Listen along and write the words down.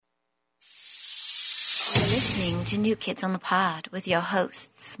Listening to New Kids on the Pod with your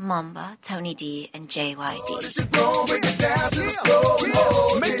hosts, Mamba, Tony D, and JYD.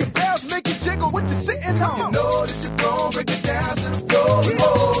 Make it bounce, make it jiggle, what you sitting on? You know that you're gon' break it down to the floor.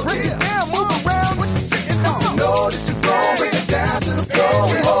 Break it down, move around, what you sitting on? You know that you're gon' break it down to the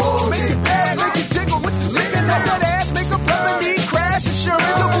floor. Make it bounce, make it jiggle, what you sitting on? That ass make a brother need crash, and sure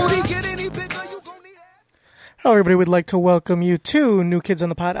if the booty get any bigger, you gon' need ass. Hello, everybody. We'd like to welcome you to New Kids on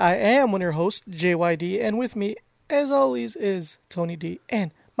the Pod. I am one of your hosts, JYD, and with me, as always, is Tony D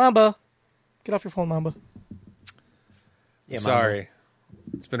and Mamba. Get off your phone, Mamba. Yeah, Sorry.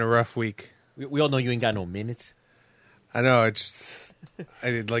 It's been a rough week. We all know you ain't got no minutes. I know.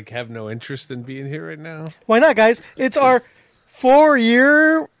 I have no interest in being here right now. Why not, guys? It's our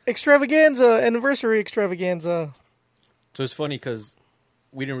 4-year extravaganza, anniversary extravaganza. So it's funny because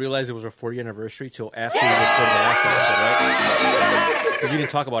we didn't realize it was our 4-year anniversary till after we recorded the last episode, right? 'Cause we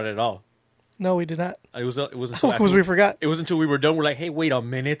didn't talk about it at all. No, we did not. It was until Because we forgot. It was until we were done. We're like, hey, wait a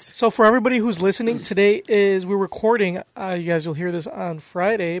minute. So for everybody who's listening, today we're recording. You guys will hear this on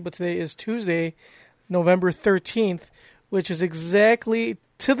Friday, but today is Tuesday, November 13th, which is exactly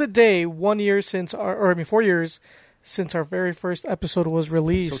to the day 4 years since our very first episode was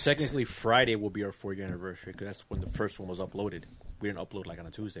released. So technically, Friday will be our 4-year anniversary because that's when the first one was uploaded. We didn't upload like on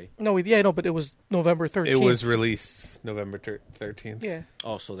a Tuesday. No, but it was November 13th. It was released November 13th. Yeah.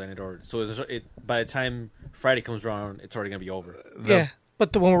 Oh, so then by the time Friday comes around, it's already gonna be over. Yeah.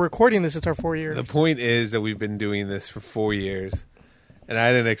 But when we're recording this, it's our 4 years. The point is that we've been doing this for 4 years, and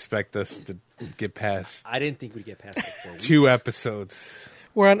I didn't expect us to get past I didn't think we'd get past like 4 weeks. 2 episodes.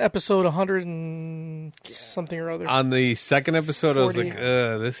 We're on episode 100 and something or other. On the second episode, 40. I was like,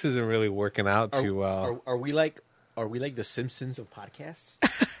 this isn't really working out too well. Are we like the Simpsons of podcasts?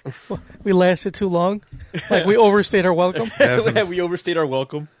 We lasted too long. Like we overstayed our welcome. Have we overstayed our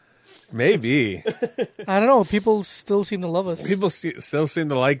welcome? Maybe. I don't know. People still seem to love us. People still seem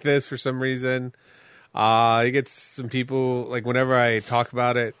to like this for some reason. You get some people, like whenever I talk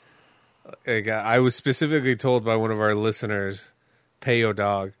about it, like, I was specifically told by one of our listeners, Payo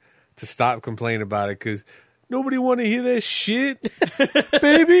Dog, to stop complaining about it because nobody want to hear that shit,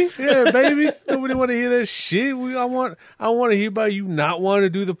 baby. Yeah, baby. Nobody want to hear that shit. I want to hear about you not wanting to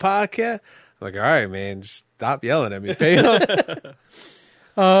do the podcast. I'm like, all right, man, just stop yelling at me, Payo.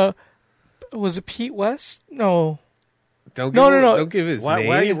 Was it Pete West? No. No. No. Don't give his Why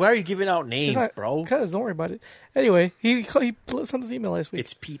name. are you giving out names, bro? Because don't worry about it. Anyway, he sent us an email last week.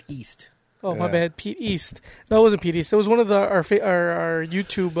 It's Pete East. Oh, my Yeah. bad. Pete East. No, it wasn't Pete East. It was one of our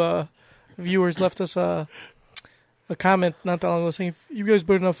YouTube viewers left us a comment not that long ago saying, you guys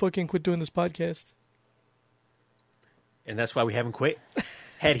better not fucking quit doing this podcast. And that's why we haven't quit.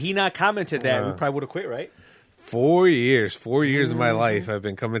 Had he not commented that, we probably would have quit, right? 4 years. 4 years of my life, I've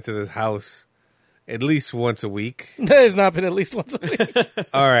been coming to this house at least once a week. That has not been at least once a week.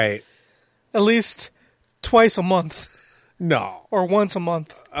 All right. At least twice a month. No. Or once a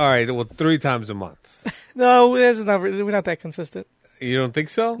month. All right. Well, 3 times a month. No, we're not that consistent. You don't think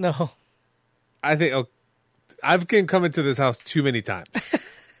so? No. I think I've been coming to this house too many times.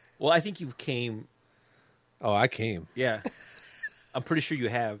 Well, I think you came. Oh, I came. Yeah. I'm pretty sure you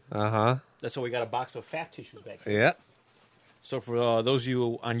have. Uh-huh. That's why we got a box of fat tissues back here. Yeah. So for those of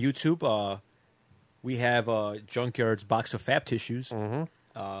you on YouTube, we have Junkyard's box of fat tissues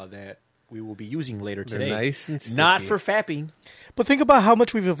that we will be using later They're today. nice and sticky. Not for fapping. But think about how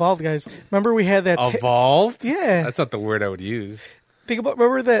much we've evolved, guys. Remember we had that... Evolved? Yeah. That's not the word I would use.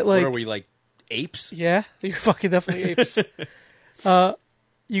 Remember that, like... What are we, like, apes? Yeah, you're fucking definitely apes.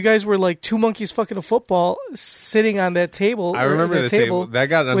 You guys were like two monkeys fucking a football sitting on that table. I remember the table. That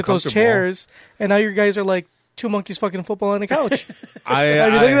got with those uncomfortable. chairs, and now you guys are like two monkeys fucking a football on a couch. I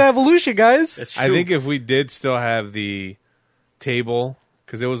mean, look at that evolution, guys. That's true. I think if we did still have the table,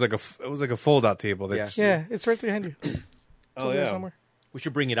 because it was like a fold-out table. That Yeah, it's right behind you. Oh, over there yeah. somewhere. we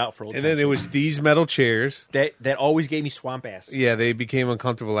should bring it out for old And times. then it was these metal chairs. That always gave me swamp ass. Yeah, they became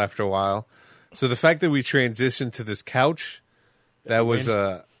uncomfortable after a while. So the fact that we transitioned to this couch, that was,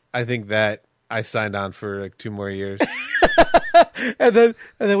 I think that I signed on for like 2 more years. And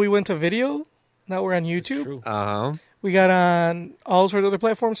then we went to video. Now we're on YouTube. True. Uh-huh. We got on all sorts of other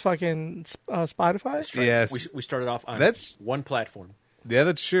platforms, fucking Spotify. Yes. We started off on That's- one platform. Yeah,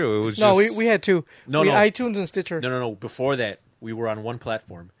 that's true. It was No, just... we had two. No. iTunes and Stitcher. No. Before that, we were on one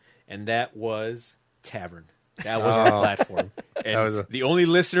platform, and that was Tavern. That was our platform. And That was the only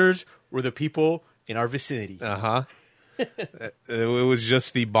listeners were the people in our vicinity. Uh-huh. It was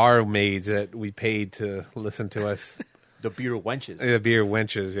just the barmaids that we paid to listen to us. The beer wenches. The beer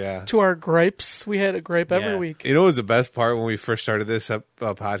wenches, yeah. To our gripes. We had a gripe every Yeah. week. You know what was the best part when we first started this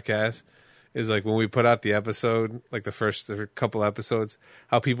podcast? is like when we put out the episode, like the first couple episodes,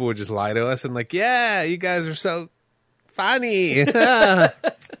 how people would just lie to us and like, yeah, you guys are so funny.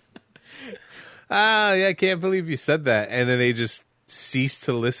 Yeah, I can't believe you said that. And then they just cease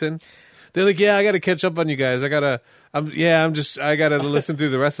to listen. They're like, yeah, I got to catch up on you guys. I got to listen through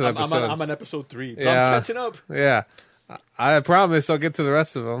the rest of the episode. I'm on episode 3. Yeah. I'm catching up. Yeah. I promise I'll get to the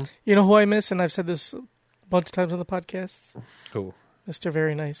rest of them. You know who I miss, and I've said this a bunch of times on the podcast? Cool. Mr.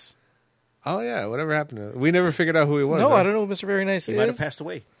 Very Nice. Oh, yeah. Whatever happened to it? We never figured out who he was. No, huh? I don't know who Mr. Very Nice He is. might have passed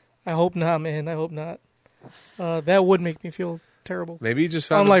away. I hope not, man. I hope not. That would make me feel terrible. Maybe he just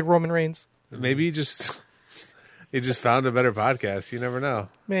found Unlike Roman Reigns. maybe he just found a better podcast. You never know.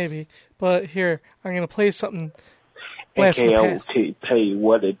 Maybe. But here, I'm going to play something. Blast from the past. NKOT, tell you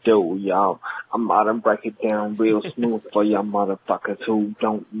what it do, y'all. I'm about to break it down real smooth for y'all motherfuckers who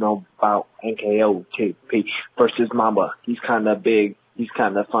don't know about NKOTP versus Mamba. He's kind of big. He's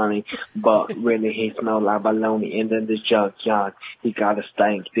kind of funny, but really he smells like baloney. And then the junkyard, he got a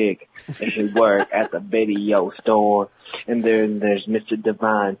stank dick, and he work at the video store. And then there's Mr.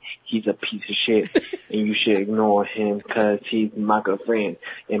 Divine. He's a piece of shit, and you should ignore him because he's my good friend.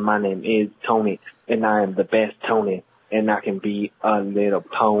 And my name is Tony, and I am the best Tony, and I can be a little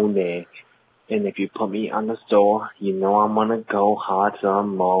pony. And if you put me on the store, you know I'm gonna go hard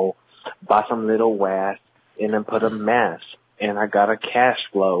some more, buy some little wass, and then put a mask. And I got a cash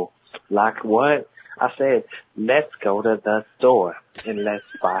flow. Like what? I said, let's go to the store and let's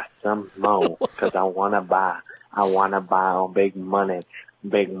buy some more. Cause I wanna buy on big money.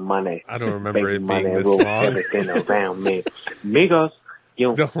 Big money. I don't remember big it money being this rule long. everything around me. Migos,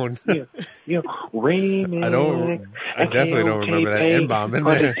 you Don't. remix. I definitely don't remember that N-bomb in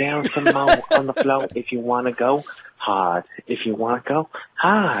Put there. it down some more on the floor if you wanna go hard. If you wanna go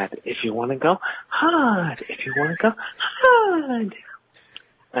hard. If you wanna go hard. If you wanna go hard.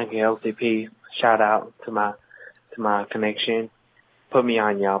 Thank you, LCP. Shout out to my connection. Put me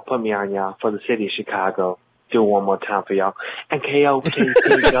on y'all for the city of Chicago. Do it one more time for y'all. And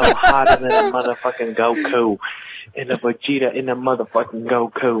KOTP go harder than a motherfucking Goku. And the Vegeta in the motherfucking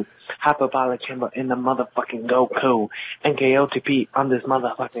Goku. Hyperbolic chamber in the motherfucking Goku. And KOTP on this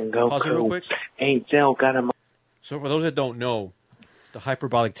motherfucking Goku. Pause it real quick. Ain't Cell got a So for those that don't know, the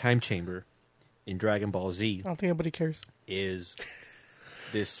hyperbolic time chamber in Dragon Ball Z I don't think anybody cares. is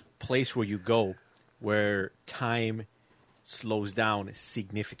this place where you go where time slows down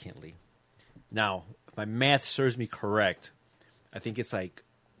significantly. Now, if my math serves me correct, I think it's like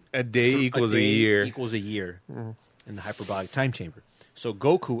A day equals a year. Equals a year in the hyperbolic time chamber. So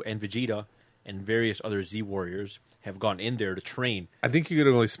Goku and Vegeta and various other Z warriors have gone in there to train. I think you could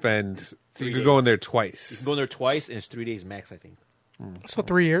only spend. 3 You days. could go in there You twice. can go in there twice, and it's 3 days max, I think. So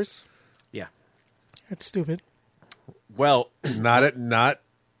 3 years? Yeah. That's stupid. Well, Not at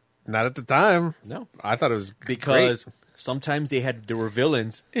the time. no, I thought it was because great. sometimes there were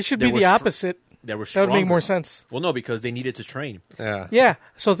villains. It should that be were the str- opposite. That were That would make stronger. more sense. Well, no, because they needed to train. Yeah. Yeah.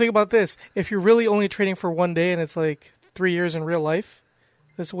 So think about this. If you're really only training for 1 day and it's like 3 years in real life,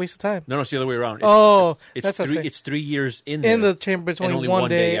 that's a waste of time. No, it's the other way around. It's it's what I'm saying. 3 years in there. In the chamber, it's and only one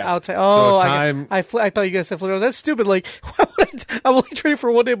day yeah. outside. Oh, So time- I thought you guys said flip. That's stupid. Like, why would I'm only training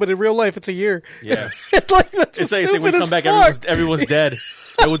for 1 day, but in real life, it's a year. Yeah. Like, that's It's like stupid when you as come back, fuck. everyone's dead.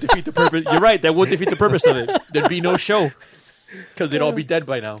 That would defeat the purpose. You're right. That would defeat the purpose of it. There'd be no show because they'd all be dead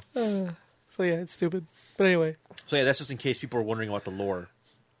by now. So yeah, it's stupid. But anyway, So yeah, that's just in case people are wondering about the lore.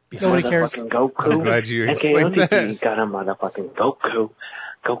 nobody cares. motherfucking Goku. I'm glad you explained NKOTP that. got a motherfucking Goku.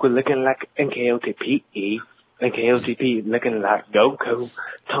 Goku looking like NKOTP. NKOTP looking like Goku.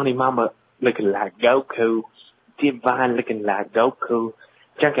 Tony Mama looking like Goku. Divine looking like Goku.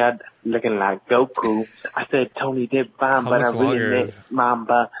 Junkyard looking like Goku. I said Tony Divine, How but I much really longer meant is-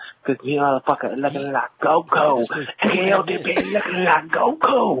 Mamba. Cause you motherfucker looking like Goku. NKOTP looking like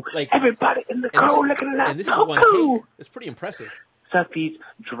Goku. Like- Everybody in the crew looking like and this is one Goku. take. It's pretty impressive. Suck these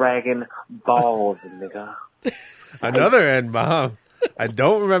dragon balls, nigga. Another N-bomb. I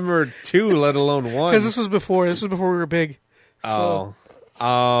don't remember 2, let alone 1. Because this was before we were big. So,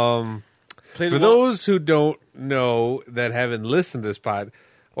 Play the For those who don't know that haven't listened to this pod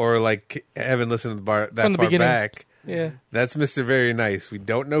or like haven't listened to that From the far beginning. back, yeah. that's Mr. Very Nice. We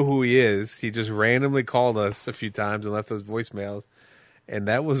don't know who he is. He just randomly called us a few times and left us voicemails, and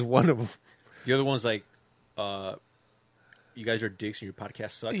that was one of them. The other one's like, you guys are dicks and your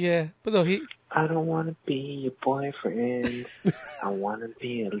podcast sucks. Yeah. But no, I don't want to be your boyfriend. I want to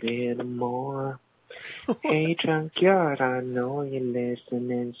be a little more. Hey, junkyard, I know you're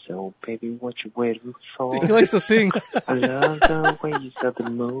listening, so baby, what you waiting for? he likes to sing. I love the way you sell the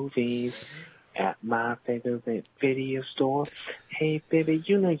movies. at my favorite video store. Hey, baby,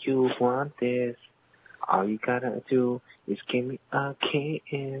 you know you want this. All you gotta do is give me a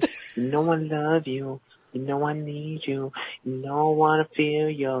kiss. You know I love you. You know I need you. You know I wanna feel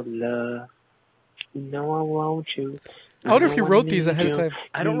your love. You know I want you. I wonder if you wrote these ahead of time.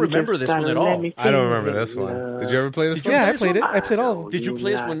 I don't remember this one at all. I don't remember this one. Did you ever play this one? Yeah, I played it. I played all of them. Did you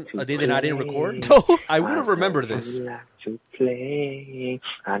play this when a day that I didn't record? No. I would have remembered this. You like to play.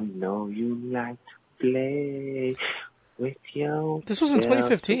 I know you like to play with your. This was in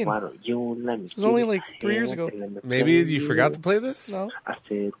 2015. Why don't you let me? This was only like 3 years ago. Maybe you forgot to play this? No. I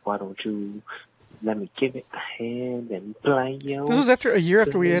said, why don't you let me give it a hand and play your. This was after a year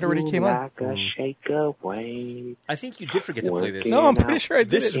after we had already came on. Like a shake away. I think you did forget to play this. No, I'm pretty sure I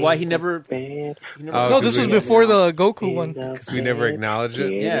did. This is why he never. Oh, No, this was before the Goku one. Because we never acknowledged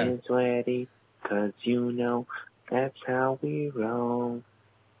it? Yeah. Get ready, 'cause you know that's how we roll.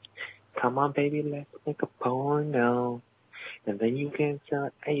 Come on, baby, let's make a porno. And then you can sell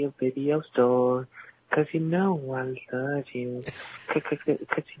it at your video store. 'Cause you know I love you. 'Cause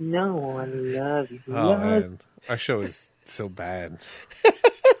you know I love you. Oh, man. Our show is so bad.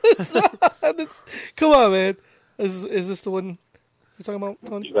 Come on, man. Is this the one you're talking about,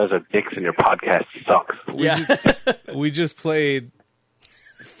 Tony? You guys are dicks and your podcast sucks. Yeah. We just played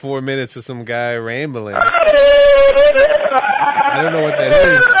 4 minutes of some guy rambling. I don't know what that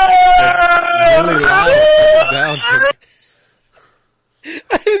is. It's really loud. Down to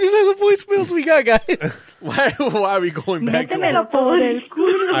These are the voicemails we got, guys. Why are we going back to I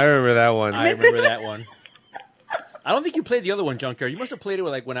remember that one. I remember that one. I don't think you played the other one, Junkyard. You must have played it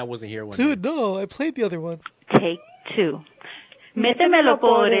like when I wasn't here. Dude, no, I played the other one. Take 2. Métemelo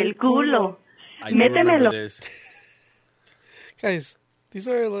por el culo. I do remember this. Guys, these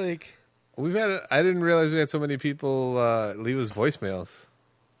are like... I didn't realize we had so many people leave us voicemails.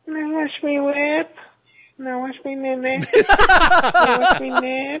 Now watch me whip. Now watch me nene. Now watch me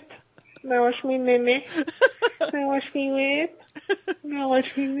nip. Now watch me nene. Now watch me whip. Now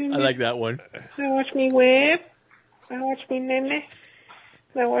watch me nene. I like that one. Now watch me whip. Now watch me nene.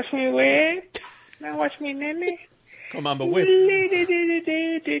 Now watch me whip. Now watch me nene. Come on, but whip. Your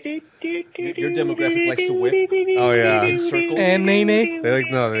demographic likes to whip. Oh, yeah. In circles. And Nene. They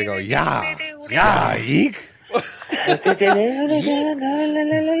go, yeah, eek.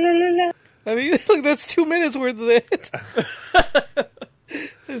 I mean, look, that's 2 minutes worth of it.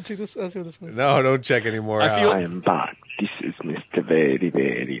 Let's see this one is. No, don't check anymore. I feel- I am back. This is Mr. Very,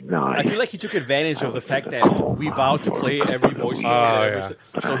 very nice. I feel like he took advantage of the fact that we vowed to play every voicemail. Oh, ever.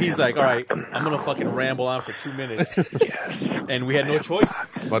 So he's like, all right, I'm going to fucking ramble on for 2 minutes. And we had no choice.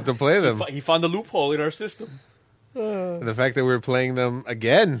 But to play them. He found a loophole in our system. And the fact that we're playing them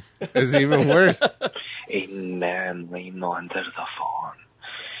again is even worse. A man laying under the phone.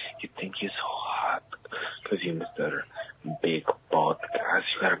 You think you're so hot because you Mr. Big Podcast.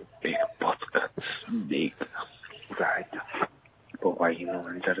 You got a big podcast. Big. Right. But why you know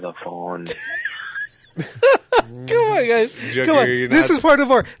under the phone? Come on, guys. Junker, Come on. you're This not- is part of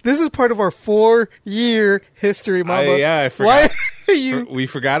our 4-year history, Mama. I Why forgot. are you? We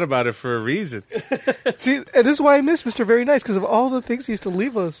forgot about it for a reason. See, and this is why I miss Mr. Very Nice, because of all the things he used to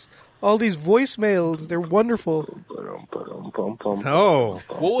leave us. All these voicemails, they're wonderful. No.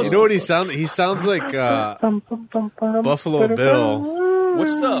 What was You know what he sounds? He sounds like Buffalo Bill.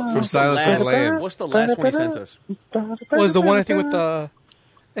 What's the From Silence of the Lambs. What's the last one he sent us? Was the one I think with the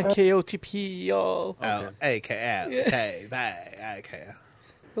NKOTP, y'all. Hey,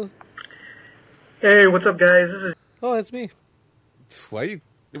 what's up, guys? This is Oh, that's me. Why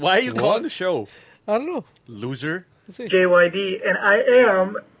Why are you calling the show? I don't know. Loser. Let's see. JYD, and I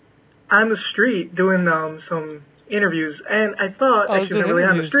am on the street doing some interviews, and I thought I was actually doing really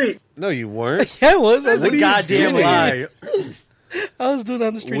on the interviews. street. No, you weren't. Yeah, it was. That's a goddamn doing? lie. I was doing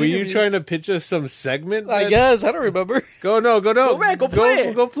on the street. Were you interviews. trying to pitch us some segment? I that- guess. I don't remember. Go no. Go back. Go play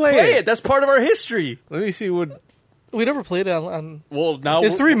it. Go play it. That's part of our history. Let me see what. We never played it on Well, now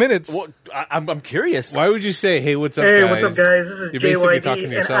it's 3 minutes. Well, I'm curious. Why would you say, "Hey, what's up, Hey, guys"? what's up, guys? This is You're basically JYD, talking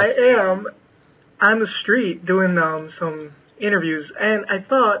to and yourself. I am on the street doing some interviews, and I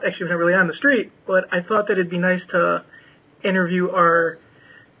thought, actually, I'm not really on the street, but I thought that it'd be nice to interview our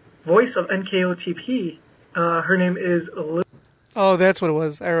voice of NKOTP. Her name is Liz. Oh, that's what it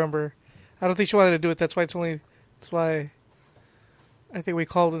was. I remember. I don't think she wanted to do it. That's why I think we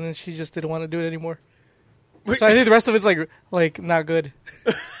called and then she just didn't want to do it anymore. So I think the rest of it's like not good.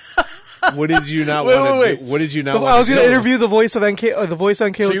 What did you not Wait, want to wait. do? What did you not want I was to going do? to interview the voice of the voice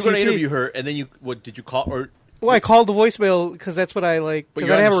on KOTP. So you're going to interview her, and then what did you call? Or Well, I called the voicemail because that's what I like. But Because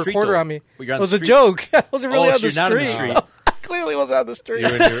you're I on have a the street, recorder though. on me. But you're on It was the a street. joke. I wasn't really Oh, on so the you're not on the street. street. clearly was on the street.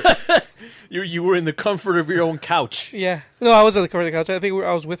 You were in the comfort of your own couch. Yeah. No, I was on the cover of the couch. I think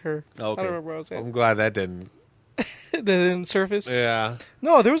I was with her. Oh, okay. I don't remember where I was at. I'm glad that didn't. That didn't surface. Yeah.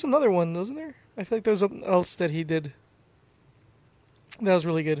 No, there was another one, wasn't there? I feel like there was something else that he did. That was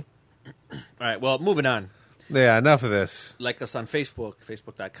really good. All right, well, moving on. Yeah, enough of this. Like us on Facebook,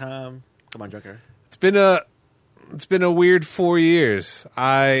 facebook.com. Come on, Junker. It's been a weird 4 years.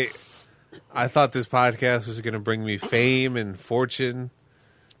 I thought this podcast was going to bring me fame and fortune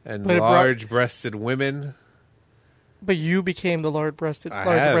and But it brought- large-breasted women. But you became the large-breasted. I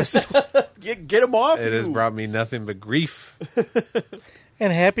Large-breasted. Get him off. It has you. brought me nothing but grief.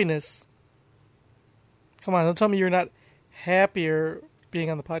 And happiness. Come on, don't tell me you're not happier being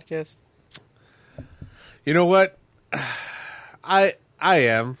on the podcast. You know what? I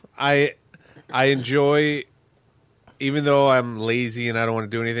am. I enjoy, even though I'm lazy and I don't want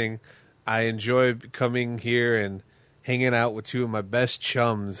to do anything, I enjoy coming here and hanging out with two of my best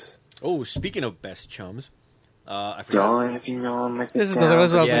chums. Oh, speaking of best chums, I forgot. This is the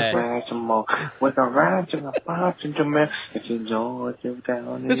rest of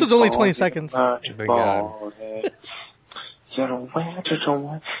This was only 20 seconds. Thank God.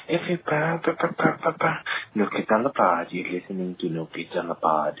 Look it on the pod. You're listening to No Pizza on the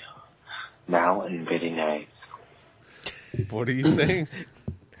Pod. Now and very nice. What are you saying?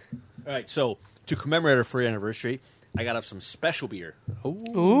 All right, so to commemorate our 4th anniversary, I got up some special beer.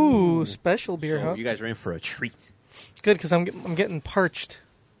 Ooh, special beer, So huh? you guys are in for a treat. Good, because I'm getting parched.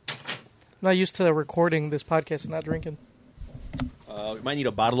 I'm not used to recording this podcast and not drinking. We might need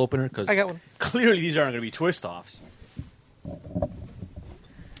a bottle opener because I got one. Clearly, these aren't going to be twist-offs.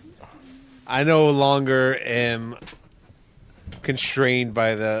 I no longer am constrained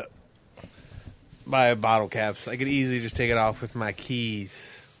by bottle caps. I could easily just take it off with my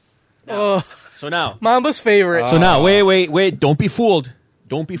keys. Oh, So now, Mamba's favorite. so now, wait! Don't be fooled.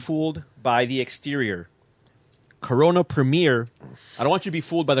 Don't be fooled by the exterior. Corona Premier. I don't want you to be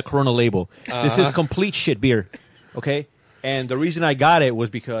fooled by the Corona label. This is complete shit beer. Okay? And the reason I got it was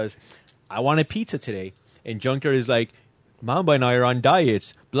because I wanted pizza today. And Junker is like, Mamba and I are on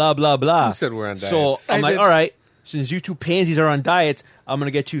diets. Blah, blah, blah. You said we're on So diets. I'm I like, did. all right, since you two pansies are on diets, I'm going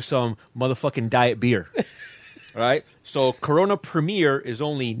to get you some motherfucking diet beer. All right? So Corona Premier is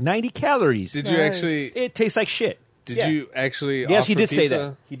only 90 calories. Did you Nice. actually? It tastes like shit. Did Yeah. you actually? Yes, he offer did say pizza?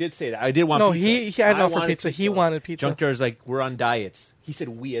 that. He did say that. I did want No, pizza. he had I offered wanted pizza. He wanted pizza. Junker's like, we're on diets. He said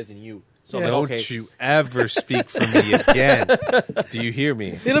we as in you. So I'm Yeah. like, Don't okay. you ever speak for me again? Do you hear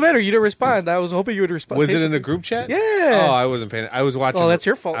me? It'll matter. You didn't respond. I was hoping you would respond. Was Say it in something. the group chat? Yeah. Oh, I wasn't paying. I was watching. Oh, that's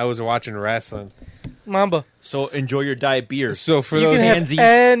your fault. I was watching wrestling. Mamba? So enjoy your diet beer. So for You those can have Pansies.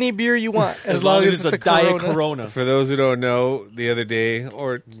 any beer you want as long as it's a diet Corona. Corona. for those who don't know, the other day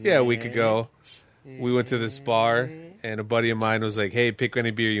or a week ago, we went to this bar and a buddy of mine was like, "Hey, pick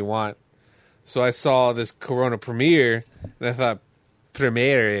any beer you want." So I saw this Corona Premier and I thought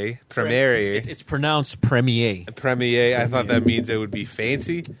Premier. It's pronounced Premier. Premier. I thought that means it would be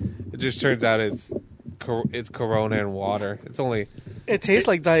fancy. It just turns out it's Corona and water. It's only It tastes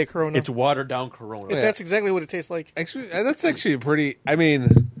like Diet Corona. It's watered down Corona. That's exactly what it tastes like. actually that's actually a pretty. I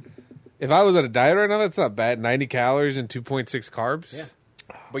mean, if I was on a diet right now, that's not bad. 90 calories and 2.6 carbs. Yeah.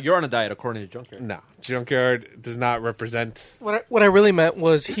 But you're on a diet according to Junker. No, Junkyard does not represent. What I really meant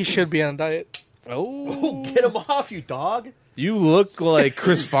was he should be on a diet. Oh, Get him off, you dog. you look like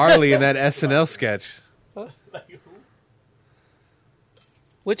Chris Farley in that SNL sketch.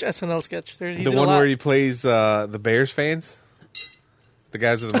 Which SNL sketch? He The did a one lot. where he plays the Bears fans, the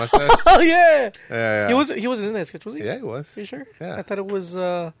guys with the mustache. Oh yeah. Yeah. He wasn't in that sketch, was he? Yeah, he was. Are you sure? Yeah. I thought it was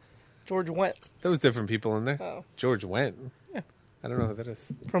George Wendt There was different people in there. Oh. George Wendt. Yeah. I don't know who that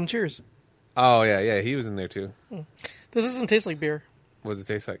is. from Cheers. Oh yeah, he was in there too. This doesn't taste like beer. What does it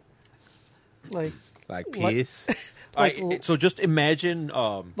taste like? Like Like What? piss. All right, so just imagine.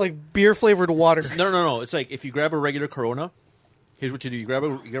 like beer flavored water. No. It's like if you grab a regular Corona. Here's what you do: you grab a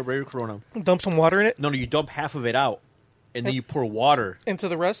regular Corona. Dump some water in it No, you dump half of it out, and then you pour water. into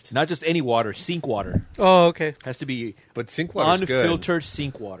the rest. Not just any water, sink water. Oh, okay. Has to be But sink water's good. unfiltered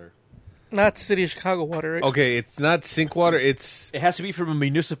sink water. Not City of Chicago water, right? Okay, it's not sink water. It's It has to be from a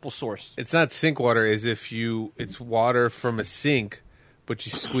municipal source. not sink water. As if it's water from a sink, but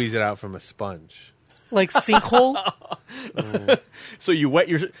you squeeze it out from a sponge. Like sinkhole. So you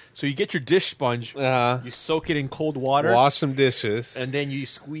get your dish sponge, you soak it in cold water, Wash some dishes and then you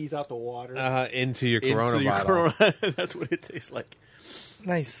squeeze out the water into your into Corona your bottle. Corona. That's what it tastes like.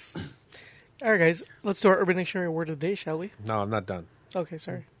 Nice. All right, guys. Let's do our Urban Dictionary word of the day, shall we? No, I'm not done. Okay,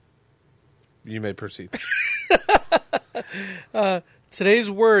 sorry. You may proceed. Today's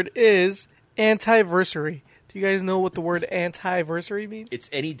word is antiversary. Do you guys know what the word anniversary means? It's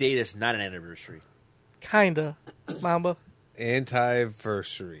any day that's not an anniversary. Kinda, Mamba.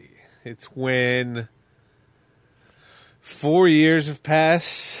 Antiversary. It's when 4 years have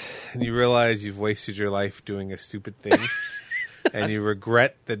passed and you realize you've wasted your life doing a stupid thing and you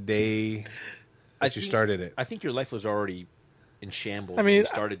regret the day that you started it. I think your life was already in shambles I when mean, you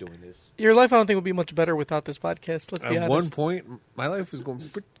started doing this. Your life, I don't think, would be much better without this podcast. Let's be At honest. one point, my life was going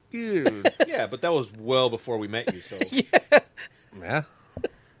pretty good. Yeah, but that was well before we met you. So, Yeah.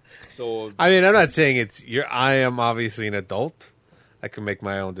 so I mean, I'm not saying I am obviously an adult. I can make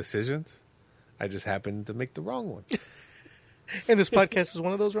my own decisions. I just happen to make the wrong one. And this podcast is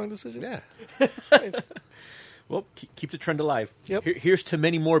one of those wrong decisions. Yeah. Nice. well, keep the trend alive. Yep. Here's to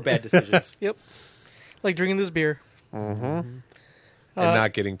many more bad decisions. Yep. Like drinking this beer. And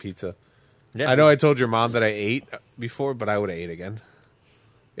not getting pizza. Yeah. I know I told your mom that I ate before, but I would have ate again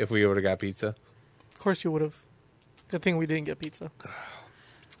if we would have got pizza. Of course you would have. Good thing we didn't get pizza.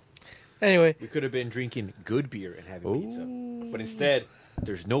 Anyway, We could have been drinking good beer and having pizza, but instead,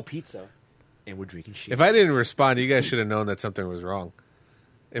 there's no pizza, and we're drinking shit. If I didn't respond, you guys should have known that something was wrong.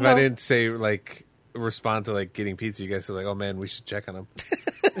 If I No. didn't say, like, respond to, like, getting pizza, you guys were like, oh, man, we should check on him.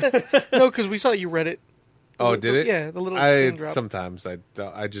 no, because we saw you read it. Oh, did it? Yeah, the little thing drop. Sometimes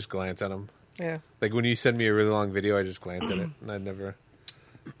I just glance at them. Yeah. Like, when you send me a really long video, I just glance at it, and I never...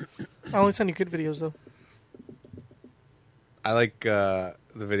 I only send you good videos, though. I like the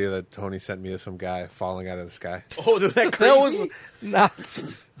video that Tony sent me of some guy falling out of the sky. oh, was that crazy? That was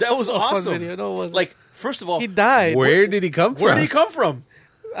nuts. That was a fun awesome. video. No, it wasn't. Like, first of all, He died. Where did he come from? where did he come from?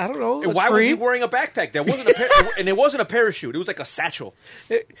 I don't know. And a why was tree? he wearing a backpack? That wasn't and it wasn't a parachute. It was like a satchel.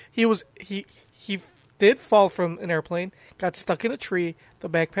 He did fall from an airplane, got stuck in a tree, the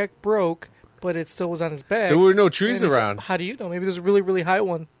backpack broke, but it still was on his back. There were no trees And he around. How do you know? Maybe there's a really, really high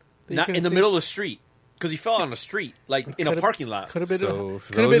one. that you Not couldn't in the see. middle of the street. Because he fell on the street, like in a parking lot. Could have been. So,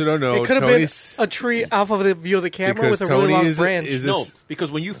 for could have those been, who don't know, it could have been Tony's- a tree off of the view of the camera Because with a really Tony long is- branch. is- No, this-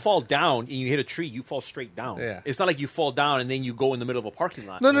 because when you fall down and you hit a tree, you fall straight down. Yeah. It's not like you fall down and then you go in the middle of a parking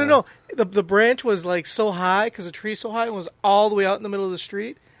lot. No. The branch was like so high because the tree's so high and was all the way out in the middle of the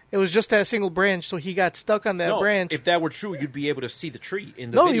street. It was just that single branch, so he got stuck on that No, branch. if that were true, you'd be able to see the tree in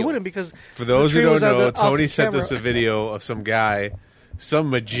the No, video. you wouldn't because For those the who tree was don't on know, the- off Tony the sent us a camera. video of some guy, some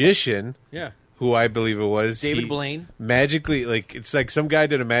magician, Yeah. who I believe it was. David He Blaine. magically, like, it's like some guy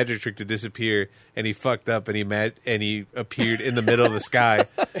did a magic trick to disappear, and he fucked up, and he appeared in the middle of the sky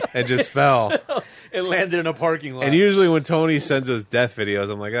and just fell. It landed in a parking lot. And usually when Tony sends us death videos,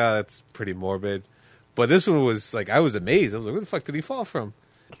 I'm like, oh, that's pretty morbid. But this one was like, I was amazed. I was like, where the fuck did he fall from?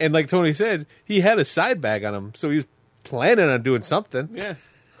 And like Tony said, he had a side bag on him, so he was planning on doing something. yeah.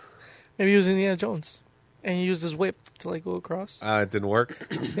 Maybe he was Indiana Jones, and he used his whip to like go across. It didn't work.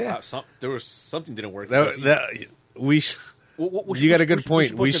 Yeah, There was something didn't work. We You got a good point. We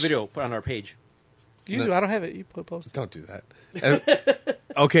should post We a sh- video, put on our page. you do. I don't have it. You post it. don't do that.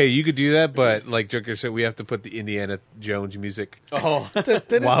 Okay, you could do that, but like Joker said, we have to put the Indiana Jones music Oh,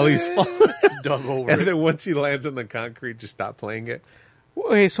 while he's falling. dug over And it. then once he lands on the concrete, just stop playing it.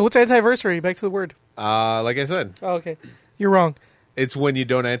 Okay, so what's anniversary? Back to the word. Like I said, Oh, okay, you're wrong. it's when you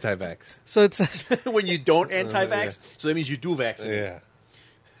don't anti-vax. So it says When you don't anti-vax, so that means you do vaccinate.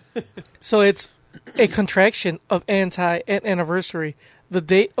 so it's a contraction of anti and anniversary, the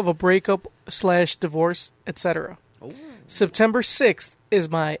date of a breakup / divorce, etc. September 6th is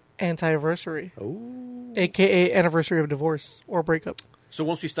my anniversary, aka anniversary of divorce or breakup. So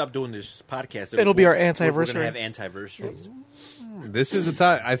once we stop doing this podcast, It'll be our We're going anti-versary. to have anti-versaries. This is the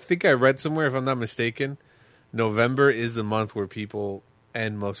time. I think I read somewhere, if I'm not mistaken, November is the month where people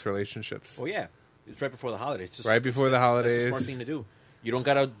end most relationships. Oh yeah, it's right before the holidays. Just, Right before the That's holidays. a smart thing to do. You don't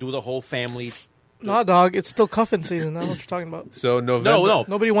got to do the whole family. No, dog, it's still cuffing season. I don't know what you're talking about. So November. No.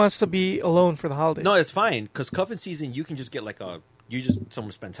 Nobody wants to be alone for the holidays. No, it's fine because cuffing season, you can just get like someone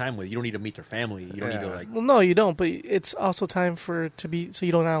to spend time with. You don't need to meet their family. You don't need to Yeah. like. Well, no, you don't. But it's also time so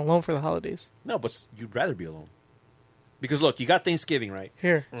you don't not alone for the holidays. No, but you'd rather be alone. Because look, you got Thanksgiving, right?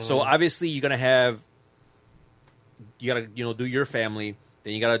 Here, So obviously you're gonna have. You gotta do your family.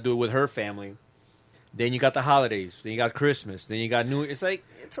 Then you gotta do it with her family. Then you got the holidays. Then you got Christmas. Then you got New. It's like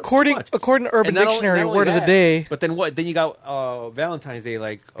it's so much. according to Urban And not only- Dictionary, not only word of the that, day. But then what? Then you got Valentine's Day,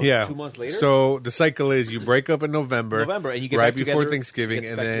 like 2 months later. So the cycle is you break up in November, and you get right back before together, Thanksgiving, get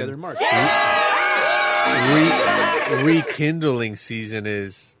and back together then in March. rekindling season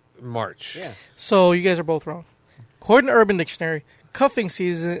is March. Yeah. So you guys are both wrong. According to Urban Dictionary, cuffing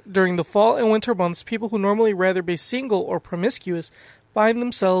season during the fall and winter months, people who normally rather be single or promiscuous find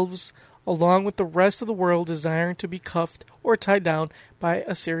themselves along with the rest of the world desiring to be cuffed or tied down by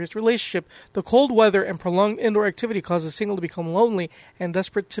a serious relationship. The cold weather and prolonged indoor activity cause a single to become lonely and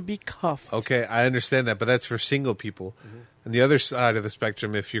desperate to be cuffed. Okay, I understand that, but that's for single people. And the other side of the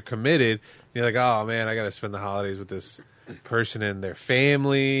spectrum, if you're committed, you're like, oh man, I got to spend the holidays with this person and their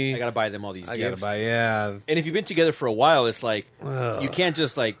family. I got to buy them all these I gifts. got to buy, yeah. And if you've been together for a while, it's like you can't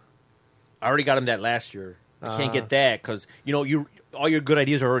just like, I already got him that last year. I can't get that because all your good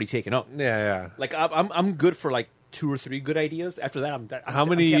ideas are already taken up. Yeah. Like I'm good for like 2 or 3 good ideas. After that, I'm How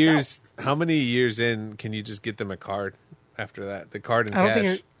many tapped years? out. How many years in can you just get them a card? After that, the card and I don't cash.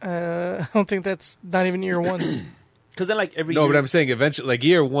 think I don't think that's not even year one. Because then like every No, year, but I'm saying eventually, like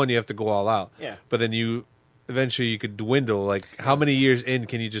year one, you have to go all out. Yeah. But then eventually you could dwindle. Like how many years in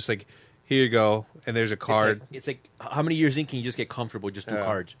can you just like, here you go, and there's a card. It's like how many years in can you just get comfortable with just 2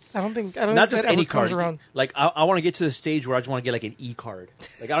 cards? I don't think Not think just that any ever comes card. around. Like I want to get to the stage where I just want to get like an e-card.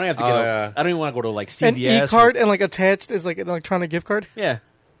 Like I don't have to get. yeah. I don't even want to go to like CVS. An e-card and like attached is like an electronic gift card. Yeah.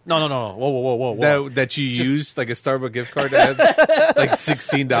 No. Whoa. That you use like a Starbucks gift card that has like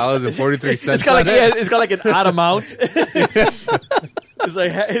 $16.43. It's got like it's got like an odd amount.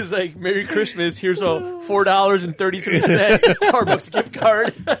 It's like Merry Christmas. Here's a $4.33 Starbucks gift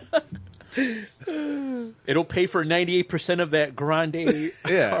card. It'll pay for 98% of that grande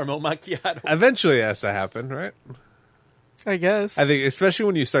caramel macchiato. Eventually, it has to happen, right? I guess. I think, especially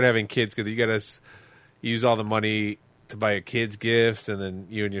when you start having kids, because you got to use all the money to buy your kids gifts, and then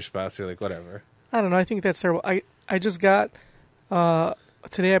you and your spouse are like, whatever. I don't know. I think that's terrible. I just got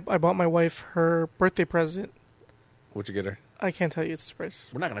today. I bought my wife her birthday present. What'd you get her? I can't tell you it's a surprise.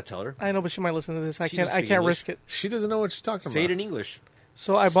 We're not going to tell her. I know, but she might listen to this. I She can't. doesn't I speak can't English. risk it. She doesn't know what you're talking Say about. it in English.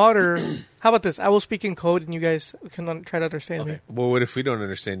 So I bought her. How about this? I will speak in code, and you guys can try to understand me. Okay. Well, what if we don't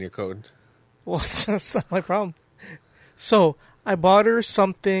understand your code? Well, that's not my problem. So I bought her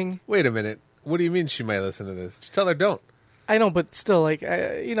something. Wait a minute. What do you mean she might listen to this? Just tell her don't. I know, but still, like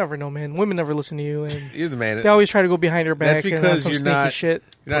you never know, man. Women never listen to you, and You're the man. they always try to go behind her back That's and because some you're sneaky not- shit.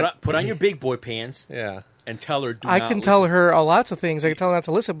 You're not- Put on your big boy pants Yeah. and tell her. I can tell her lots of things. I can tell her not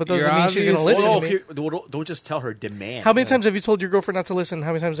to listen, but doesn't You're mean she's going to listen to me. Don't just tell her. Demand. How many times have you told your girlfriend not to listen?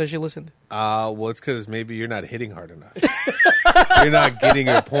 How many times has she listened? Well, it's because maybe you're not hitting hard enough. You're not getting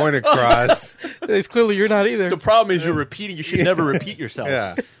your point across. It's clearly you're not either. The problem is you're repeating. You should never repeat yourself.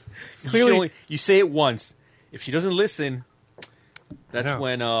 Yeah. You Clearly- should only- you say it once. If she doesn't listen, that's Yeah.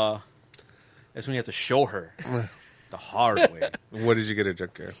 when you have to show her the hard way. What did you get her,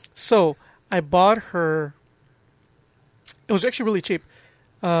 Junker? So I bought her. It was actually really cheap,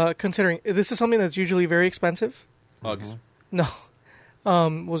 considering this is something that's usually very expensive. Hugs. No,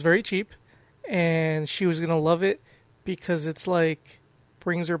 it was very cheap, and she was gonna love it because it's like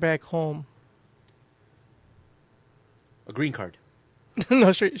brings her back home. A green card.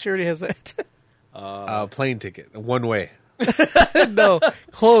 No, she already has that. Plane ticket. One way. No,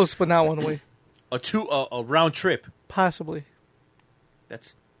 close, but not one way. A round trip. Possibly,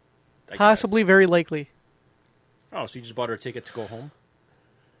 That's I possibly, very likely, guess. Oh, so you just bought her a ticket to go home?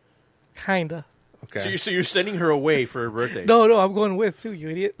 kinda. Okay. So you're sending her away for her birthday? No, I'm going with too. You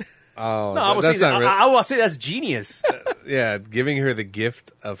idiot. Oh, No, I will that's say not real. I will say that's genius. Yeah, giving her the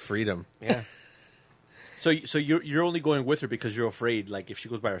gift of freedom. Yeah. So you're only going with her because you're afraid, like if she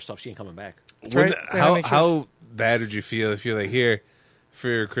goes by herself, she ain't coming back. right. Yeah, How bad would you feel if you're like, here,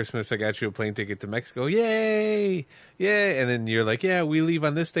 for Christmas, I got you a plane ticket to Mexico. Yay! Yay! And then you're like, yeah, we leave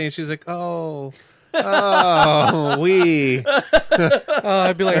on this day. And she's like, oh, we.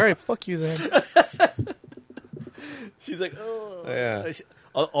 I'd be like, all right, fuck you then. She's like, oh. Yeah.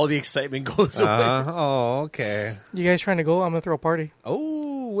 All the excitement goes away. Oh, okay. You guys trying to go? I'm gonna throw a party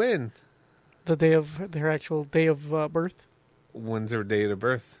Oh, when? the day of their actual day of birth, When's her date of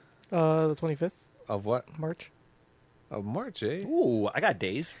birth? the 25th Of what? March. Of March, eh? Ooh, I got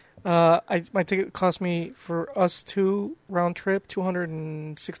days. My ticket cost me for us two round trip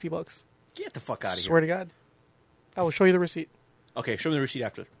 $260. Get the fuck out of Swear here. to God, I will show you the receipt. Okay, show me the receipt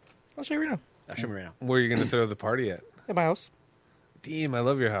after. I'll show you right now Show me right now. Where are you going to throw the party at? at my house. Damn, I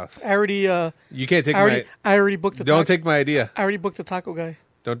love your house. I already You can't take I already booked the. Don't take my idea. I already booked the taco guy.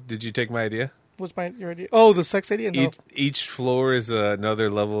 Did you take my idea? What's your idea? Oh, the sex idea? No, Each floor is another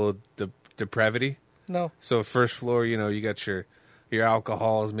level of depravity. no. So first floor, you got your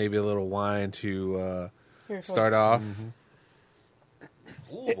alcohols, maybe a little wine to Here, start off.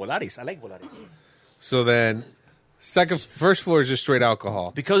 Ooh, Volaris. I like Volaris. So then, first floor is just straight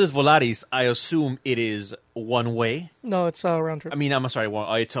alcohol. Because it's Volaris, I assume it is one way. No, it's a round trip. I mean, I'm sorry,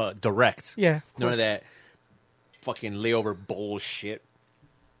 it's direct. Yeah, of None of course. that fucking layover bullshit.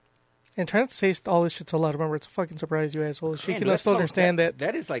 And try not to say all this shit so loud. Remember, it's a fucking surprise, you asshole. She Man, can that's still so- understand that.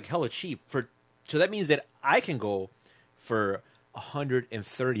 That is like hella cheap for. So that means that I can go for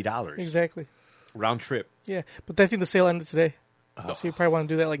 $130 Exactly. round trip. Yeah, but I think the sale ended today, so you probably want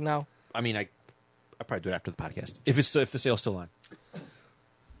to do that like now. I mean, I probably do it after the podcast if the sale's still on.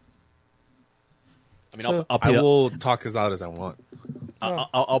 I mean, So- I'll I pay will talk as loud as I want.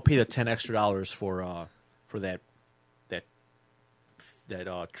 I'll pay the $10 extra for that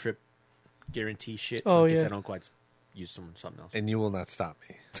trip guarantee shit. Oh, in case yeah. I don't quite use something else. And you will not stop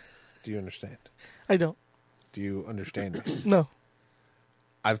me. Do you understand? I don't. Do you understand me? No.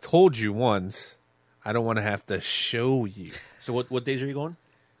 I've told you once, I don't want to have to show you. So what days are you going?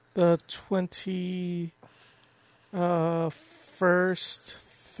 The 21st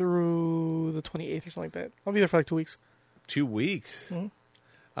through the 28th or something like that. I'll be there for like 2 weeks. 2 weeks? Mhm.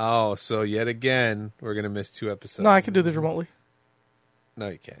 Oh, so yet again, we're going to miss 2 episodes. No, I can do this remotely. No,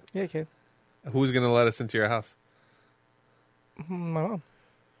 you can't. Yeah, I can. Who's going to let us into your house? My mom.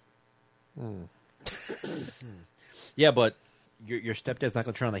 Yeah, but your stepdad's not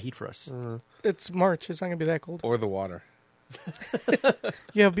going to turn on the heat for us. It's March. It's not going to be that cold. Or the water.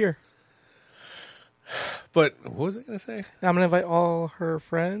 You have beer. But what was I going to say? And I'm going to invite all her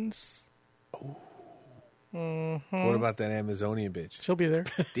friends. What about that Amazonian bitch? She'll be there.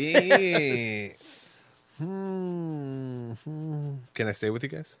 Dang. Can I stay with you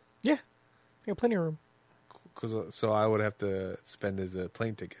guys? Yeah. I got plenty of room. So I would have to spend as a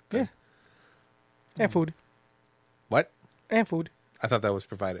plane ticket. Yeah. And food. What? And food. I thought that was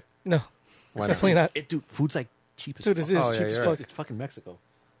provided. No. Why not? Definitely not. Dude, food's like cheap as Dude, fuck. it is Oh, yeah, cheap as you're fuck. It's fucking Mexico.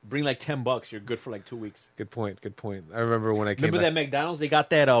 Bring like $10, you're good for like 2 weeks. Good point. Good point. I remember when I came. Remember that McDonald's? They got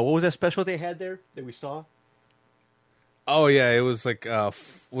that. What was that special they had there that we saw? Oh yeah, it was like.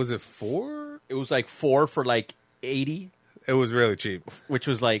 Was it 4? It was like 4 for like 80, It was really cheap. which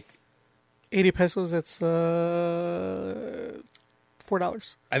was like 80 pesos, that's $4.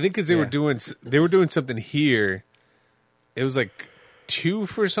 I think because they were doing something here. It was like 2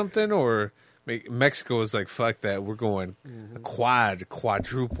 for something, or Mexico was like, fuck that, we're going a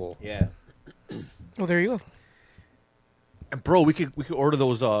quadruple. yeah. Oh, there you go. And bro, we could order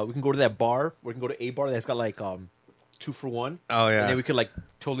those. We can go to that bar. We can go to a bar that's got like 2 for 1. Oh yeah. And then we could like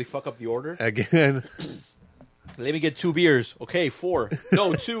totally fuck up the order. Again. Let me get 2 beers. Okay, 4.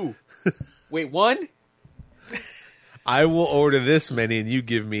 No, 2. Wait, 1? I will order this many, and you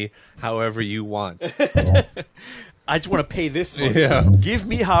give me however you want. I just want to pay this much. Yeah. Give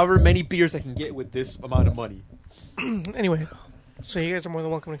me however many beers I can get with this amount of money. Anyway, so you guys are more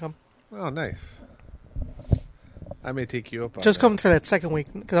than welcome to come. Oh, nice. I may take you up on Just that. come for that second week,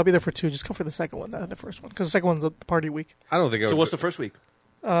 because I'll be there for 2. Just come for the second one, not the first one, because the second one's the party week. I don't think I So would. what's the first week?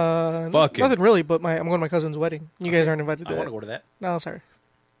 Fuck it. Nothing really, but I'm going to my cousin's wedding. You guys aren't invited to I that. want to go to that. No, sorry.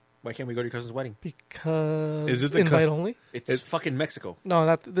 Why can't we go to your cousin's wedding? Because Is it the invite only? It's fucking Mexico. No,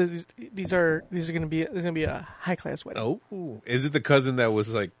 not these are going to be a high class wedding. Oh, is it the cousin that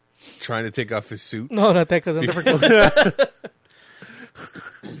was like trying to take off his suit? No, not that cousin. Different cousin.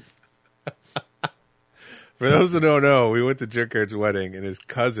 For those who don't know, we went to Jerkert's wedding, and his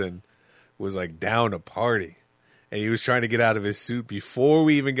cousin was like down to party, and he was trying to get out of his suit before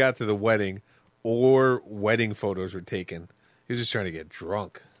we even got to the wedding, or wedding photos were taken. He was just trying to get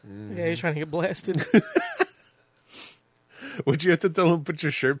drunk. Yeah, he's trying to get blasted. Would you have to tell him put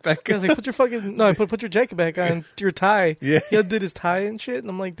your shirt back I on? was like, put your jacket back on, your tie. Yeah. He undid his tie and shit, and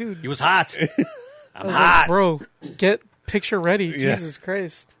I'm like, dude, He was hot. I'm I was hot. like, bro, get picture ready. Yeah. Jesus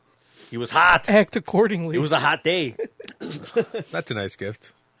Christ, He was hot. act accordingly. It was a hot day. That's a nice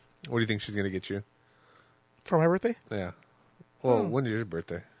gift. What do you think she's going to get you? for my birthday Yeah. Well, when is your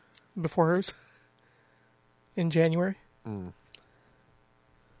birthday? before hers in January.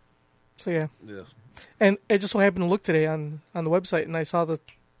 So yeah, and it just so happened to look today on the website, and I saw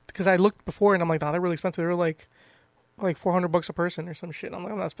because I looked before, and I'm like, nah, they're really expensive. They're like $400 a person or some shit. I'm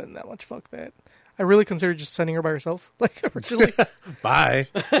like, I'm not spending that much. Fuck that. I really considered just sending her by herself, like originally, Bye.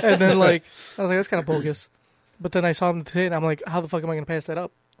 and then like I was like, that's kind of bogus. But then I saw them today, and I'm like, how the fuck am I going to pass that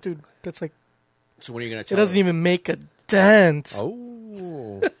up, dude? That's like, So when are you gonna it tell doesn't her? even make a dent.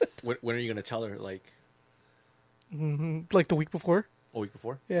 Oh. When are you gonna tell her? Like Like the week before. a week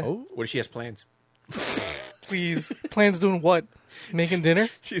before? Yeah. Oh. What if she has plans? Please. Plans doing what? Making dinner?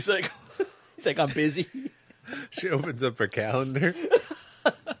 She's like, he's like, I'm busy. She opens up her calendar.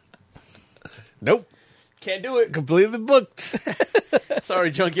 Nope. Can't do it. Completely booked.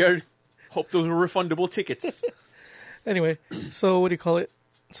 Sorry, Junkyard. Hope those were refundable tickets. Anyway, so what do you call it?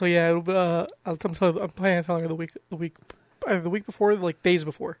 So yeah, I'm planning on telling her either the week before, or like days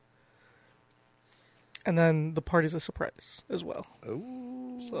before, and then the party's a surprise as well.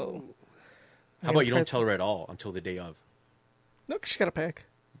 Oh. So How about you don't tell her at all until the day of? No, 'cause she got to pack.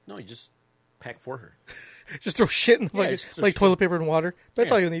 No, you just pack for her. Just throw shit in the Yeah, bucket, just throw like shit. toilet paper and water. That's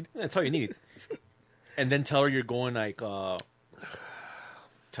Yeah. all you need. That's all you need. And then tell her you're going like, tell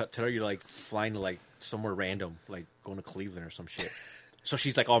her you're like flying to like somewhere random, like going to Cleveland or some shit. So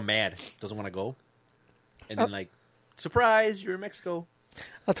she's like all mad, doesn't want to go. And then like, surprise, you're in Mexico.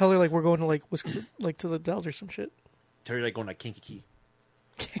 I'll tell her like we're going to like like to the Dells or some shit. Tell her you're like going like Kankakee.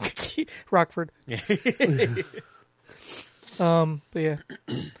 Rockford. Yeah. But yeah,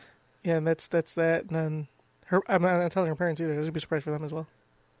 yeah, and that's that. And then I'm not telling her parents either. This would be a surprise for them as well.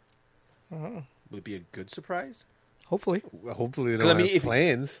 Would it be a good surprise? Hopefully. Well, hopefully they 'Cause, don't I mean, have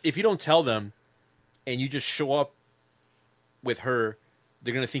plans. If you don't tell them, and you just show up with her,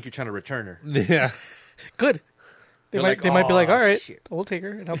 they're gonna think you're trying to return her. Yeah. Good. They They're might like, they might be like, "Aw, all right, shit." we'll take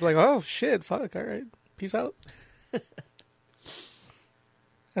her, and I'll be like, oh shit, fuck, all right, peace out.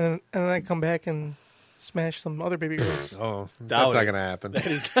 and then I come back and smash some other baby girls. Oh, that's Doubt not it. going to happen.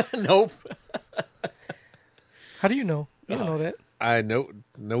 Nope. How do you know? You don't know that, I know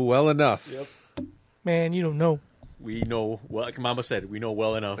well enough. Yep. man. You don't know. We know, well, like Mama said, we know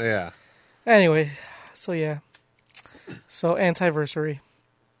well enough. Yeah. Anyway, so yeah, so anniversary.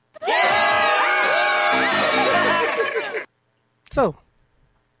 So,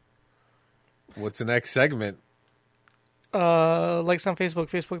 What's the next segment? likes on Facebook,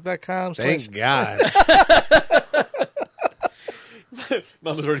 facebook.com. Thank God.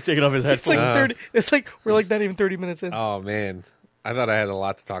 Mama's already taking off his It's like headphones. 30. It's like we're like not even 30 minutes in. Oh, man. I thought I had a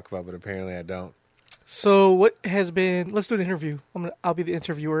lot to talk about, but apparently I don't. So what has been? Let's do an interview. I'll be the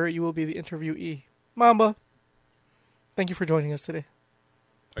interviewer. You will be the interviewee. Mamba, thank you for joining us today.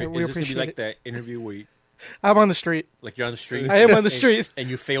 Are, we is this going to be appreciate like it. that interview where you, I'm on the street. like you're on the street? I am on the and- street. And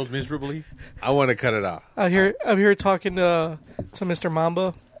you failed miserably? I want to cut it off. I'm here talking to Mr.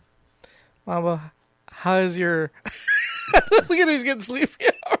 Mamba. Mamba, how's your? Look at him, he's getting sleepy.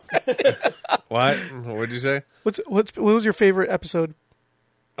 What? What'd you say? What was your favorite episode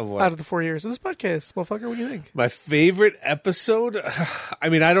Of what? out of the 4 years of this podcast, motherfucker? What do you think? My favorite episode? I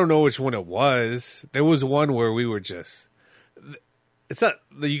mean, I don't know which one it was. There was one where we were just... It's not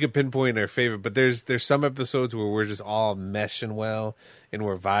that you can pinpoint our favorite, but there's some episodes where we're just all meshing well and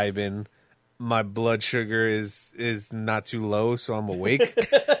we're vibing. My blood sugar is not too low, so I'm awake.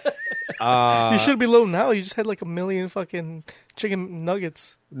 You should be low now. You just had like a million fucking chicken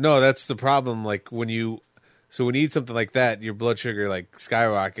nuggets. No, that's the problem. Like when you eat something like that, your blood sugar like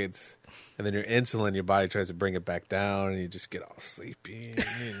skyrockets, and then your insulin, your body tries to bring it back down, and you just get all sleepy.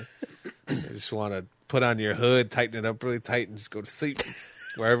 You just want to put on your hood, tighten it up really tight, and just go to sleep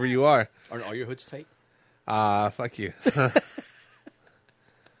wherever you are. Aren't all your hoods tight? Fuck you.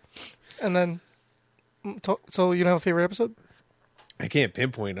 And then, so you don't have a favorite episode? I can't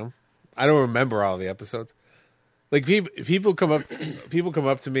pinpoint them. I don't remember all the episodes. Like people come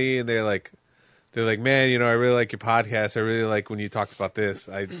up to me and they're like, man, you know, I really like your podcast. I really like when you talked about this.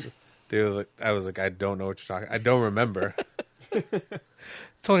 I was like, I don't know what you're talking. I don't remember.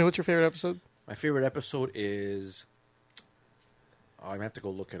 Tony, what's your favorite episode? My favorite episode is... Oh, I'm going to have to go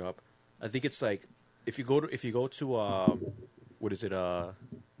look it up. I think it's like... If you go to what is it?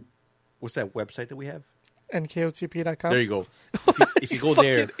 What's that website that we have? NKOTP.com. There you go. If you go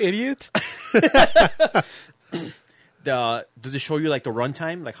there... Fucking idiot. Does it show you like the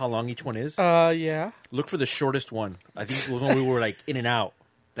runtime, like how long each one is? Yeah. Look for the shortest one. I think it was when we were like in and out.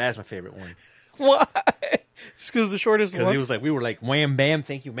 That's my favorite one. Why? Just because the shortest Because one. it was like we were like wham bam,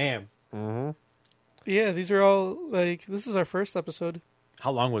 thank you ma'am. Yeah, these are all like this is our first episode.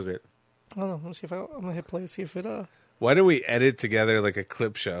 How long was it? I don't know. Let me see if I'm gonna hit play. See if it Why don't we edit together like a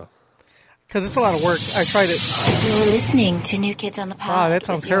clip show? because it's a lot of work. I tried it. You're listening to New Kids on the Pod. Wow, that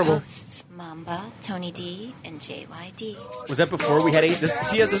sounds with your terrible. Hosts, Mamba, Tony D, and JYD. Was that before we had HD?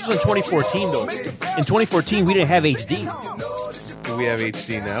 This was in 2014 though. In 2014 we didn't have HD. Do we have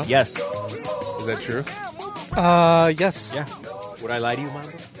HD now? Yes. Is that true? Yes. Yeah. Would I lie to you,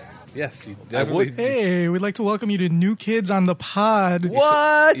 Mamba? Yes, you would. definitely. Hey, we'd like to welcome you to New Kids on the Pod.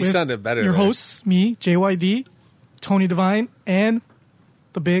 What? You sounded better. Your there. hosts, me, JYD, Tony Devine, and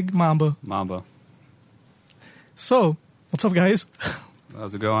the big Mamba. Mamba. So, what's up, guys?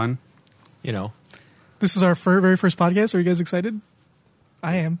 How's it going? You know. This is our very first podcast. Are you guys excited?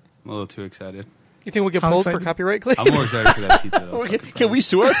 I am. I'm a little too excited. You think we'll get How pulled for excited? copyright claim? I'm more excited for that pizza. That was Okay, fucking Can we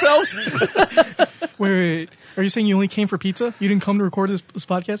sue ourselves? Wait. Are you saying you only came for pizza? You didn't come to record this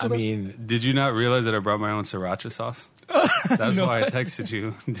podcast I with us? mean, Did you not realize that I brought my own sriracha sauce? That's why I texted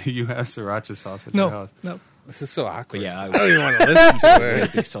you. Do you have sriracha sauce at your No. house? No. This is so awkward. But yeah, I don't even want to listen to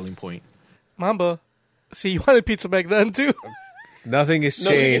it. big selling point. Mamba. See, you wanted pizza back then too. Nothing has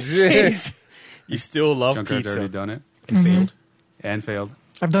changed. You still love Junkyard's pizza. already done it And failed. and failed.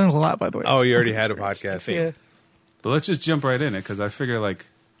 I've done it a lot, by the way. Oh, you already had a podcast. Yeah. But let's just jump right in it because I figure, like,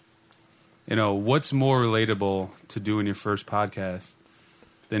 what's more relatable to doing your first podcast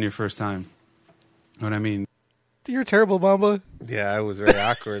than your first time? You know what I mean? You're terrible, Mamba. Yeah, it was very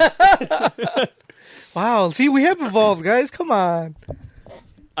awkward. Wow. See, we have evolved, guys. Come on.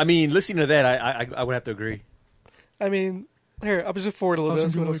 I mean, listening to that, I would have to agree. I mean, here, I'll just forward a I little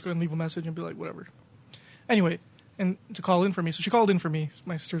was bit. going to leave a message and be like, whatever. Anyway, and to call in for me. So she called in for me.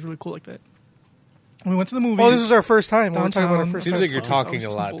 My sister's really cool like that. And we went to the movies. Oh, this is our first time. We're talking about our Downtown. first Seems time. like you're talking a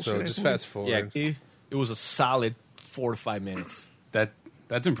Some lot, bullshit so ass just movie. fast forward. Yeah, it was a solid 4 to 5 minutes.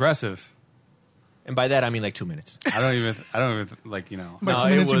 That's impressive. And by that, I mean like 2 minutes. I don't even like, By 2 it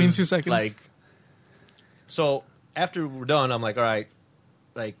minutes, you mean was 2 seconds. Like, so after we're done, I'm like, all right,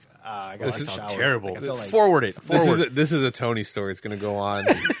 like, I got This to is shower. terrible. Like, I felt like, Forward it. This is a Tony story. It's going to go on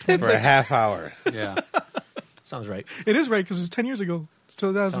for a half hour. Yeah. sounds right. It is right because it's 10 years ago. It's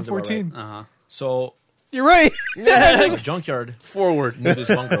 2014. Uh-huh. So You're right. Junkyard Forward knew this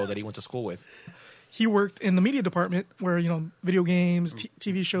one girl that he went to school with. He worked in the media department where, video games,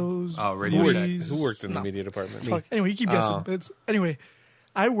 TV shows, Oh, Radio Shack. movies. Who worked in the No. media department? Fuck. Anyway, you keep guessing. Oh. But anyway,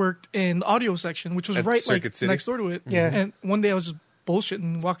 I worked in the audio section, which was At right Circuit like City? next door to it. Yeah. And one day I was just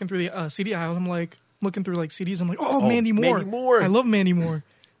bullshitting, walking through the CD aisle. And I'm like, looking through like CDs. I'm like, oh, Mandy Moore. Mandy Moore. I love Mandy Moore.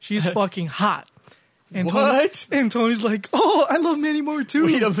 She's fucking hot. And What? And Tony's like, oh, I love Mandy Moore too.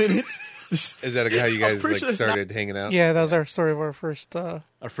 Wait a minute. Is that how you guys pretty sure it's started hanging out? Yeah, that was our story of our first Our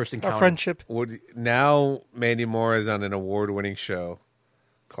first encounter. our friendship. Now Mandy Moore is on an award-winning show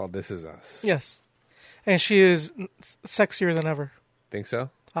called This Is Us. Yes. And she is sexier than ever. Think so?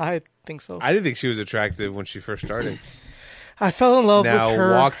 I think so. I didn't think she was attractive when she first started. I fell in love Now with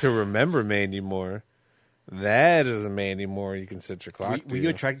her. Walk to Remember Mandy Moore. That is a Mandy Moore you can set your clock Were you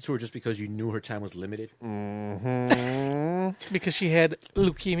attracted to her just because you knew her time was limited? because she had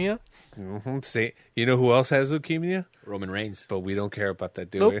leukemia. Say, you know who else has leukemia? Roman Reigns. But we don't care about that,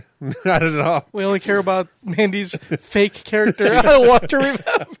 do Nope. we? Not at all. We only care about Mandy's fake character. I don't want to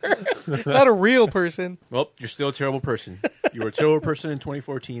remember. Not a real person. Well, you're still a terrible person. You were a terrible person in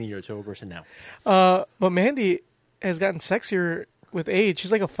 2014, and you're a terrible person now. But Mandy has gotten sexier with age.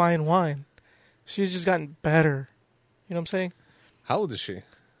 She's like a fine wine. She's just gotten better. You know what I'm saying? How old is she?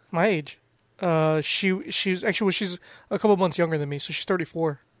 My age. She's a couple months younger than me, so she's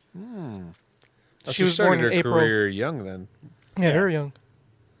 34. Oh, She was started born in her April. career young then. Yeah, very young.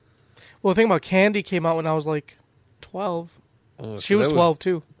 Well, the thing about Candy came out when I was like 12. Oh, She so was that 12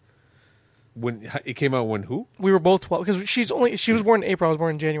 too. When it came out, when who? We were both 12 because she was born in April. I was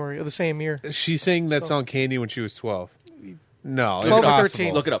born in January of the same year. She sang that song Candy when she was 12. No, 12 or impossible.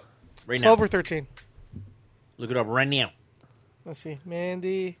 13. Look it up right 12 now. or 13. Look it up right now. Let's see.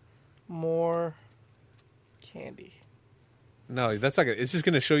 Mandy Moore Candy. No, that's not. It's just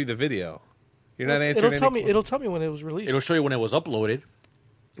going to show you the video. You're not answering. It'll tell me when it was released. It'll show you when it was uploaded.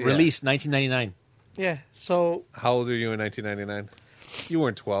 Yeah. Released 1999. Yeah. So How old are you in 1999? You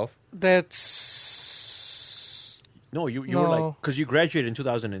weren't 12. that's No, you were No. like, because you graduated in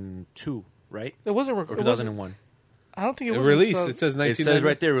 2002, right? it wasn't Or it wasn't- 2001. I don't think it It was released. It says It 1999. says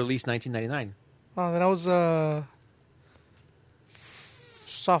right there, released 1999. Oh, then I was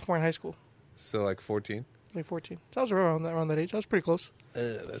sophomore in high school, So like 14. like 14. So I was around that age. I was pretty close.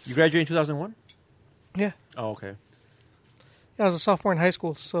 You graduated in 2001? Yeah. Oh, okay. Yeah, I was a sophomore in high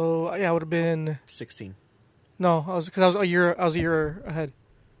school, so yeah, I would have been 16. no. I was a year ahead.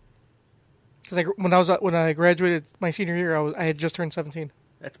 Because when I graduated my senior year, I had just turned 17.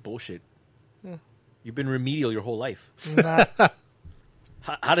 That's bullshit. You've been remedial your whole life. Not,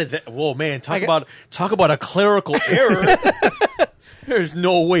 How did that? Whoa, man! Talk got- about a clerical error. There's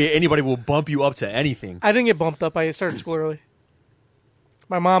no way anybody will bump you up to anything. I didn't get bumped up. I started school early.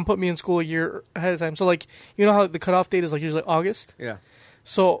 My mom put me in school a year ahead of time. So like, you know how the cutoff date is like usually August. Yeah.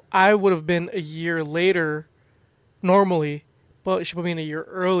 So I would have been a year later, normally, but she put me in a year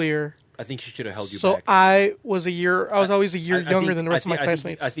earlier. I think she should have held you So back. I was always a year I younger think- than the rest of my I think-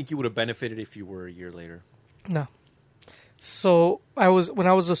 classmates. I think you would have benefited if you were a year later. No. So when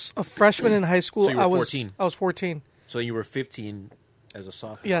I was a freshman in high school. So you were 14. I was 14. So you were 15 as a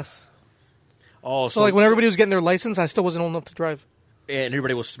sophomore. Yes. Oh, So like when everybody was getting their license, I still wasn't old enough to drive. and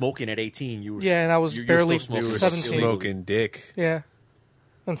everybody was smoking at 18. You were Yeah, and I was you were barely still smoking 17. illegally. Smoking dick. Yeah.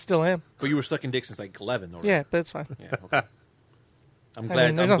 And still am. But you were stuck in dick since like 11. Already. Yeah, but it's fine. Yeah. Okay. I'm I glad.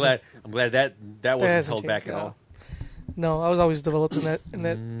 mean, there's I'm glad that wasn't hasn't held back changed at at all. No, I was always developed in that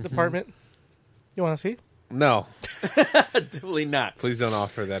Mm-hmm. department. You want to see? No, Definitely not. please don't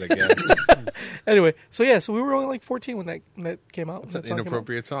offer that again. Anyway, so we were only like 14 when that came out. It's That an song came out.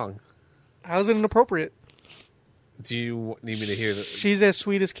 inappropriate song. How's it inappropriate? Do you need me to hear that? She's as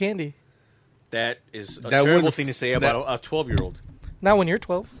sweet as candy. That is a That terrible wouldn't- thing to say about a 12-year-old. Not when you're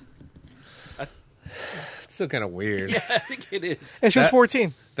 12. It's still kind of weird. Yeah, I think it is. And she was That-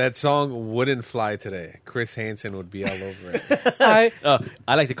 14. That song wouldn't fly today. Chris Hansen would be all over it.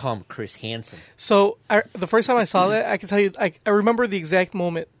 I like to call him Chris Hansen. So the first time I saw that, I can tell you, I remember the exact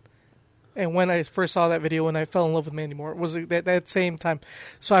moment. And when I first saw that video and I fell in love with Mandy Moore, it was that same time.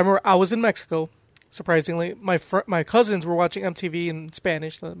 So I remember I was in Mexico, surprisingly. My cousins were watching MTV in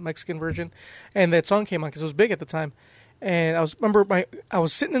Spanish, the Mexican version, and that song came on because it was big at the time. And I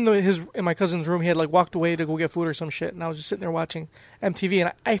was sitting in my cousin's room. He had like walked away to go get food or some shit, and I was just sitting there watching MTV.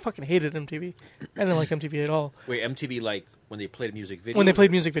 And I fucking hated MTV. I didn't like MTV at all. Wait, MTV like when they played music videos? When they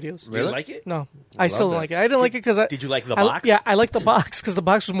played music videos, You didn't like it? No, I still didn't like it. I didn't like it because Did you like the box? Yeah, I liked the box because the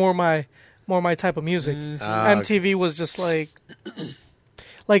box was more my type of music. MTV was just like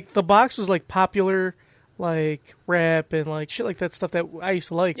the box was like popular, like rap and like shit like that stuff that I used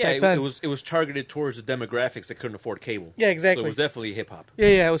to like. Yeah, back then. it was targeted towards the demographics that couldn't afford cable. Yeah, exactly. So it was definitely hip hop.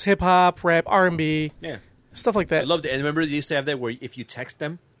 Yeah, it was hip hop, rap, R&B, Yeah, stuff like that. I loved it. And remember they used to have that where if you text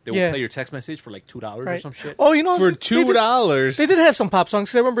them, they would Yeah. play your text message for like $2 or Right. some shit. Oh, you know, For they $2. They did have some pop songs.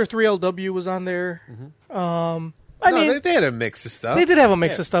 'Cause I remember 3LW was on there. I mean, they had a mix of stuff. they did have a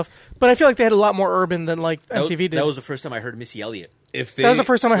mix of stuff, but I feel like they had a lot more urban than like That was, MTV did. that was the first time I heard Missy Elliott. If they, That was the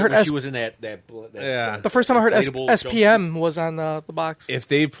first time I heard When she was in that Yeah. the first time I heard inflatable SPM was on the box. if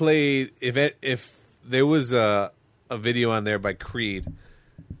they played, if there was a video on there by Creed,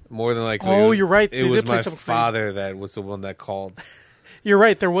 more than likely. Oh, you're right. It They was did play my some Creed. father that was the one that called. You're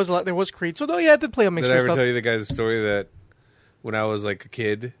right. There was Creed. So no, yeah, it did play a Did mixture I of ever stuff. tell you the guy's story that when I was like a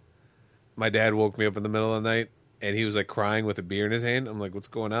kid, my dad woke me up in the middle of the night and he was like crying with a beer in his hand. I'm like, what's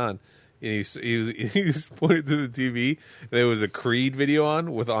going on? And he was pointed to the TV and there was a Creed video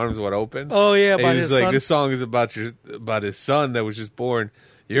on with arms wide open. Oh yeah, And about he was his like, son. this song is about his son that was just born.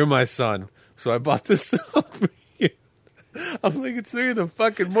 You're my son. So I bought this song for you. I'm like, it's 3 in the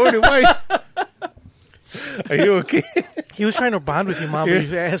fucking morning. Why? Are you okay? He was trying to bond with you, Mom, you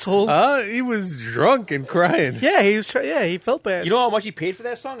asshole. He was drunk and crying. Yeah, he was. Yeah, he felt bad. You know how much he paid for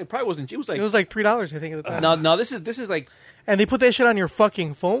that song? It probably wasn't. It was like $3, I think, at the time. now this is like And they put that shit on your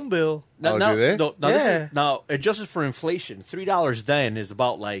fucking phone bill. now, Oh, now, do they? no, now Yeah. this is now adjusted for inflation. $3 then is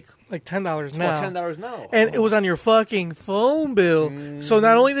about like Like $10 now. about $10 now. And it was on your fucking phone bill. So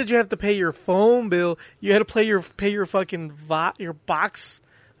not only did you have to pay your phone bill, you had to pay your fucking your box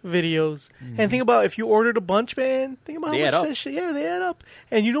videos. And think about if you ordered a bunch, man. Think about They how add much up. that shit. Yeah, they add up.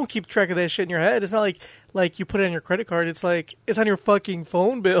 And you don't keep track of that shit in your head. It's not like you put it on your credit card. It's like it's on your fucking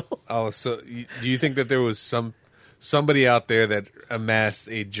phone bill. Oh, so do you think that there was somebody out there that amassed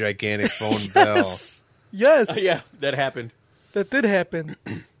a gigantic phone bill Yes. yeah, that happened. That did happen.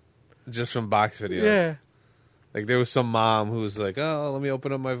 just from box videos? Yeah. Like there was some mom who was like, "Oh, let me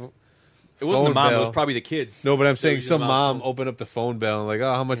open up my." It wasn't the phone mom. bill. It was probably the kids. No, but I'm They saying were using some the mom phone. opened up the phone bill and like,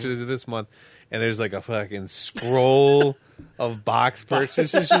 "Oh, how much is it this month?" And there's like a fucking scroll of box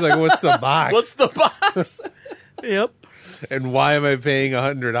purchases. She's like, "What's the box? What's the box? Yep. And why am I paying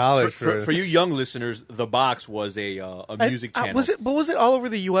 $100 for you young listeners, the box was a music channel. Was it all over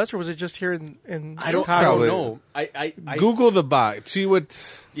the U.S. or was it just here in I don't Chicago? know. I Google the box. See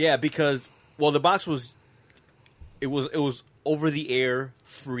what? Yeah, because the box was it was over the air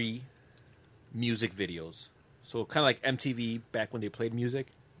free music videos. So kind of like MTV back when they played music,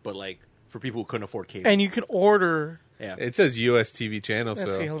 but like for people who couldn't afford cable. And you could order. Yeah. It says U.S. TV channel.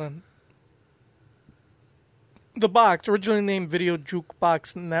 Let's so see, hold on. The box, originally named Video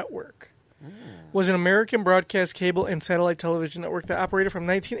Jukebox Network, was an American broadcast cable and satellite television network that operated from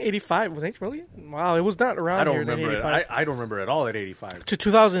 1985. Was it really? Wow, it was not around I don't here in remember it. 1985. I don't remember it at all at 85. To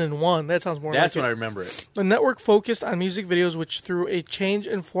 2001. That sounds more That's like when I it. remember it. The network focused on music videos which, through a change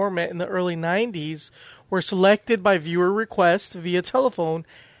in format in the early 90s, were selected by viewer request via telephone.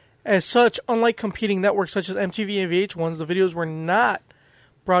 As such, unlike competing networks such as MTV and VH1, the videos were not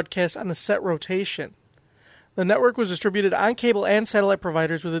broadcast on a set rotation. The network was distributed on cable and satellite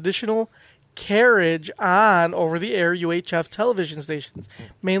providers with additional carriage on over-the-air UHF television stations,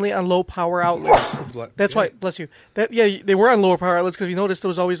 mainly on low-power outlets. That's why, bless you. They were on lower power outlets because you noticed there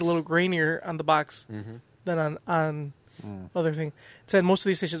was always a little grainier on the box than on other thing. It said most of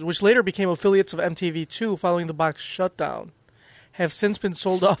these stations, which later became affiliates of MTV2 following the box shutdown, have since been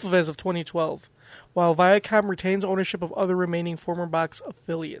sold off of as of 2012, while Viacom retains ownership of other remaining former box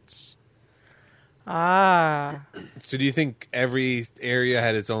affiliates. Ah. do you think every area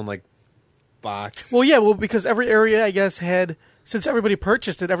had its own like box? Well, yeah, because every area, I guess, had since everybody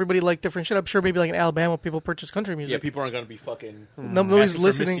purchased it, everybody liked different shit. I'm sure maybe like in Alabama, people purchase country music. Yeah, people aren't gonna be fucking. Nobody's asking for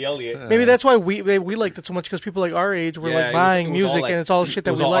listening. Missy Elliott. Maybe that's why we liked it so much, because people like our age were Yeah, like it was buying all music, like- and it's all shit that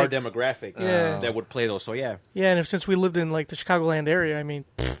it was we all liked. our demographic. Yeah. That would play those. So yeah, Yeah, and since we lived in like the Chicagoland area, I mean,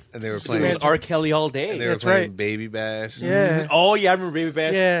 And they were it playing. was R. Kelly all day. And they were That's playing right. Baby Bash. yeah, Oh yeah, I remember Baby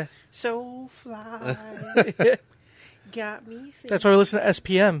Bash. yeah. So fly, got me. That's why we listen to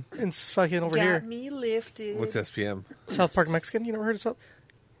SPM. It's fucking over here, me lifted. What's SPM? South Park Mexican. You never heard of South?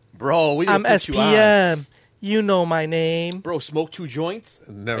 Bro, we I'm put you on. SPM. You know my name. Bro, smoke 2 joints.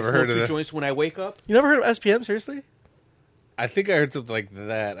 Never I smoke heard of 2 that. joints when I wake up. You never heard of SPM? Seriously? I think I heard something like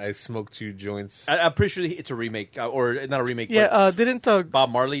that. I smoked 2 joints. I'm pretty sure it's a remake, or not a remake. Yeah. but Didn't Bob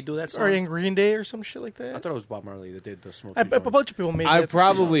Marley do that song? or in Green Day or some shit like I that? thought it was Bob Marley that did the smoke. A 2 joints. bunch of people made I it.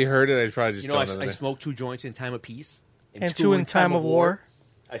 probably heard it. I probably just You know, don't know. I smoked 2 joints in time of peace, And 2 in time of war.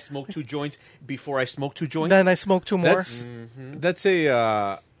 I smoked 2 joints before I smoked 2 joints. Then I smoked 2 more. That's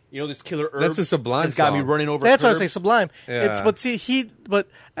a. You know this killer herb. That's a Sublime That's got me song. running over. That's why I curbs? say Sublime. Yeah. It's but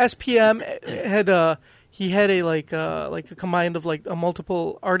SPM had he had a like a combined of like a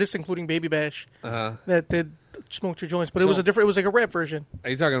multiple artists, including Baby Bash, that did Smoke 2 Joints. But it was a different. It was like a rap version. Are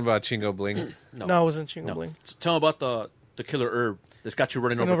you talking about Chingo Bling? No, it wasn't Chingo Bling. So tell me about the killer herb that's got you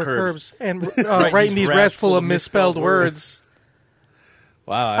running And over over curbs. curbs and writing these raps full of misspelled words.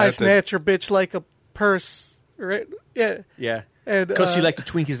 Wow. I snatch your bitch like a purse. Right? Yeah. Yeah. And Because she liked the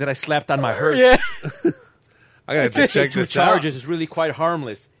Twinkies that I slapped on my hearse. Yeah. I gotta have to check 2 this out. charges is really quite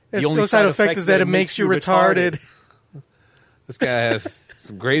harmless. Its no side effect is that it makes you retarded. This guy has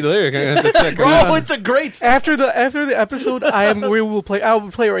some great lyric. I have to check him Oh, out. it's a great. After the episode, I will play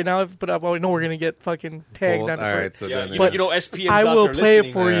it right now, but I know we're gonna get fucking tagged All on it. right, so Yeah, then But you know, SPM. I will play it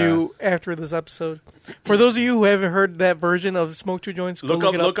listening. for Yeah. you after this episode. For those of you who haven't heard that version of Smoke 2 Joints, go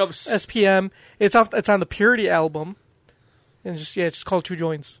Look up SPM. It's on the Purity album, and it's just called 2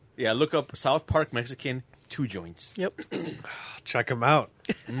 Joints. Yeah, look up South Park Mexican 2 joints. Yep, check him out.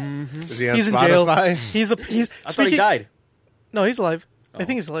 Is he on he's in Spotify? jail. He's. I thought he died. No, he's alive. I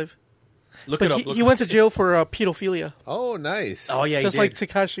think he's alive. Look But it up. he went to jail for pedophilia, Oh, nice. Oh yeah, just he like did.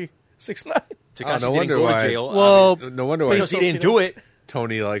 Tekashi 6ix9ine. Tekashi no didn't wonder go why. to jail. Well, No wonder why because he didn't do it.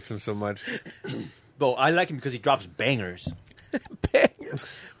 Tony likes him so much. But I like him because he drops bangers.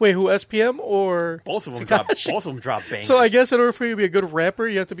 Wait, who SPM or Both of them drop bangers. So I guess in order for you to be a good rapper,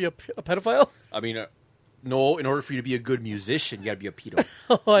 you have to be a pedophile. I mean, no. In order for you to be a good musician, you got to be a pedo.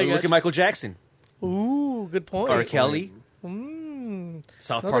 I Look gotcha. at Michael Jackson, Ooh, good point. R. Kelly,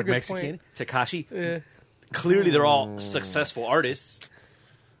 South Another Park good Mexican, Tekashi. Yeah. Clearly, they're all successful artists.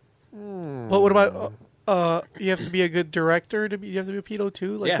 But what about you have to be a good director you have to be a pedo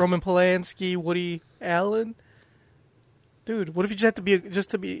too, like Yeah. Roman Polanski, Woody Allen. Dude, what if you just have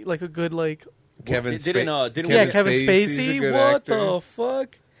to be like a good like Kevin Didn't Kevin Spacey's a Spacey? good What actor. the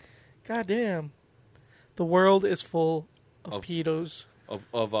fuck? God damn. The world is full of pedos.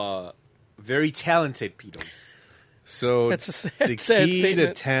 of very talented pedos. So That's a sad- the sad key to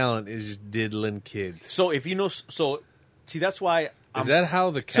statement. talent is just diddling kids. So if you know, see, that's why. Is that how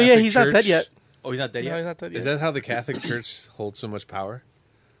the So Catholic yeah, he's Church, not dead yet. Oh, he's not dead No, yet. he's not dead yet. Is that how the Catholic Church holds so much power?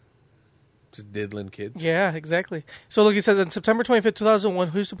 Just diddling kids. Yeah, exactly. So look, he says on September 25th,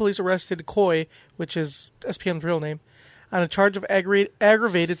 2001, Houston police arrested Coy, which is SPM's real name, on a charge of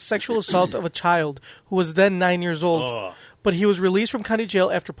aggravated sexual assault of a child who was then 9 years old. Ugh. But he was released from county jail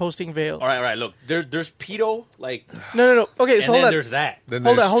after posting bail. All right. Look, there's pedo, like, No. Okay, and so then hold on. there's that. Then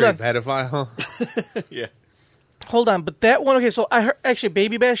Hold there's on, hold straight pedophile. Yeah. Hold on, but that one, okay, so I heard, actually,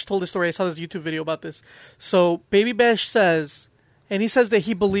 Baby Bash told this story. I saw this YouTube video about this. So Baby Bash says, and he says that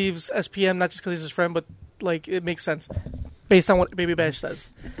he believes SPM, not just because he's his friend, but, like, it makes sense based on what Baby Bash says.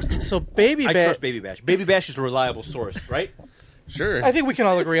 So Baby I Bash, trust Baby Bash. Baby Bash is a reliable source, right? Sure. I think we can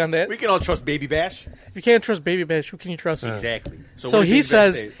all agree on that. We can all trust Baby Bash. If you can't trust Baby Bash, who can you trust? Exactly. So what did he Baby Bash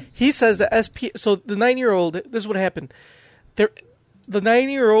says say? that so the 9-year-old, this is what happened. The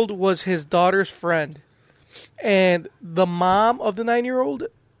 9-year-old was his daughter's friend, and the mom of the 9-year-old,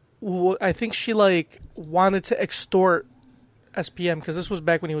 I think she like wanted to extort SPM because this was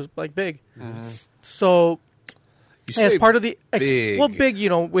back when he was like big. So You as say part of the big.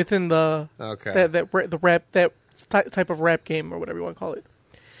 big, within the Okay. the rap type of rap game or whatever you want to call it.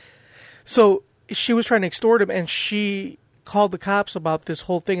 So she was trying to extort him, and she called the cops about this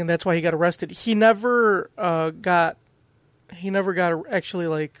whole thing, and that's why he got arrested. He never got actually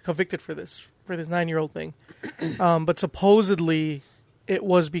like convicted for this 9-year-old thing, but supposedly it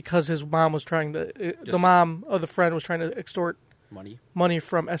was because his mom was trying to the mom of the friend was trying to extort money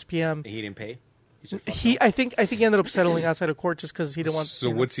from SPM. He didn't pay. I think he ended up settling outside of court just because he didn't want. So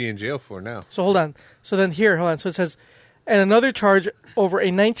what's he in jail for now? So hold on. So then hold on. So it says And another charge over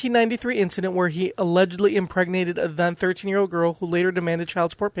a 1993 incident where he allegedly impregnated a then 13-year-old girl who later demanded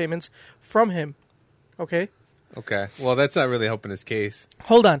child support payments from him. Okay? Okay. Well, that's not really helping his case.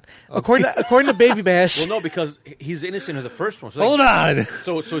 Hold on. According to Baby Bash... Well, no, because he's innocent of the first one. So Hold on.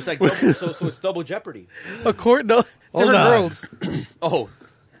 So it's like double, so it's double jeopardy. According to different girls. Oh,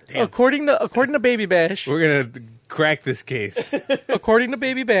 damn. According to Baby Bash... We're going to crack this case. According to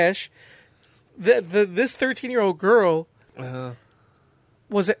Baby Bash, this 13-year-old girl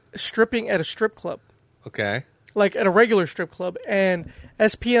was stripping at a strip club. Okay. Like at a regular strip club, and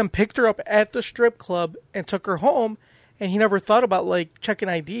SPM picked her up at the strip club and took her home, and he never thought about like checking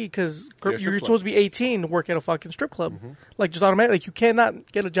ID because you're supposed to be 18 to work at a fucking strip club, like just automatically. Like you cannot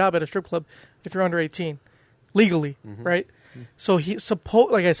get a job at a strip club if you're under 18 legally, right? So he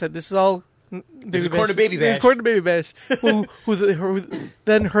like I said, this is all according to Baby Bash. According to Baby Bash, who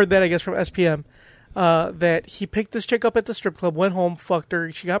then heard that I guess from SPM that he picked this chick up at the strip club, went home, fucked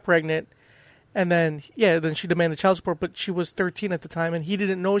her, she got pregnant. And then, then she demanded child support, but she was 13 at the time, and he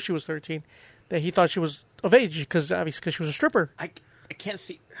didn't know she was 13. That he thought she was of age, because she was a stripper. I can't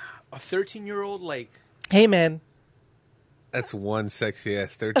think... A 13-year-old, like... Hey, man. That's one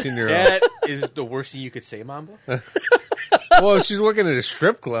sexy-ass 13-year-old. That is the worst thing you could say, Mamba. Well, she's working at a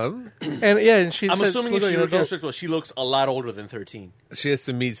strip club. And she I'm assuming if she works at a strip club, she looks a lot older than 13. She has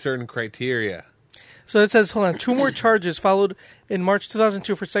to meet certain criteria. So it says, hold on, 2 more charges followed in March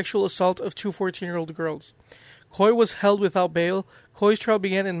 2002 for sexual assault of 2 14-year-old girls. Coy was held without bail. Coy's trial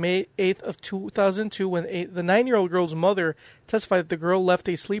began in May 8th of 2002 when the 9-year-old girl's mother testified that the girl left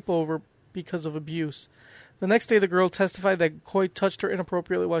a sleepover because of abuse. The next day, the girl testified that Coy touched her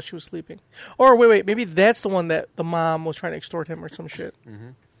inappropriately while she was sleeping. Or, wait, maybe that's the one that the mom was trying to extort him or some shit.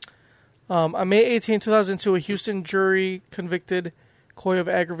 On May 18, 2002, a Houston jury convicted Coy of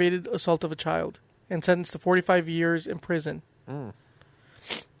aggravated assault of a child and sentenced to 45 years in prison.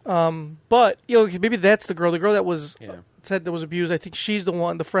 But, maybe that's the girl. The girl that was said that was abused, I think she's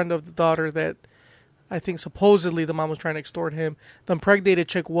the friend of the daughter that I think supposedly the mom was trying to extort him. The impregnated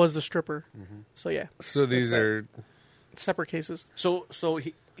chick was the stripper. So, yeah. So these are... separate cases. So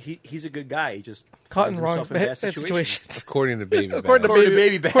he's a good guy. He just caught in wrong in bad situations. According to Baby Bash. According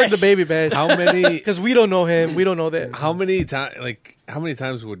to Baby Bash. How many... Because we don't know him. We don't know that. How many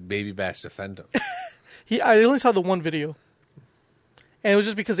times would Baby Bash defend him? I only saw the one video. And it was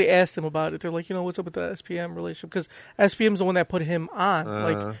just because they asked him about it. They're like, what's up with the SPM relationship? Because SPM's the one that put him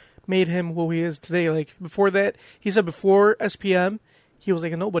on, made him who he is today. Like, before that, he said before SPM, he was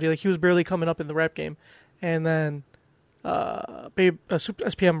like a nobody. Like, he was barely coming up in the rap game. And then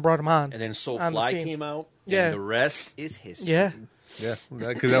SPM brought him on. And then So Fly came out. Yeah. And the rest is history. Yeah. Yeah.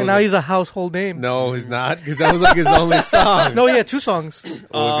 And now he's a household name. No, he's not, because that was like his only song. No, he had 2 songs.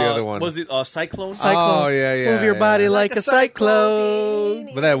 What was the other one? Was it Cyclone? Cyclone. Oh, yeah. Move your body like a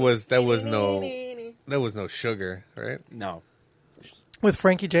cyclone. But that was no Sugar, right? No. With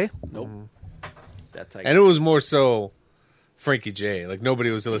Frankie J? Nope. That's and it was more so Frankie J. Like,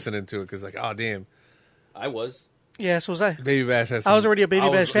 nobody was listening to it because, like, oh, damn. I was. Yeah, so was I. Baby Bash has I was already a Baby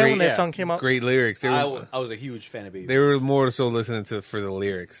Bash fan when that song came out. Great lyrics. I was a huge fan of Baby Bash. They were more so listening to for the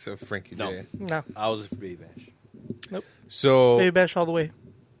lyrics of Frankie J. No. I was for Baby Bash. Nope. So Baby Bash all the way.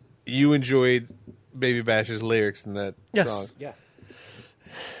 You enjoyed Baby Bash's lyrics in that song? Yeah.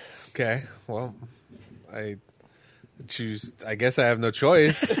 Okay. Well, I guess I have no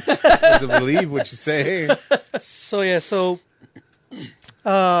choice but to believe what you say. So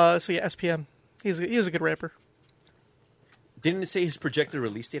SPM. He was a good rapper. Didn't it say his projected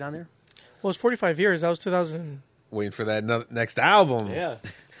release date on there? Well, it's 45 years. That was 2000. Waiting for that next album. Yeah.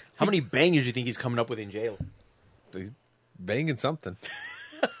 How many bangers do you think he's coming up with in jail? He's banging something.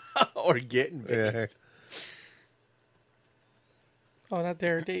 Or getting banged. Yeah. Oh, not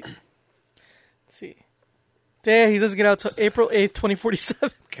there. Date. Let's see. Yeah, he doesn't get out till April 8th,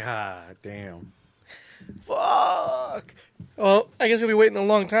 2047. God damn. Fuck. Well, I guess we'll be waiting a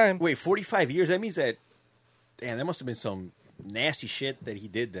long time. Wait, 45 years? That means that... Damn, that must have been some nasty shit that he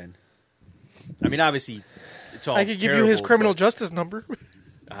did then. I mean, obviously, it's all I could give terrible, you his criminal justice number.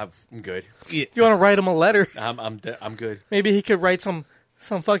 I'm good. If you want to write him a letter. I'm good. Maybe he could write some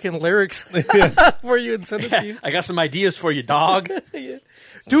fucking lyrics for you and send it to you. I got some ideas for you, dog. Yeah.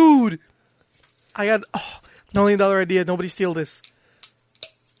 Dude, I got $1 million idea. Nobody steal this.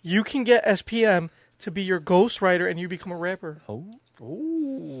 You can get SPM to be your ghostwriter and you become a rapper. Oh.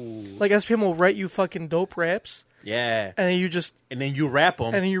 Ooh. Like SPM will write you fucking dope raps. Yeah. And then you rap them.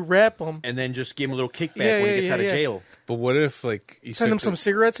 And then you rap them. And then just give him a little kickback when he gets out of jail. But what if, like... You send him some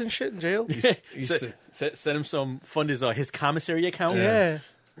cigarettes and shit in jail? Send him some, fund his commissary account. Yeah.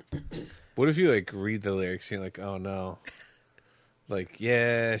 What if you like read the lyrics and you're like, oh no, like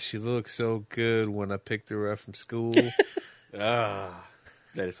yeah, she looked so good when I picked her up from school. That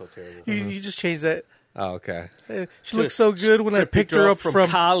is so terrible. You just changed that. Oh, okay. She looked so good when I picked her up from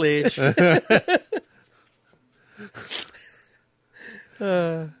college.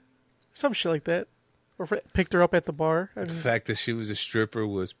 some shit like that, or picked her up at the bar. I The mean, fact that she was a stripper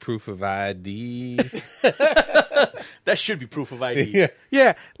was proof of ID. That should be proof of ID. Yeah.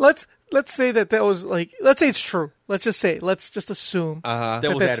 yeah, let's say that was like, let's say it's true. Let's just assume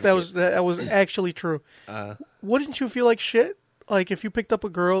that was actually true. Wouldn't you feel like shit? Like if you picked up a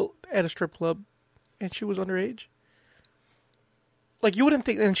girl at a strip club and she was underage? Like you wouldn't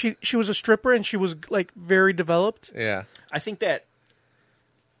think, and she was a stripper and she was like very developed. Yeah. I think that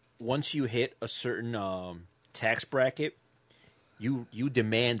once you hit a certain tax bracket, you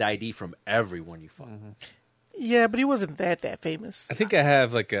demand ID from everyone you find. Yeah, but he wasn't that famous. I think I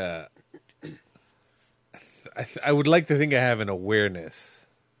have like I would like to think I have an awareness.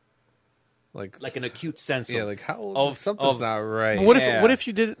 Like an acute sense Yeah, of, like how of- something's of- not right. What Yeah. if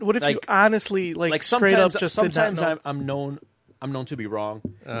you did? What if you Like- honestly like straight sometimes, up just did not sometimes know? I'm known to be wrong,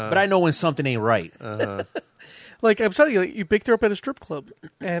 but I know when something ain't right. Like I'm telling you, like, you picked her up at a strip club,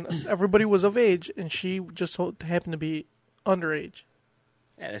 and everybody was of age, and she just happened to be underage.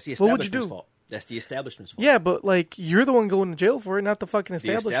 Yeah, that's the What would you establishment's do? fault. That's the establishment's fault. Yeah, but like you're the one going to jail for it, not the fucking The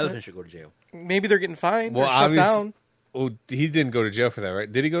establishment. establishment should go to jail. Maybe they're getting fined Well, or shut obvious- down. Oh, he didn't go to jail for that,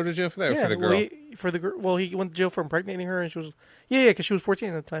 right? Did he go to jail for that or Yeah, for the girl? for the girl. Well, he went to jail for impregnating her, and she was because she was 14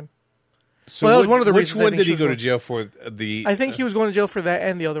 at the time. So well, that was what- one of the which reasons I one think did she he was go to going- jail for? The I think he was going to jail for that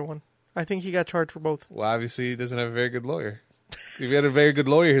and the other one. I think he got charged for both. Well, obviously, he doesn't have a very good lawyer. If he had a very good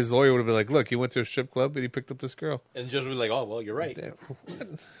lawyer, his lawyer would have been like, "Look, he went to a strip club and he picked up this girl." And just be like, oh, well, you're right. Damn.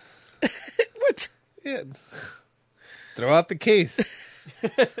 What? Yeah. Throw out the case.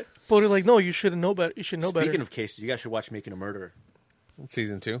 But they're like, no, you should know better. You should know Speaking better. of cases, you guys should watch Making a Murderer.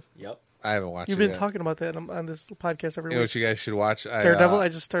 Season 2. Yep. I haven't watched You've it been yet. talking about that on this podcast every You know week. what you guys should watch? Daredevil. I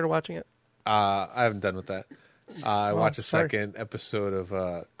just started watching it. I haven't done with that. I watched a sorry. second episode of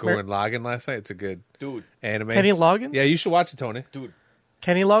Gurren Lagann last night. It's a good Dude. anime. Kenny Loggins? Yeah, you should watch it, Tony. Dude.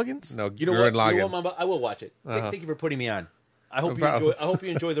 Kenny Loggins? No, You know Gurren what? Lagann. You know what, Mamba? I will watch it. Thank you for putting me on. I hope No problem. I hope you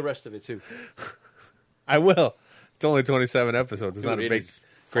enjoy the rest of it too. I will. It's only 27 episodes. It's Dude, not a it big, is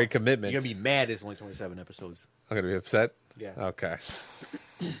great commitment. You're gonna be mad. It's only 27 episodes. I'm gonna be upset. Yeah. Okay.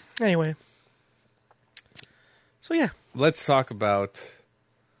 Anyway. So, yeah. Let's talk about.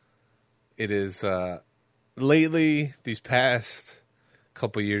 It is lately these past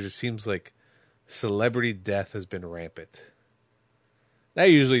couple years. It seems like celebrity death has been rampant. I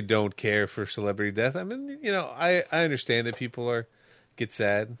usually don't care for celebrity death. I mean, you know, I understand that people get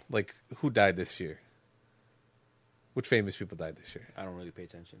sad. Like, who died this year? Which famous people died this year? I don't really pay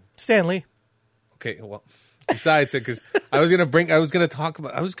attention. Stanley. Okay, well, besides it, because I was gonna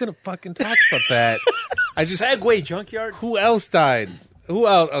fucking talk about that. I just Segway Junkyard. who else died? Who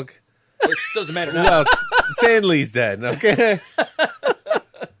else? Okay, It doesn't matter who now. else? Stanley's dead. Okay,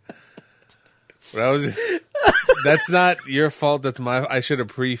 but that's not your fault. That's my. I should have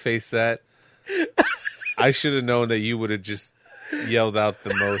prefaced that. I should have known that you would have just yelled out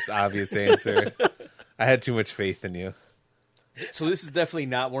the most obvious answer. I had too much faith in you. So this is definitely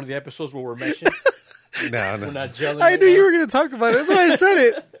not one of the episodes where we're mentioned. No, We're no. not gelling. I right knew now. you were going to talk about it. That's why I said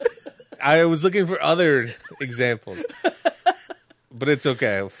it. I was looking for other examples, but it's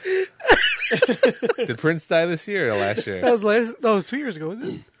okay. Did Prince die this year or last year? That was 2 years ago, wasn't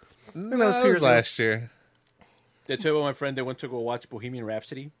it? No, that was 2 years ago. last year. Did I tell you about my friend that went to go watch Bohemian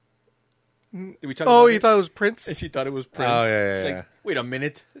Rhapsody? Did we talk Oh, about you it? thought it was Prince? And she thought it was Prince. Oh, yeah, It's yeah, like, wait a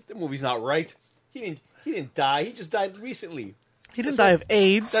minute, the movie's not right. He didn't die. He just died recently. He didn't die of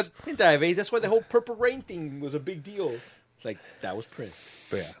AIDS. He didn't die of AIDS. That's why the whole Purple Rain thing was a big deal. It's like that was Prince.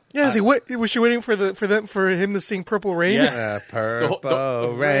 But yeah. Yeah, was she waiting for him to sing Purple Rain? Yeah.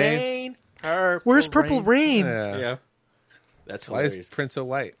 Purple rain. Where's Purple Rain? Yeah. That's Why hilarious. is Prince so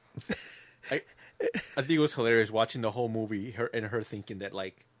white? I think it was hilarious watching the whole movie, her thinking that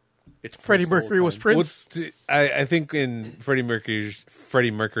like it's Freddie Prince the whole Mercury was time. Prince. I think in Freddie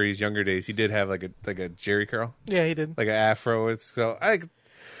Mercury's younger days, he did have like a Jerry curl, Yeah, he did. like an afro. So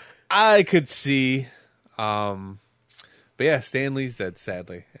I could see, but yeah, Stanley's dead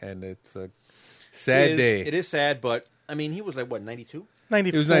sadly, and it's a sad day. It is sad, but I mean, he was like what 92.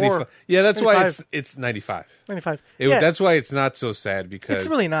 94. It was 95. Yeah, that's why 95. it's 95. 95. That's why it's not so sad because It's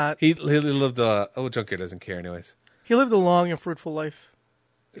really not. He lived Junker doesn't care anyways. He lived a long and fruitful life.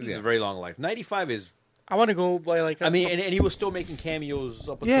 He had a very long life. 95 is. I want to go by like. I mean, and he was still making cameos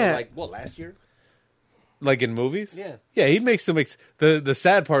up until Yeah. like what last year. Like in movies? Yeah. Yeah, he makes some... The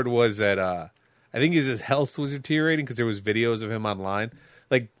sad part was that I think his health was deteriorating because there was videos of him online.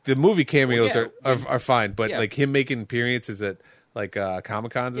 Like, the movie cameos are fine, but like him making appearances at like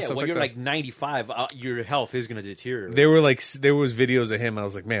Comic-Cons and stuff when like you're that. like 95, your health is going to deteriorate. There was videos of him, and I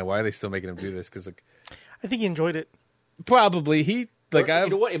was like, man, why are they still making him do this? Because like, I think he enjoyed it. probably he like you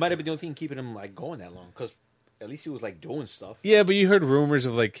know what? It might have been the only thing keeping him like going that long because at least he was like doing stuff. yeah, but you heard rumors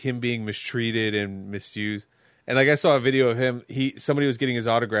of like him being mistreated and misused, and like I saw a video of him. Somebody was getting his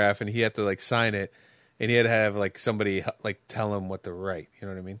autograph, and he had to like sign it, and he had to have like somebody like tell him what to write. You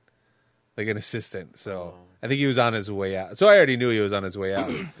know what I mean? Like an assistant. So I think he was on his way out. So I already knew he was on his way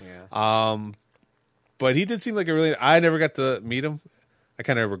out. Yeah. But he did seem like a really. I never got to meet him. I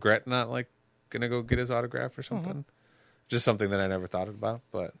kind of regret not like gonna go get his autograph or something. Just something that I never thought about.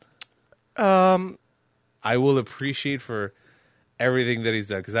 But I will appreciate for everything that he's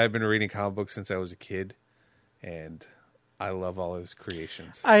done because I've been reading comic books since I was a kid, and I love all his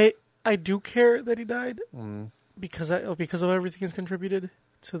creations. I do care that he died because of everything he's contributed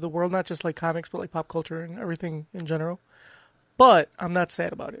to the world, not just like comics, but like pop culture and everything in general. But I'm not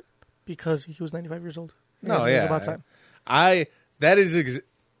sad about it because he was 95 years old. No, It yeah, was about time.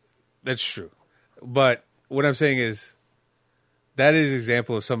 That's true. But what I'm saying is that is an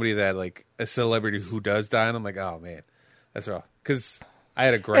example of somebody that like a celebrity who does die, and I'm like, oh man, that's rough. Because I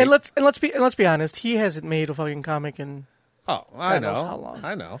had a great And let's be honest, he hasn't made a fucking comic in I God knows know, how long.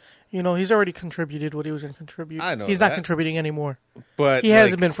 I know. You know, he's already contributed what he was going to contribute. I know he's not that. contributing anymore. But he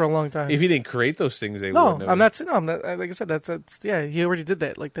hasn't been for a long time. If he didn't create those things, they no, wouldn't have. I'm not saying. No, I'm not. Like I said, that's yeah. He already did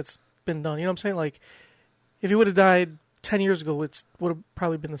that. Like that's been done. You know what I'm saying? Like if he would have died 10 years ago, it would have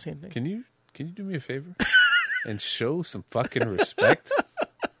probably been the same thing. Can you do me a favor and show some fucking respect?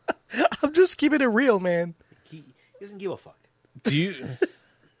 I'm just keeping it real, man. He doesn't give a fuck. Do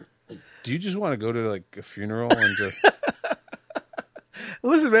you just want to go to like a funeral and just?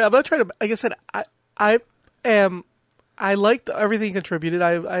 Listen, man, I'm not trying to. Like I said, I liked everything he contributed.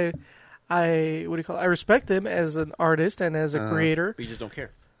 I what do you call it? I respect him as an artist and as a creator. But you just don't care.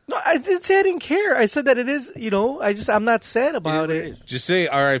 No, I didn't say I didn't care. I said that it is. You know, I'm not sad about it. Just say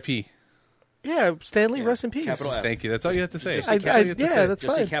R.I.P. Yeah, Stanley, rest in peace. Capital F. Thank you. That's all you have to say. Just say that's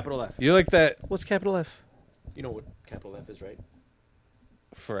just fine. say capital F. You like that What's capital F? You know what capital F is, right?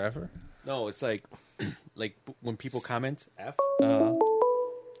 forever? No, it's like like when people comment F.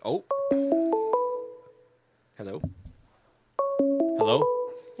 Oh. Hello. Hello.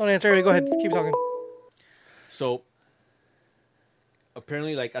 Don't answer. Go ahead. Keep talking. So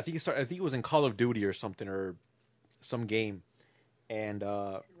apparently, like I think it was in Call of Duty or something or some game, and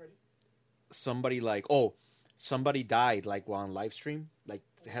somebody died like while on live stream, like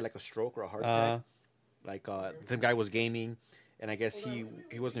had like a stroke or a heart attack. Like the guy was gaming, and I guess he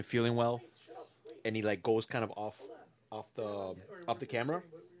wasn't feeling well, and he like goes kind of off the camera.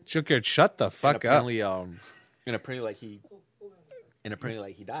 Junkyard, shut the fuck up. And apparently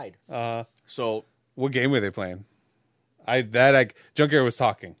he died. So what game were they playing? Junkyard was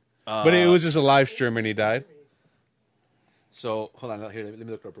talking, but it was just a live stream and he died. So hold on, here let me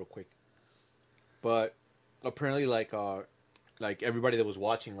look it up real quick. But apparently, like everybody that was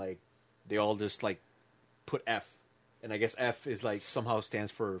watching, like they all just like put F, and I guess F is like somehow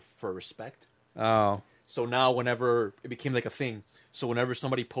stands for respect. Oh, so now whenever it became like a thing, so whenever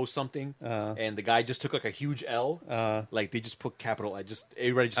somebody posts something and the guy just took like a huge L, like they just put capital I, just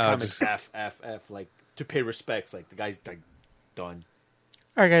everybody just comments F, like to pay respects, like the guy's like done.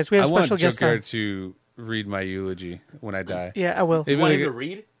 All right, guys, we have a special guest on. I want Junkyard to read my eulogy when I die. Yeah, I will. You want him to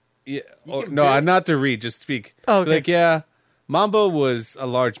read? Yeah. No, not to read, just speak. Oh, okay. Like, yeah, Mambo was a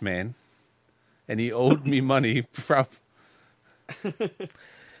large man, and he owed me money.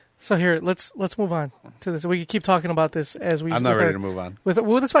 So here, let's move on to this. We can keep talking about this as we. I'm not ready to move on.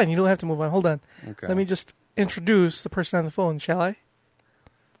 Well, that's fine. You don't have to move on. Hold on. Okay. Let me just introduce the person on the phone, shall I?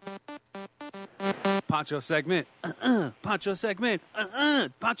 Poncho segment. Poncho segment.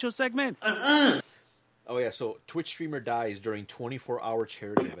 Poncho segment. Oh yeah, so Twitch streamer dies during 24-hour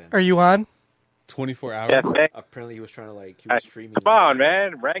charity event. Are you on? 24 hours? Yeah, Apparently he was trying to he was streaming. Come on,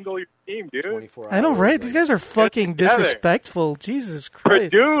 man. Wrangle your team, dude. 24 hours. I know, right? These guys are fucking together. disrespectful. Jesus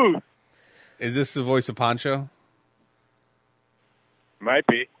Christ. Dude. Is this the voice of Poncho? Might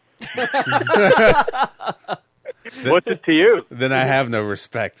be. What's it to you? Then I have no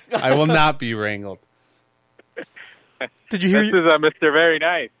respect. I will not be wrangled. Did you hear? This is Mr. Very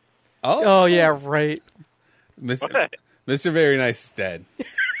Nice. Oh yeah, right. Mr. Very Nice is dead.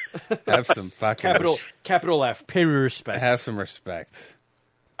 Have some fucking capital F. Pay respect. Have some respect.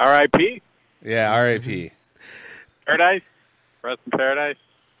 R.I.P. Yeah, R.I.P. Paradise. Rest in paradise.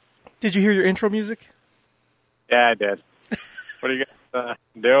 Did you hear your intro music? Yeah, I did. What are you guys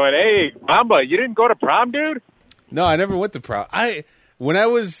doing? Hey, Mamba, you didn't go to prom, dude? No, I never went to prom. When I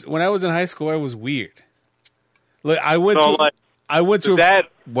was in high school, I was weird. Like I went to that.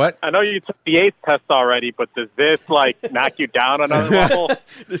 What? I know you took the ACE test already, but does this knock you down another level?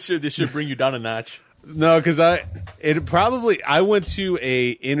 This should bring you down a notch. No, because I went to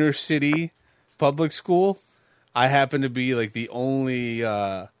a inner city public school. I happened to be like the only,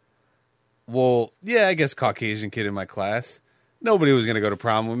 I guess Caucasian kid in my class. Nobody was gonna go to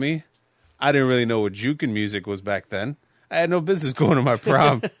prom with me. I didn't really know what juking music was back then. I had no business going to my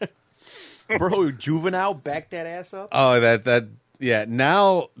prom. Bro, Juvenile, back that ass up. Oh, yeah.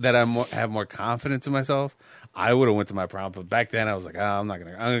 Now that I have more confidence in myself, I would have went to my prom. But back then, I was like, I'm not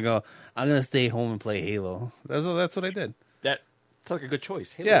gonna. I'm gonna stay home and play Halo. That's what I did. That's like a good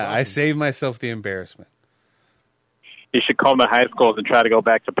choice. Halo's Yeah, awesome. I saved myself the embarrassment. You should call the high schools and try to go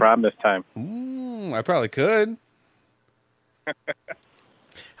back to prom this time. I probably could.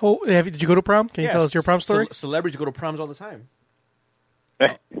 Oh, did you go to prom? Can you tell us your prom story? Celebrities go to proms all the time.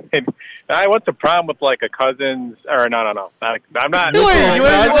 I went to prom with like a cousin, or no. I'm not. You went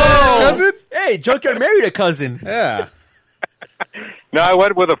to cousin? Hey, Junkyard married a cousin. Yeah. No, I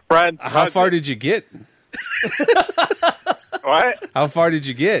went with a friend. How far did you get? What? How far did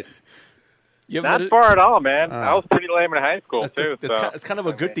you get? Not far at all, man. I was pretty lame in high school too. It's kind of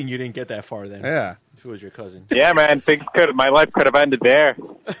a good thing you didn't get that far then. Yeah. If it was your cousin. Yeah, man. My life could have ended there.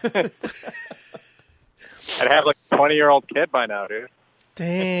 I'd have like a 20-year-old kid by now, dude.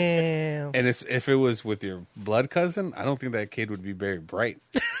 Damn. And if it was with your blood cousin, I don't think that kid would be very bright.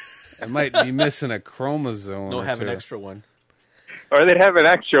 It might be missing a chromosome. They'll have an two. extra one. Or they'd have an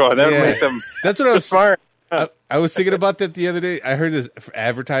extra one. That would make them. That's what I was smart. I was thinking about that the other day. I heard this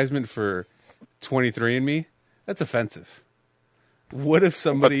advertisement for 23andMe. That's offensive. What if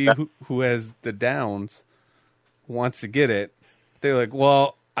somebody who has the Downs wants to get it? They're like,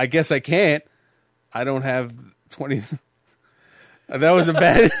 well, I guess I can't. I don't have 20. That was a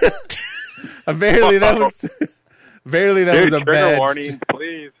bad. Apparently that was. Apparently that was a bad. Warning,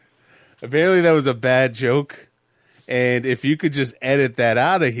 please. Apparently that was a bad joke, and if you could just edit that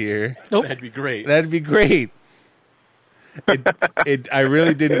out of here, that'd be great. That'd be great. I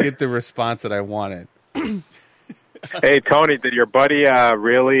really didn't get the response that I wanted. Hey Tony, did your buddy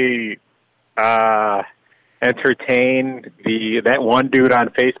really entertain that one dude on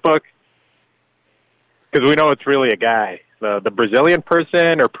Facebook? Because we know it's really a guy. The Brazilian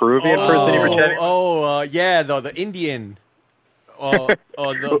person or Peruvian person you were chatting with? Yeah, the Indian. Was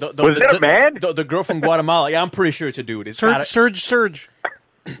it a man? The girl from Guatemala. Yeah, I'm pretty sure it's a dude. It's Surge.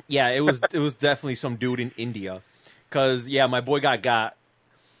 Yeah, it was definitely some dude in India. Because, my boy got.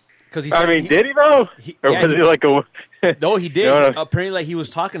 Cause he said, did he though? Or was he like a... No, he did. You know, apparently, he was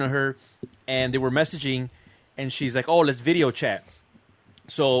talking to her, and they were messaging, and she's like, "Oh, let's video chat."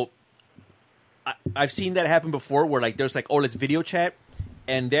 So I've seen that happen before, where like there's like, "Oh, let's video chat,"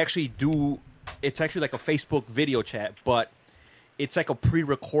 and they actually do. It's actually like a Facebook video chat, but it's like a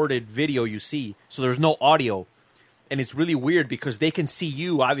pre-recorded video you see, so there's no audio, and it's really weird because they can see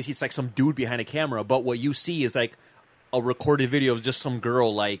you. Obviously, it's like some dude behind a camera, but what you see is like a recorded video of just some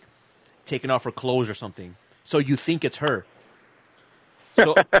girl like taking off her clothes or something. So you think it's her.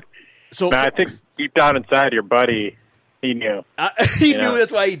 So no, I think deep down inside, your buddy, he knew. He knew,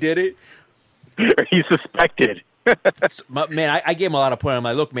 that's why he did it. Or he suspected. Man, I gave him a lot of point. I'm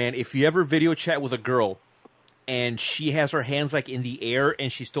like, look, man, if you ever video chat with a girl and she has her hands like in the air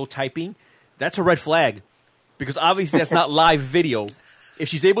and she's still typing, that's a red flag. Because obviously that's not live video. If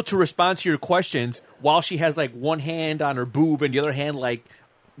she's able to respond to your questions while she has like one hand on her boob and the other hand like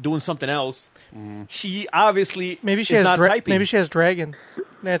doing something else, she obviously maybe she is has not typing. Maybe she has dragon.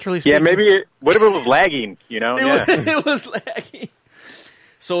 Naturally Yeah, speaking. maybe what if it was lagging? You know, It was lagging.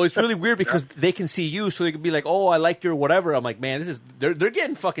 So it's really weird because they can see you, so they can be like, "Oh, I like your whatever." I'm like, man, they're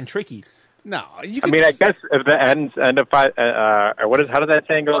getting fucking tricky. No, I mean, I guess if the ends justify, or how does that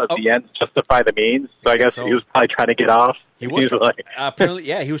saying go? If the ends justify the means, so I guess he was probably trying to get off. He was like,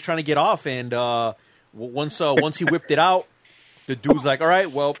 apparently, he was trying to get off, and once he whipped it out, the dude's like, "All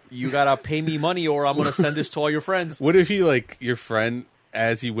right, well, you gotta pay me money, or I'm gonna send this to all your friends." What if he like your friend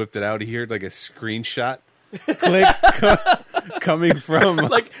as he whipped it out, he heard like a screenshot click coming from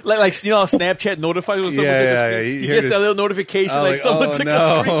like you know how Snapchat notifies when someone took a screenshot? He gets that little notification like someone took a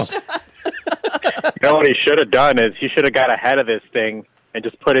screenshot. You know what he should have done is he should have got ahead of this thing and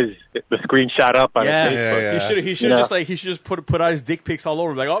just put the screenshot up on his Facebook. He should just put out his dick pics all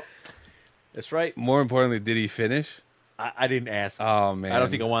over. Like, oh, that's right. More importantly, did he finish? I didn't ask. Oh man, I don't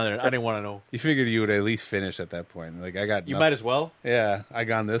think I wanted. I didn't want to know. You figured you would at least finish at that point. Like I got. You nothing. might as well. Yeah, I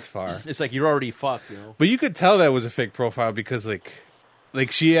gone this far. It's like you're already fucked, you know. But you could tell that was a fake profile because like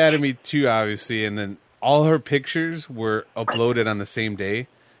she added me too, obviously, and then all her pictures were uploaded on the same day.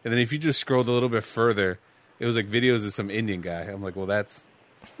 And then if you just scrolled a little bit further, it was like videos of some Indian guy. I'm like, well, that's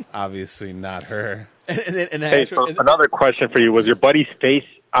obviously not her. Hey, so another question for you: was your buddy's face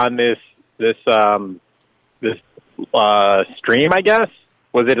on this stream? I guess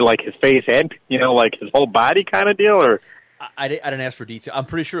was it like his face and like his whole body kind of deal, or? I didn't ask for detail. I'm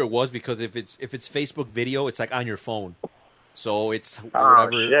pretty sure it was because if it's Facebook video, it's like on your phone, so it's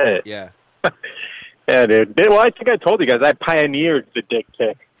whatever. Shit. Yeah. Yeah, dude. Well, I think I told you guys I pioneered the dick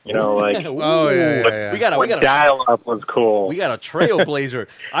pic. Like We got dial-up was cool. We got a trailblazer.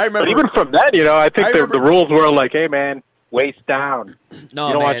 I remember. But even from that, I think the rules were like, hey, man, waist down. No,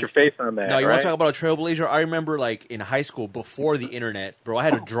 you don't man. want your face on that. No, you right? want to talk about a trailblazer? I remember, like in high school, before the internet, bro. I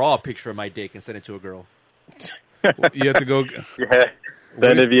had to draw a picture of my dick and send it to a girl. You have to go. Yeah.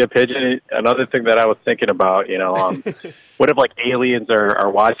 Send it via pigeon. Another thing that I was thinking about, what if like aliens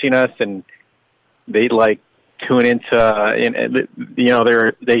are watching us and they like tune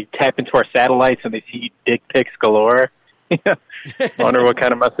into, they tap into our satellites and they see dick pics galore. Wonder what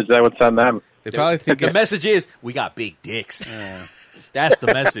kind of message that would send them. They probably think the message is we got big dicks. That's the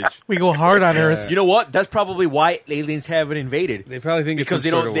message. We go hard on Earth. You know what? That's probably why aliens haven't invaded. They probably think because it's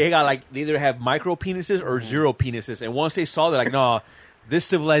they don't. They got like they either have micro penises or zero penises, and once they saw, they're like, no, this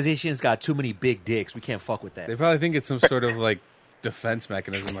civilization's got too many big dicks. We can't fuck with that. They probably think it's some sort of like defense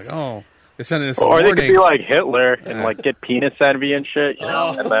mechanism. Like, oh, they're sending us a or warning. they could be like Hitler and like get penis envy and shit,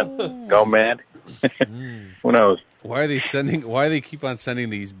 and then go mad. Who knows? Why are they keep on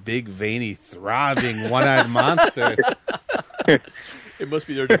sending these big, veiny, throbbing, one-eyed monsters? It must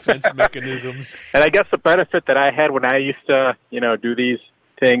be their defense mechanisms. And I guess the benefit that I had when I used to, do these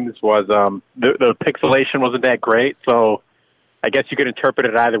things was the pixelation wasn't that great, so I guess you could interpret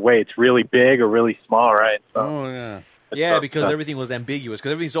it either way. It's really big or really small, right? So, yeah, because everything was ambiguous.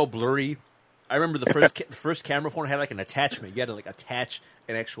 Because everything's so blurry. I remember the first camera phone had like an attachment. You had to like attach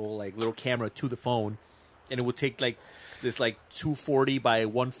an actual like little camera to the phone, and it would take like this like 240 by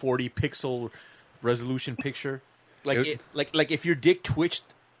 140 pixel resolution picture. Like if your dick twitched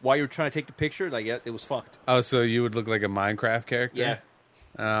while you were trying to take the picture, like it was fucked. Oh, so you would look like a Minecraft character? Yeah.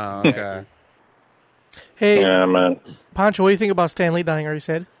 Oh, okay. Hey, yeah, man. Pancho, what do you think about Stan Lee dying? Already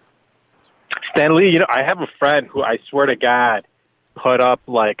said. Stan Lee, I have a friend who I swear to God put up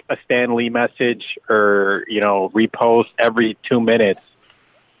like a Stan Lee message or repost every 2 minutes.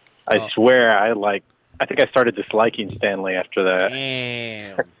 I swear, I think I started disliking Stan Lee after that.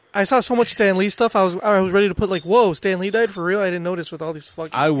 Damn. I saw so much Stan Lee stuff. I was ready to put like, "Whoa, Stan Lee died for real." I didn't notice with all these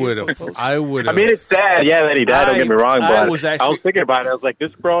fucking. I would have. I mean, it's sad, yeah, that he died. Don't get me wrong, but I was thinking about it. I was like,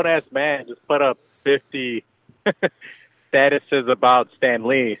 this grown ass man just put up 50 statuses about Stan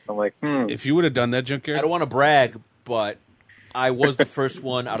Lee. So I'm like, If you would have done that, Junkyard, I don't want to brag, but I was the first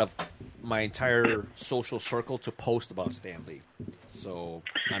one out of my entire social circle to post about Stan Lee. So,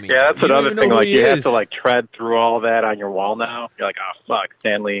 I mean, yeah, that's another thing. Like, you have to like tread through all that on your wall now. You're like, oh fuck,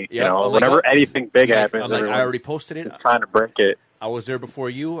 Stan Lee. Whenever anything big happens, I already posted it. Trying to break it. I was there before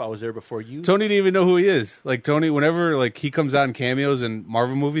you. Tony didn't even know who he is. Like Tony, whenever like he comes out in cameos in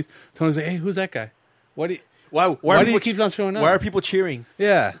Marvel movies, Tony's like, "Hey, who's that guy? Why do you keep on showing up? Why are people cheering?"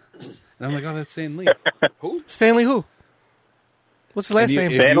 Yeah, and I'm like, "Oh, that's Stan Lee." Who? Stan Lee who? What's the last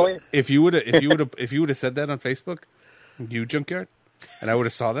name? If you would have said that on Facebook, you Junkyard, and I would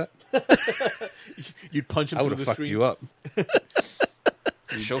have saw that, you'd punch him. I would have fucked you up.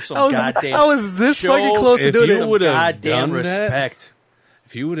 Show some goddamn. I was this fucking close to doing it. Goddamn respect.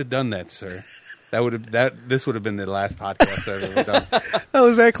 If you would have done that, sir, this would have been the last podcast I've ever done. I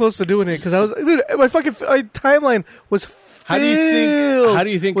was that close to doing it because I was, dude, my timeline was filled. How do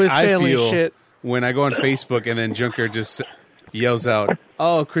you think with I Stanley feel shit. when I go on Facebook and then Junker just yells out,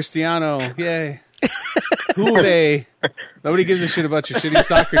 "Oh, Cristiano, yay! Juve! Nobody gives a shit about your shitty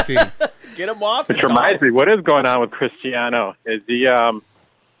soccer team." Get him off. Which reminds me, what is going on with Cristiano? Is he? How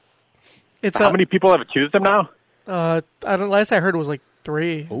many people have accused him now? Last I heard it was like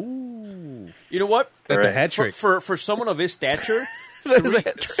 3. Ooh. You know what? That's a hat trick for someone of his stature.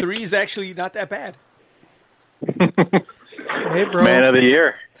 3 is actually not that bad. Hey, bro. Man of the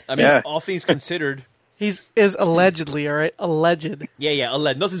year. I mean, all things considered, is allegedly, all right, alleged. Yeah,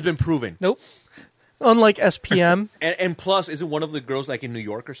 alleged. Nothing's been proven. Nope. Unlike SPM, and plus, isn't one of the girls like in New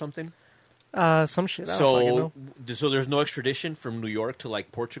York or something? Some shit. I don't fucking know. So there's no extradition from New York to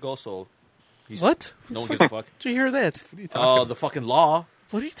like Portugal. So what? No one gives a fuck. Did you hear that? The fucking law.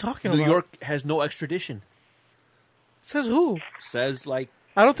 What are you talking New about? York has no extradition. Says who? Says like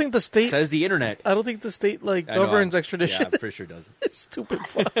I don't think the state says the internet. I don't think the state like I know, governs extradition. Yeah, I'm pretty sure it doesn't. Stupid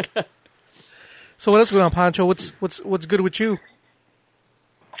fuck. So what else going on, Pancho? What's good with you?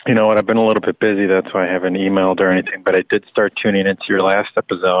 You know what? I've been a little bit busy. That's why I haven't emailed or anything. But I did start tuning into your last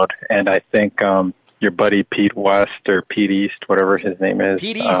episode, and I think your buddy Pete West or Pete East, whatever his name is.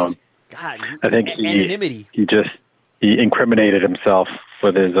 Pete East. God, I think anonymity. He incriminated himself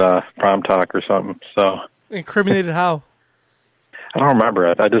with his prom talk or something. So Incriminated how? I don't remember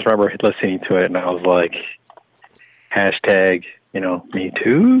it. I just remember listening to it, and I was like, hashtag, me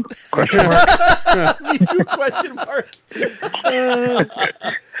too? Question mark. Me too? Question mark.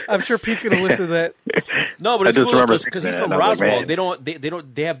 I'm sure Pete's gonna listen to that. No, but it's I just cool remember because he's thinking from that, and I was like, Roswell.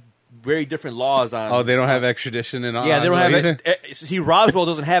 man. They have very different laws on. Oh, they don't have extradition in Yeah, they don't have. either? See, Roswell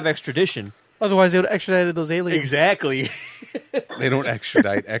doesn't have extradition. Otherwise, they would have extradited those aliens. Exactly. They don't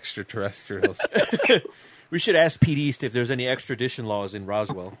extradite extraterrestrials. We should ask Pete East if there's any extradition laws in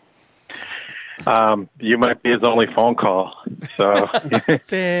Roswell. You might be his only phone call. So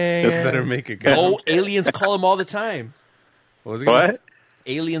Dang. You better make it good. Oh, aliens call him all the time. What was it? What?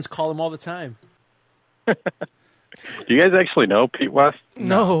 Aliens call him all the time. Do you guys actually know Pete West?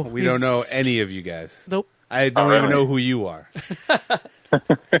 No, We don't know any of you guys. Nope. I don't Oh, even really? know who you are.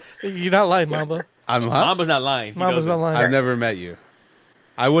 You're not lying, Mamba. I'm Mama's not lying. He Mama's doesn't. not lying. I've never met you.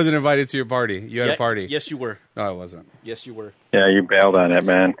 I wasn't invited to your party. You had Yeah, a party. Yes, you were. No, I wasn't. Yes, you were. Yeah, you bailed on it,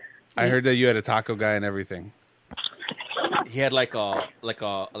 man. I heard that you had a taco guy and everything. He had like an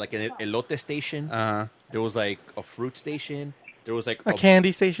elote station. There was like a fruit station. There was like A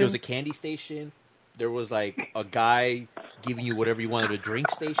candy station? There was a candy station. There was like a guy giving you whatever you wanted to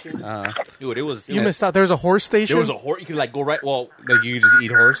drink station. Dude, it was. You missed out. There was a horse station. There was a horse. You could like go right. Well, Like you just eat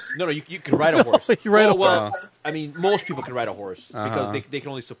horse? no, you could ride a horse. You ride a well, horse. I mean, most people can ride a horse because they can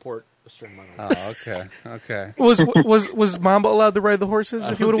only support a certain amount. Oh, okay. Okay. Was Mamba allowed to ride the horses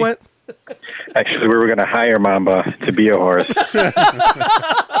if he would have went? Actually, we were going to hire Mamba to be a horse.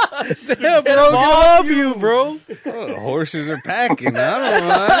 Yeah, bro. I love you, bro. Oh, the horses are packing. I don't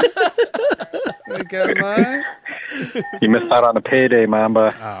mind. Think I mind? You missed out on a payday,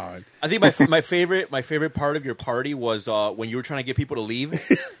 Mamba. Oh, I think my favorite part of your party was when you were trying to get people to leave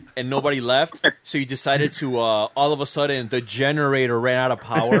and nobody left. So you decided to all of a sudden the generator ran out of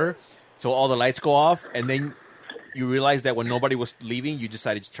power, so all the lights go off, and then you realized that when nobody was leaving, you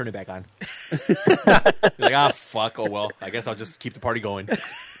decided to turn it back on. You're like, fuck, oh well, I guess I'll just keep the party going.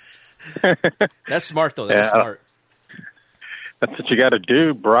 That's smart though. That's smart. That's what you got to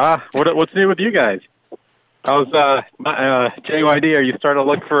do, brah. What's new with you guys? How's JYD? Are you starting to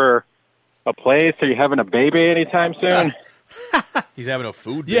look for a place? Are you having a baby anytime soon? He's having a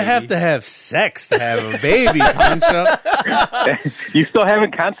food baby. you have to have sex to have a baby, Pancho. You still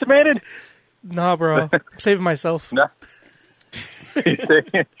haven't consummated? Nah, bro. I'm saving myself. No.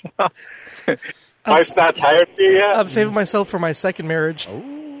 Wife's not tired of you yet? I'm saving myself for my second marriage.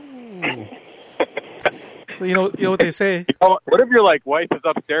 You know what they say. What if your wife is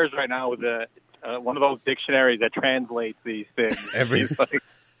upstairs right now with one of those dictionaries that translates these things?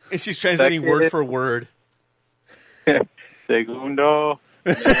 And she's translating word for word. Segundo.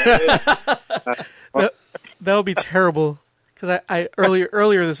 That would be terrible. Because I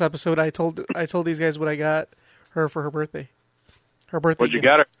earlier this episode I told these guys what I got her for her birthday. Her birthday. What'd you gift.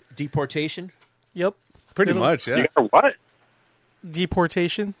 got her? Deportation? Yep. Pretty much, yeah. You got her what?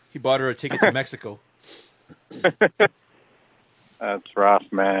 Deportation. He bought her a ticket to Mexico. That's rough,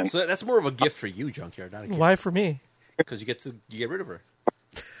 man. So that's more of a gift for you, Junkyard, not a gift. Why for me? Because you get rid of her.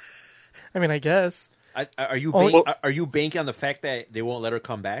 I mean, I guess. Are you banking on the fact that they won't let her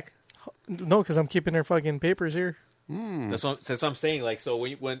come back? No, because I'm keeping her fucking papers here. That's what I'm saying. Like, so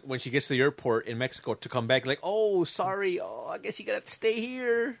when she gets to the airport in Mexico to come back, like, oh, sorry, I guess you're gonna have to stay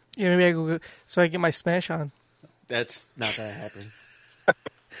here. Yeah, maybe I go so I get my smash on. That's not gonna happen.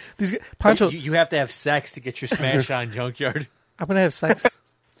 These Pancho, you have to have sex to get your smash on, Junkyard. I'm gonna have sex,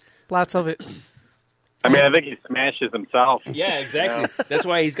 lots of it. I mean, I think he smashes himself. Yeah, exactly. That's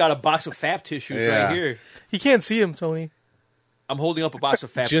why he's got a box of fap tissues right here. You can't see him, Tony. I'm holding up a box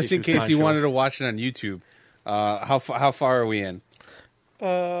of fap tissues. Just in case you wanted to watch it on YouTube. How far are we in?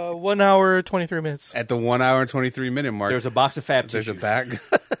 1 hour 23 minutes. At the 1 hour and 23 minute mark. There's a box of fap There's tissues. a bag.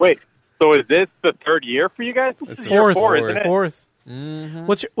 Wait, so is this the third year for you guys? This is year four, isn't it? Fourth. Mm-hmm.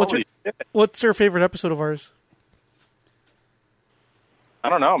 What's your favorite episode of ours? I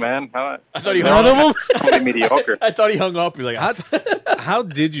don't know, man. I thought he None of them. Totally mediocre. I thought he hung up. You're like, How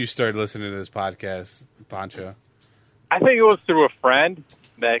did you start listening to this podcast, Pancho? I think it was through a friend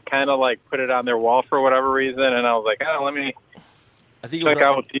that kind of put it on their wall for whatever reason, and I was like, let me I think check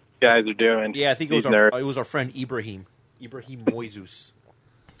out what these guys are doing. Yeah, I think it was our friend Ibrahim. Ibrahim Moises.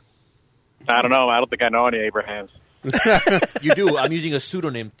 I don't know. I don't think I know any Abrahams. You do. I'm using a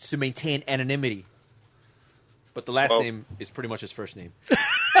pseudonym to maintain anonymity. But the last Oh. name is pretty much his first name. Oh,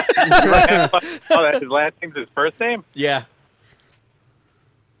 that's his last name's his first name? Yeah.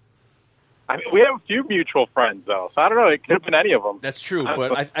 I mean, we have a few mutual friends, though, so I don't know. It could have been any of them. That's true,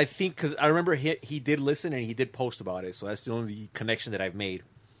 but I think because I remember he did listen and he did post about it, so that's the only connection that I've made.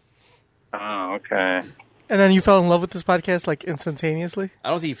 Oh, okay. And then you fell in love with this podcast like instantaneously? I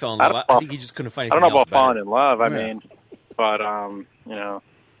don't think he fell in love. I think he just couldn't find I anything don't know else about falling better. in love. I Yeah. mean, but you know,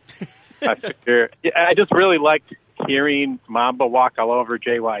 I figure I just really liked hearing Mamba walk all over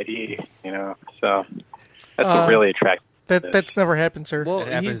JYD. You know, so that's what really attracted. That's never happened, sir. It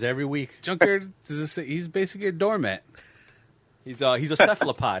happens every week. Junkyard, he's basically a doormat. He's a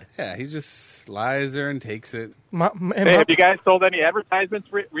cephalopod. Yeah, he just lies there and takes it. Hey, have you guys sold any advertisements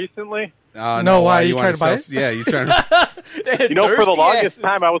recently? No, why? You trying to buy it? Yeah, you trying to... You know, for the Thirsty longest asses.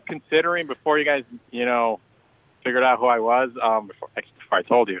 time, I was considering before you guys, you know, figured out who I was. Before I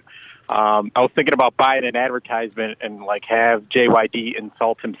told you, I was thinking about buying an advertisement and like have JYD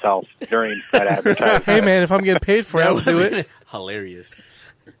insult himself during that advertisement. Hey, man, if I'm getting paid for it, I would do it. Hilarious.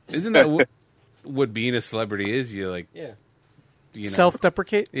 Isn't that what being a celebrity is? You like... Yeah. You know,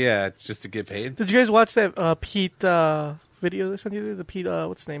 Self-deprecate? Yeah, it's just to get paid. Did you guys watch that Pete video they sent you? The Pete,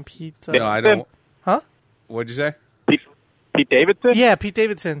 what's his name? Pete. No, I don't. Huh? What'd you say? Pete Davidson? Yeah, Pete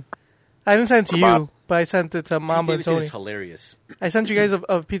Davidson. I didn't send it to you, but I sent it to Mamba and Davidson Tony. is hilarious. I sent you guys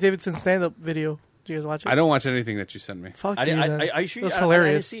of Pete Davidson's stand-up video. Did you guys watch it? I don't watch anything that you send me. Fuck I you, didn't- then. I sure It was I didn't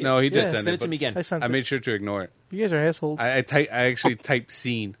hilarious. see it. No, he did Yeah, send send it. it to but me again. I sent I it. made sure to ignore it. You guys are assholes. I actually typed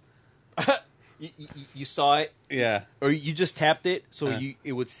scene. You saw it, Yeah. or you just tapped it, so Uh.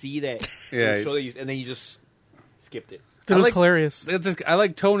 it would see that. Yeah. It would show that and then you just skipped it. Dude, it was hilarious. I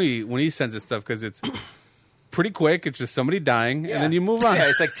like Tony when he sends his stuff because it's pretty quick. It's just somebody dying, and then you move on. Yeah,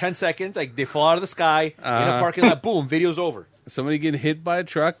 it's like 10 seconds. Like they fall out of the sky in a Uh-huh. parking lot. Boom, video's over. Somebody getting hit by a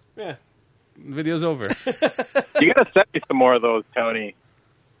truck. Yeah. Video's over. You gotta send me some more of those, Tony.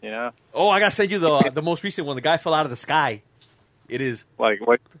 You know, Oh, I gotta send you the most recent one. The guy fell out of the sky. It is like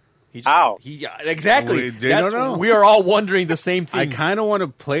what? he just, How? He exactly. They don't know. We are all wondering the same I thing. kind of want to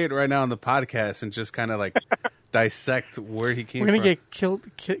play it right now on the podcast and just kind of like dissect where he came We're going from.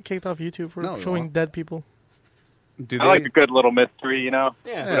 to get kicked off YouTube for No, we showing won't. dead people. Do I like a good little mystery. You know,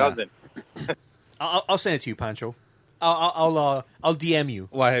 Yeah. who doesn't? I'll send it to you, Pancho. I'll DM you.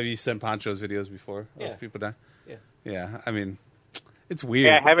 Why have you sent Pancho's videos before? Yeah. Of people die. Yeah. Yeah. I mean, it's weird.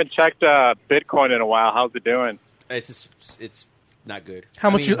 Yeah, I haven't checked Bitcoin in a while. How's it doing? It's not good. How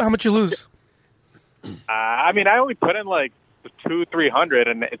much you lose? I mean, I only put in like 200-300,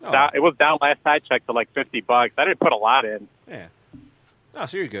 and it's Oh. down, it was down last I checked to like $50. I didn't put a lot in. Yeah. Oh,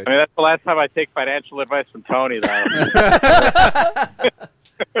 so you're good. I mean, that's the last time I take financial advice from Tony, though.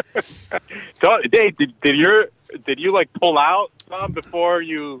 So, Dave, did you like pull out some before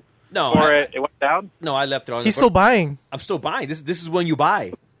you? No, before it went down. No, I left it on. He's still buying. I'm still buying. This is when you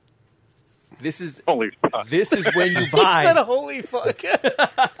buy. This is Holy fuck. This is when you He said, buy. "Holy fuck,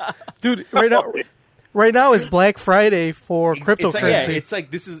 dude!" Right now is Black Friday for cryptocurrency. It's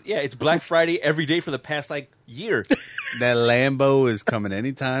like this is it's Black Friday every day for the past like year. That Lambo is coming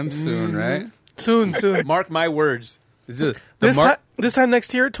anytime soon, right? Soon. Mark my words. This time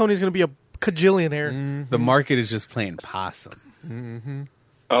next year, Tony's going to be a cajillionaire. The market is just playing possum.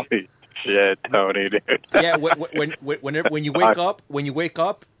 Holy shit, Tony, dude. Yeah, when you wake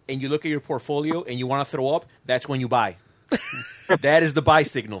up and you look at your portfolio and you want to throw up, that's when you buy. That is the buy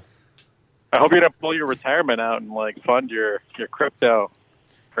signal. I hope you're gonna pull your retirement out and like fund your crypto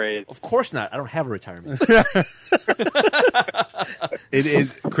craze. Of course not. I don't have a retirement. It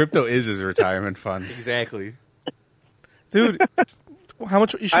is crypto is his retirement fund. Exactly. Dude, how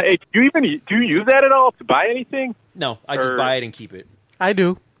much you should... Do you use that at all to buy anything? No, I just buy it and keep it. I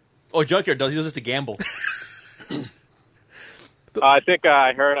do. Oh, Junkyard does. He does it to gamble. I think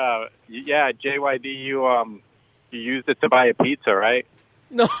I heard. JYD, you used it to buy a pizza, right?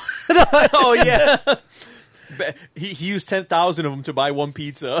 No. Oh yeah. He used 10,000 of them to buy one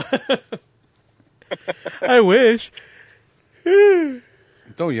pizza. I wish.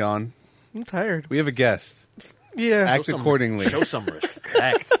 Don't yawn. I'm tired. We have a guest. Yeah. Act accordingly. Show some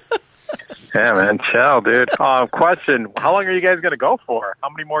respect. Yeah, man, chill, dude. Question: how long are you guys gonna go for? How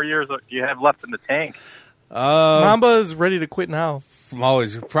many more years do you have left in the tank? Mamba is ready to quit now. I'm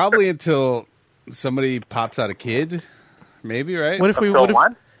always probably until somebody pops out a kid, maybe, right? What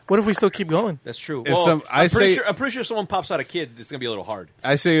if we still keep going? That's true. If Well, I'm pretty sure if someone pops out a kid, it's gonna be a little hard.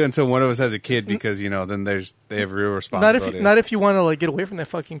 I say until one of us has a kid because then they have real responsibility. Not if you want to like get away from that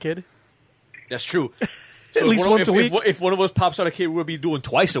fucking kid. That's true. At least once a week. If one of us pops out a kid, we'll be doing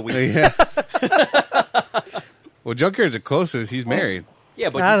twice a week. Yeah. Well, Junkyard's the closest. He's married. Yeah,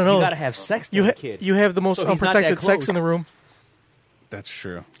 but I don't know. you got to have sex to You have a kid. you have the most So he's not unprotected that sex close. in the room. That's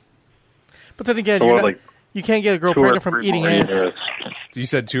true. But then again, So you're what, not- like, you can't get a girl 2 or pregnant from 3 eating more ass. years. You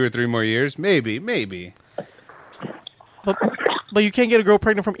said 2 or 3 more years? Maybe. But you can't get a girl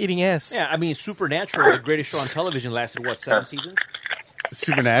pregnant from eating ass. Yeah, I mean, Supernatural, the greatest show on television, lasted, 7 seasons?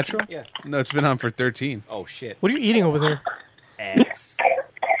 Supernatural? Yeah. No, it's been on for 13. Oh, shit. What are you eating over there? Ass.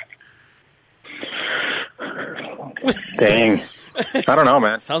 Dang. I don't know,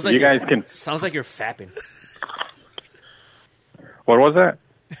 man. Sounds like you guys can. Sounds like you're fapping. What was that?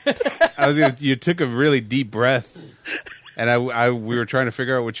 You took a really deep breath, and we were trying to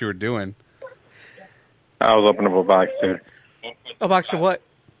figure out what you were doing. I was opening up a box, dude. A box of what?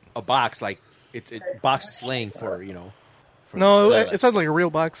 A box, like, it's box slang for, for No, the it toilet. sounds like a real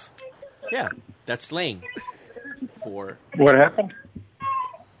box. Yeah, that's slang for... What happened?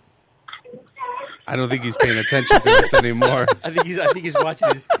 I don't think he's paying attention to this anymore. I think he's watching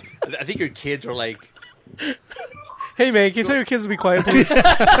this. I think your kids are like... Hey, man, can you tell your kids to be quiet, please?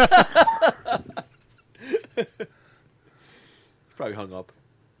 Probably hung up.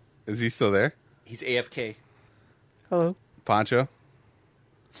 Is he still there? He's AFK. Hello. Poncho?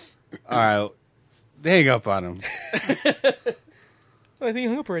 All right. Hang up on him. I think he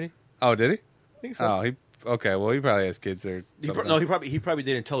hung up already. Oh, did he? I think so. Oh, okay. Well, he probably has kids or something. He probably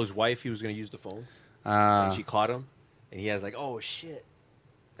didn't tell his wife he was going to use the phone. And she caught him, and he has like, oh shit.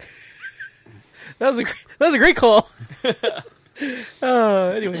 That was a great call.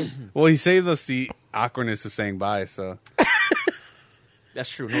 Anyway. Well, he saved us the awkwardness of saying bye, so. That's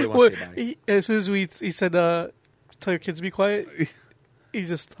true. Nobody wants to say bye. As soon as he said, tell your kids to be quiet, he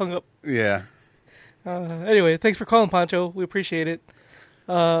just hung up. Yeah. Anyway, thanks for calling, Poncho. We appreciate it.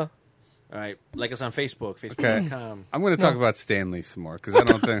 All right, like us on Facebook, Facebook.com. I'm going to talk about Stanley some more because I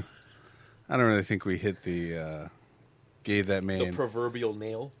don't really think we hit gave that man The proverbial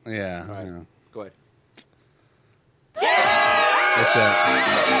nail. Yeah. All right, yeah. go ahead.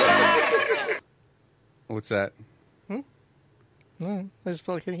 What's that? No, I just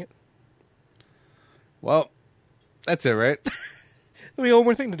felt like hitting it. Well, that's it, right? We got one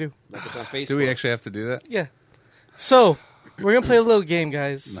more thing to do. Like us on Facebook. Do we actually have to do that? Yeah. So, we're going to play a little game,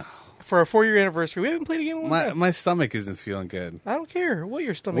 guys. No. For our 4-year anniversary. We haven't played a game in a long time. My stomach isn't feeling good. I don't care what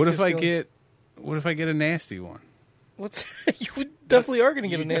your stomach What is if I feeling. What if I get a nasty one? You definitely are going to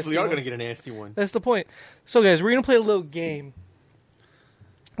get a nasty one. You definitely are going to get a nasty one. That's the point. So, guys, we're going to play a little game.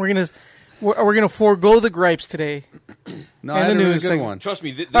 We're gonna forego the gripes today. No, I had a really good one. Trust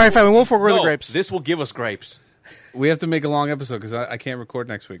me. All right, fine. We won't forego the gripes. This will give us gripes. We have to make a long episode because I can't record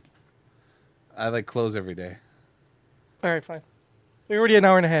next week. I close every day. All right, fine. We're already an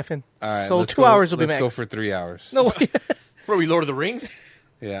hour and a half in. All right, so let's 2 go- hours will be let's max. go for 3 hours. No. Where we Lord of the Rings?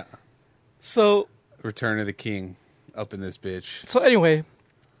 Yeah. So Return of the King up in this bitch. So anyway,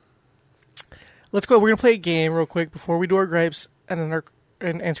 let's go. We're gonna play a game real quick before we do our gripes and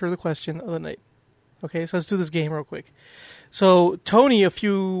answer the question of the night. Okay, so let's do this game real quick. So Tony,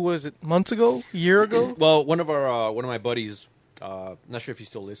 months ago, a year ago? Well, one of my buddies, not sure if he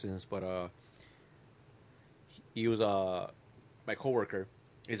still listens, but he was my coworker.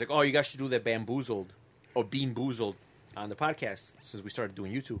 He's like, "Oh, you guys should do that Bamboozled or Bean Boozled on the podcast since we started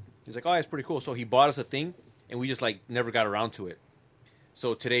doing YouTube." He's like, "Oh, that's pretty cool." So he bought us a thing, and we just never got around to it.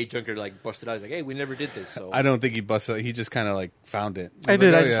 So today, Junker busted out. He's like, "Hey, we never did this." So I don't think he busted. He just kind of found it. I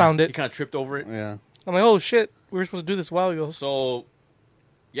did. I just found it. He kind of tripped over it. Yeah. I'm like, oh shit, we were supposed to do this a while ago. So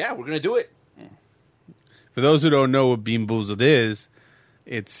yeah, we're gonna do it. For those who don't know what Bean Boozled is,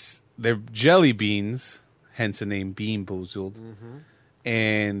 they're jelly beans, hence the name Bean Boozled,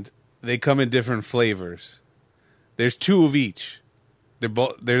 and they come in different flavors. There's 2 of each.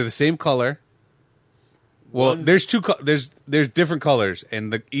 They're the same color. Well, there's different colors,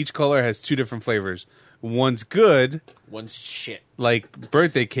 and each color has 2 different flavors. One's good. One's shit. Like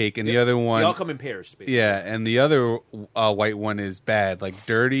birthday cake, and the other one... They all come in pairs, basically. Yeah, and the other white one is bad. Like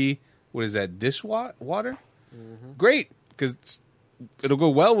dirty, what is that, dishwater? Great, because it'll go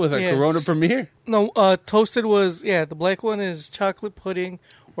well with our Corona premiere. No, toasted was, the black one is chocolate pudding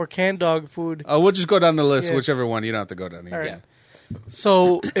or canned dog food. Oh, we'll just go down the list, Yeah. whichever one. You don't have to go down here. All right.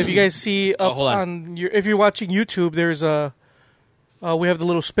 So if you guys see up hold on. if you're watching YouTube, there's we have the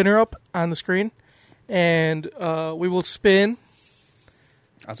little spinner up on the screen, and we will spin.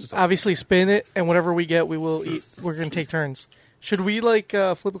 Obviously, spin it, and whatever we get, we will eat. We're gonna take turns. Should we flip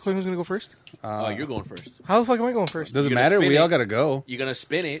a coin? Who's gonna go first? You're going first. How the fuck am I going first? Doesn't You're gonna matter. spin We it. all got to go. You're gonna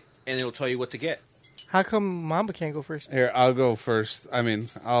spin it, and it'll tell you what to get. How come Mamba can't go first? Here, I'll go first.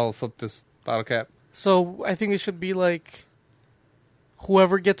 I'll flip this bottle cap. So I think it should be like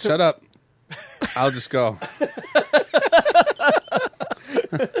whoever gets Shut up. I'll just go.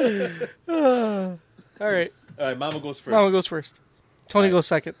 All right. All right, Mama goes first. Mama goes first. Tony goes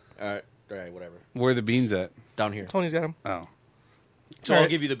second. All right, whatever. Where are the beans at? Down here. Tony's got him. Oh. So All I'll right.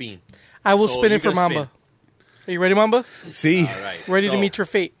 give you the bean. I will So spin you're it for gonna Mamba. Are you ready, Mamba? See? All right. Ready to So, meet your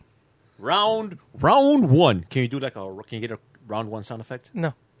fate? round one. Can you do like can you get a round one sound effect?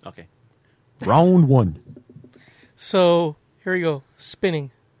 No. Okay. Round one. So here we go.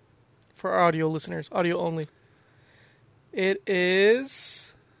 Spinning for audio listeners, audio only. It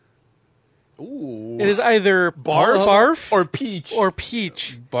is. Ooh. It is either barf or peach. or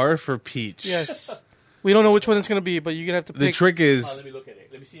peach. Barf or peach? Yes. We don't know which one it's going to be, but you're going to have to The pick. trick is let me look at it.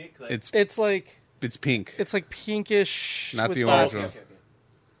 Let me see it. it's It's pink. pinkish. Not with the dots. orange one.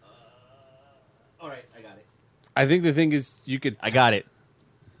 All right, I got it. I think the thing is you could I got it.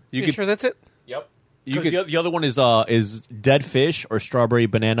 you You could sure that's it? Yep. you You could the other one is dead fish or strawberry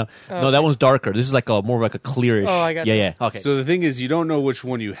banana. Oh, No, that one's darker. This is like a more like a clearish. Oh, I got yeah, you. yeah. Okay. So the thing is you don't know which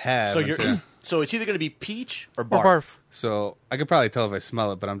one you have. So you're until- so it's either going to be peach or Or barf. barf. so I could probably tell if I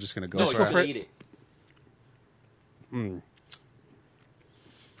smell it, but I'm just gonna go Just for go it. for it. Eat it.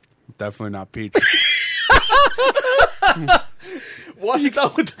 Definitely not peach. Wash it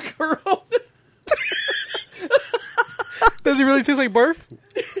down with the Corona. Does it really taste like barf?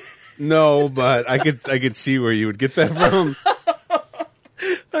 No, but I could see where you would get that from.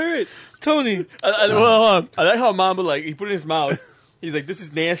 All right, Tony. I like how Mama he put it in his mouth. He's like, "This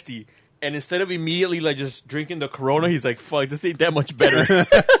is nasty," and instead of immediately just drinking the Corona, he's like, "Fuck, this ain't that much better."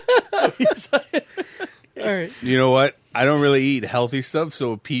 So he's like, All right. You know what? I don't really eat healthy stuff,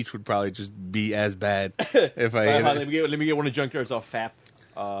 so a peach would probably just be as bad if I ate let it. me get one of Junkyard's FAP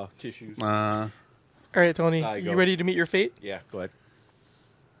tissues. All right, Tony. There you You go. ready to meet your fate? Yeah, go ahead.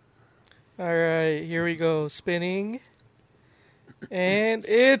 All right, here we go. Spinning. And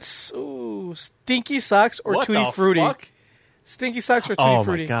it's Stinky Socks or What Tutti the Frutti. fuck? Stinky Socks or Tutti Oh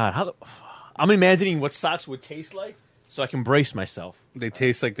Frutti. my god! I'm imagining what socks would taste like, so I can brace myself. They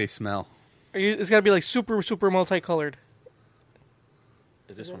taste like they smell. It's got to be like super, super multicolored.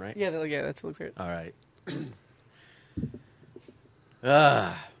 Is this one right? Yeah, that looks right. All right.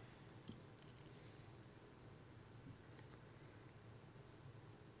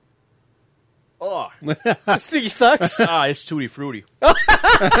 Oh, Stinky Socks. it's Tutti Frutti.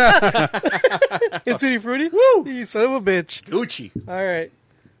 It's Tutti Frutti. Woo! You son of a bitch. Gucci. All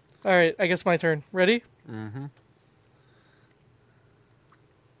right. I guess my turn. Ready? Mm-hmm.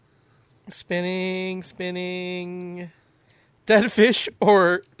 Spinning. Dead fish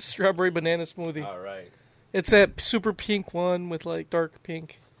or strawberry banana smoothie. All right. It's that super pink one with like dark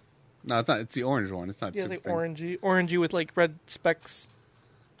pink. No, it's not. It's the orange one. It's not Yeah, super like pink. orangey with like red specks.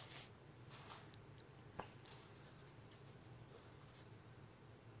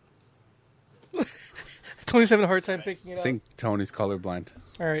 Tony's having a hard time picking it I up. think Tony's colorblind.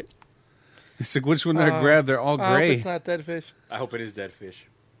 All right. He's like, which one did I grab? They're all I hope gray. it's not dead fish. I hope it is dead fish.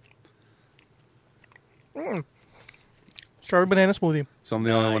 Strawberry banana smoothie. So I'm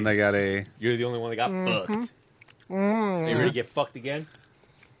the only one that got a. You're the only one that got fucked. They ready to get fucked again?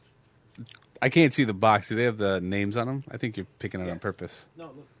 I can't see the box. Do they have the names on them? I think you're picking it on purpose. No,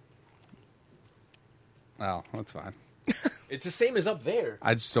 look. Oh, that's fine. It's the same as up there.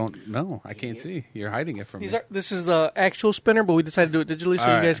 I just don't know. I can't see. You're hiding it from me. This is the actual spinner, but we decided to do it digitally so All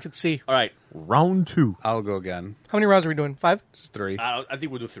you right. guys could see. All right, round 2. I'll go again. How many rounds are we doing? 5? Just 3. I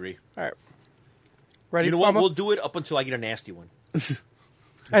think we'll do 3. All right. Ready? You know what? Mama? We'll do it up until I get a nasty one. I think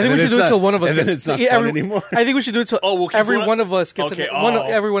we then should do it's it till not- one of us and then gets. it's not yeah, fun anymore. I think we should do it till we'll keep every going? one of us gets. Okay,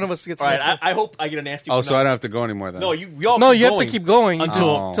 every one of us gets. All an right, extra. I hope I get a nasty Oh, one. so I don't have to go anymore then? No, you all No, keep you have going to keep going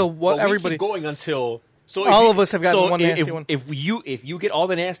until until what but we everybody. keep going until. So All if you- of us have gotten so one if, nasty one. If you get all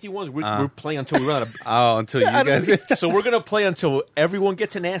the nasty ones, we're playing until we run out of. Oh, until you guys. So we're gonna play until everyone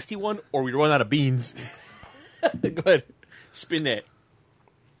gets a nasty one, or we run out of beans. Go ahead, spin that.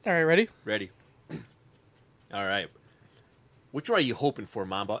 All right, ready? Ready. All right. Which one are you hoping for,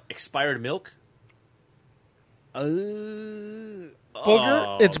 Mamba? Expired milk? Booger.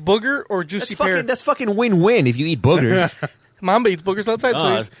 Oh. It's booger or juicy pear. That's fucking win-win if you eat boogers. Mamba eats boogers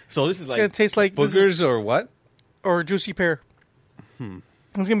outside, So this is it's like gonna taste like this Boogers is- or what? or juicy pear. It's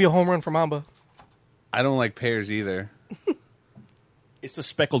gonna be a home run for Mamba. I don't like pears either. it's the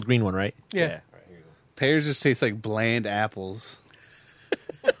speckled green one, right? Yeah. All right, here you go. Pears just taste like bland apples.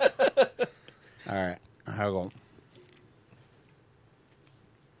 All right, I'll go.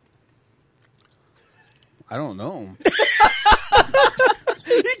 I don't know. You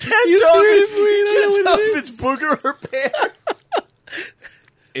can't tell if it's booger or pear.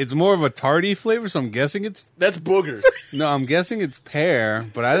 It's more of a tarty flavor, so I'm guessing it's That's booger. no. I'm guessing it's pear,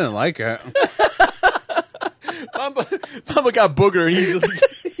 but I didn't like it. Mamba got booger, and he's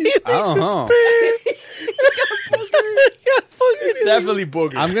I don't know. definitely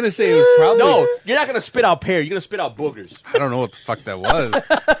booger. I'm gonna say it was probably no, you're not gonna spit out pear. You're gonna spit out boogers. I don't know what the fuck that was.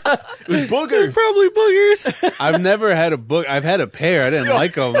 It was boogers. Probably boogers. I've never had a book. I've had a pear. I didn't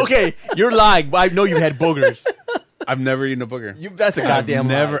like them. Okay, you're lying, but I know you had boogers. I've never eaten a booger. That's a goddamn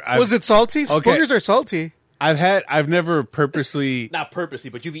never. lie. Was it salty? Okay. Boogers are salty. I've never purposely. Not purposely,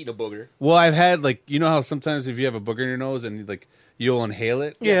 but you've eaten a booger. Well, I've had like you know how sometimes if you have a booger in your nose and like you'll inhale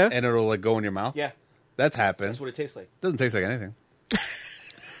it, Yeah. and it'll like go in your mouth. Yeah, That's happened. that's what it tastes like. Doesn't taste like anything.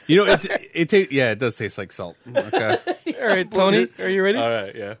 You know, it does taste like salt. Okay. All right, Tony, are you ready? All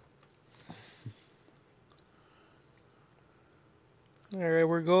right, yeah. All right,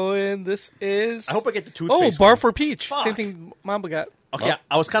 we're going. This is. I hope I get the toothpaste. Oh, bar one. for peach. Fuck. Same thing Mamba got. Okay,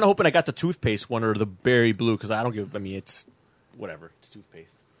 I was kind of hoping I got the toothpaste one or the berry blue because I don't give. I mean, it's whatever. It's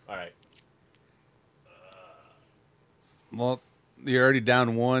toothpaste. All right. Well, you're already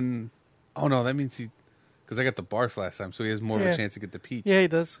down one. Oh no, that means because I got the barf last time, so he has more of Yeah. a chance to get the peach. Yeah, he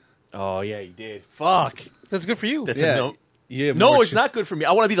does. Oh yeah, you did. Fuck. That's good for you. That's Yeah. a no. You have No, more it's not good for me.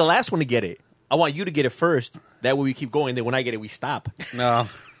 I want to be the last one to get it. I want you to get it first. That way we keep going. Then when I get it, we stop. No.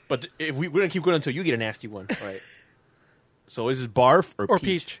 But if we're gonna keep going until you get a nasty one. All right. So is this barf or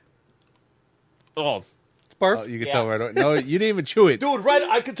peach? Oh, It's barf. Oh, you can Yeah. tell right away. No, you didn't even chew it. dude, right?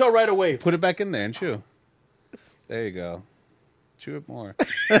 I could tell right away. Put it back in there and chew. There you go. Chew it more.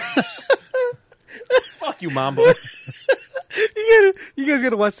 Fuck you, Mambo. You guys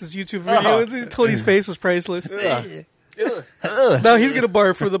gotta watch this YouTube video. Tony's face was priceless. Now he's gonna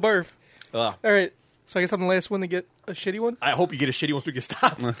barf for the barf. Ugh. All right. So I guess I'm the last one to get a shitty one. I hope you get a shitty one so we can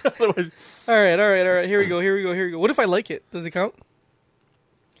stop. Otherwise, All right. Here we go. What if I like it? Does it count?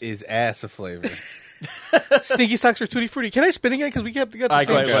 Is ass a flavor? Stinky socks or tutti frutti? Can I spin again? Because we got the Alright,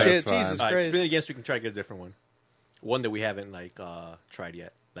 same go ahead, shit. that's fine. Jesus all right, Christ. spin it again so we can try to get a different one. One that we haven't tried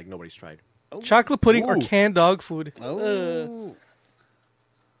yet. Like nobody's tried. Chocolate pudding or Ooh. canned dog food? Oh.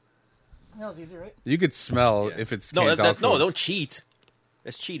 That was easy, right? You could smell if it's No, canned dog no, food. don't cheat.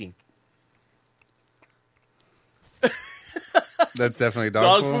 That's cheating. That's definitely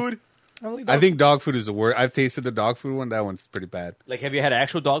Dog food. food? I think dog food is the worst. I've tasted the dog food one. That one's pretty bad. Like, have you had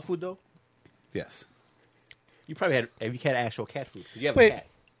actual dog food though? Yes. You probably had. Have you had actual cat food? 'Cause you have Wait. a cat.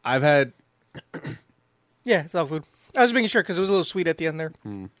 I've had. Yeah, it's dog food. I was making sure because it was a little sweet at the end there.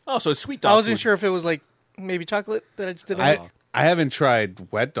 Oh, so it's sweet dog I wasn't food. sure if it was like maybe chocolate that I just didn't like. I haven't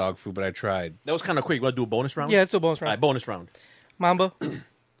tried wet dog food, but I tried. That was kind of quick. You want to do a bonus round? Yeah, it's a bonus All round. right, bonus round. Mamba.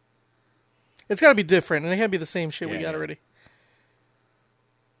 It's got to be different, and it can't be the same shit we Yeah, got yeah. already.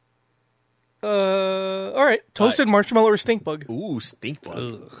 All right. Toasted marshmallow or stink bug? Ooh, stink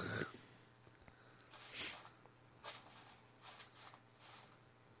bug.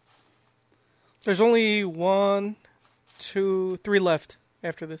 There's only 1, 2, 3 left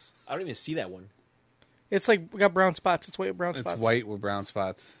after this. I don't even see that one. It's like we got brown spots. It's white with brown It's spots. white with brown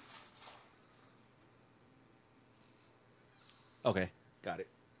spots. Okay, got it.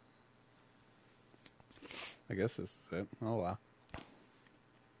 I guess this is it. Oh wow.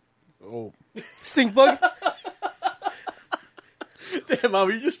 Oh. Stink bug? Damn, Mom,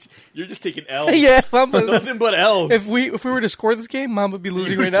 you're just taking L's. Yeah, Mamba. Nothing but L's. If we were to score this game, Mom would be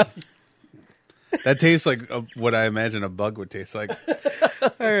losing right now. That tastes like what I imagine a bug would taste like.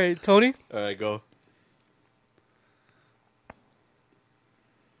 All right, Tony. All right, go.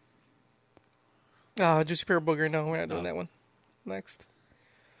 Oh, juicy pear booger. No, we're not doing that one. Next.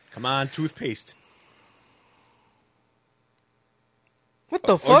 Come on, toothpaste. What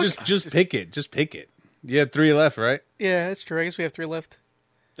the Or fuck? just pick it. Just pick it. You had 3 left, right? Yeah, that's true. I guess we have 3 left.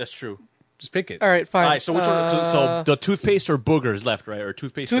 That's true. Just pick it. All right, fine. All right, so which one? So the toothpaste or boogers left, right? Or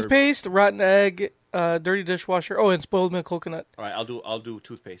toothpaste? Toothpaste, rotten egg, dirty dishwasher. Oh, and spoiled milk coconut. All right, I'll do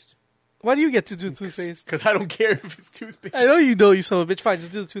toothpaste. Why do you get to do toothpaste? Because I don't care if it's toothpaste. I know you know, you son of a bitch. Fine,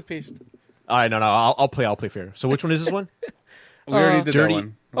 just do the toothpaste. All right, no, I'll play fair. So which one is this one? We already did dirty. that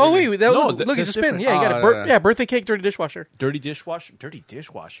one. Oh wait, that No, look at that's the spin. different. Yeah, you got Oh, it. yeah. Birthday cake, dirty dishwasher. Dirty dishwasher. Dirty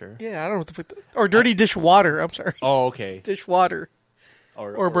dishwasher. Yeah, I don't know what the fuck. Or dirty dishwater. I'm sorry, Oh, okay. dishwater.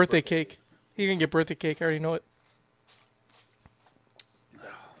 Or birthday cake. You can get birthday cake. I already know it.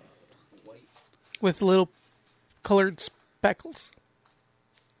 With little colored speckles,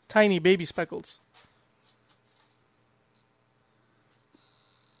 tiny baby speckles.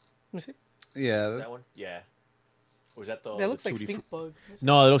 Let me see. Yeah. That one? Yeah. Or is that the? That looks the like Tutti stink bug.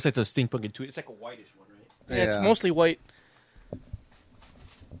 No, it looks like the stink bug and It's like a whitish one, right? Yeah, it's mostly white.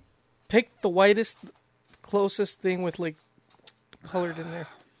 Pick the whitest, closest thing with like colored in there.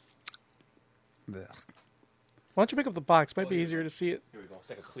 Why don't you pick up the box? Might be easier to see it. Here we go. It's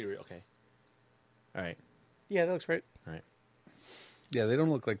like a clear. Okay. All right. Yeah, that looks right. All right. Yeah, they don't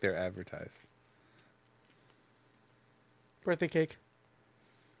look like they're advertised. Birthday cake.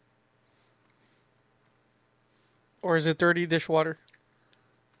 Or is it dirty dishwater?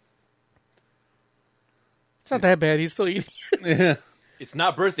 It's not that bad. He's still eating. Yeah. It's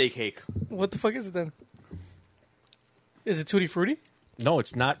not birthday cake. What the fuck is it then? Is it Tutti Frutti? No,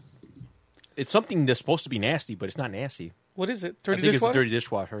 it's not. It's something that's supposed to be nasty, but it's not nasty. What is it? I Dirty think dishwater? it's dirty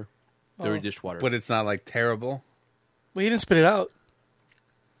dishwater. Dirty Oh. dishwater. But it's not like terrible. Well, he didn't spit it out.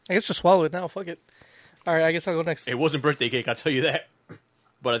 I guess just swallow it now. Fuck it. All right, I guess I'll go next. It wasn't birthday cake, I'll tell you that.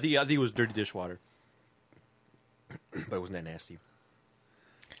 But I think it was dirty dishwater. But it wasn't that nasty.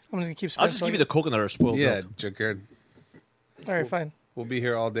 I'm just gonna keep. I'll just give you the coconut or spoiled Yeah, milk. Junkyard. All right, fine. We'll be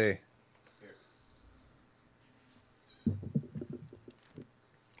here all day.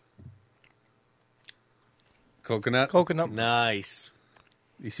 Coconut. Coconut. Nice.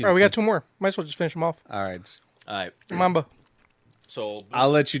 You see? All right, we got two more. Might as well just finish them off. All right. just- All right. Mamba. So I'll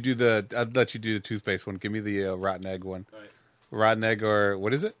let you do the toothpaste one. Give me the rotten egg one. All right. Rotten egg or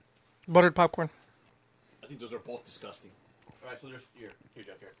what is it? Buttered popcorn. I think those are both disgusting. All right, so there's here,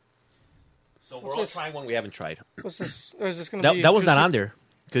 Junkyard. So we're What's all this? trying one we haven't tried. What's this? Or is this gonna be? That was not juicy? on there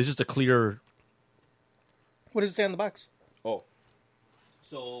because it's just a clear. What does it say on the box? Oh.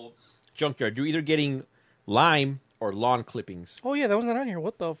 So Junkyard, you're either getting lime or lawn clippings. Oh yeah, that wasn't on here.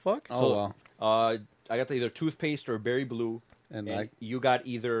 What the fuck? Oh So, well. I got either toothpaste or berry blue, And and like you got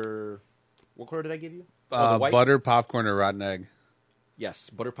either. What color did I give you? Oh, the white? butter, popcorn, or rotten egg. Yes,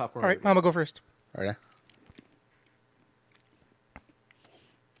 butter popcorn. All right, Mama, go first. All right.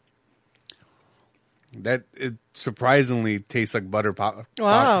 That it surprisingly tastes like butter pop.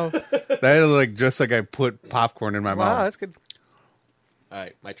 Wow. That is like just like I put popcorn in my Wow, mouth. that's good. All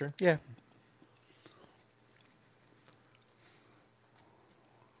right, my turn. Yeah.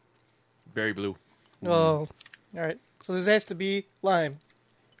 Berry blue. Oh, all right. So this has to be lime.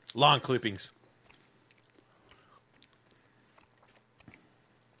 Lawn clippings.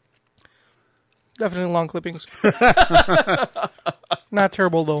 Definitely long clippings. Not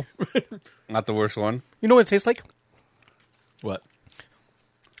terrible though. Not the worst one. You know what it tastes like? What?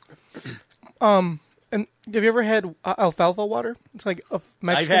 And have you ever had alfalfa water? It's like a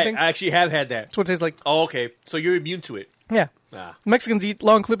Mexican thing. I actually have had that. That's what it tastes like. Oh, okay. So you're immune to it. Yeah. Ah. Mexicans eat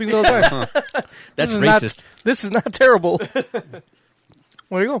long clippings all the time. That's This is racist. This is not terrible.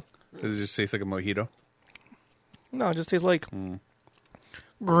 There you go. Does it just taste like a mojito? No, it just tastes like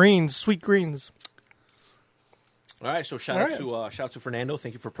greens, sweet greens. All right. So shout out to Fernando.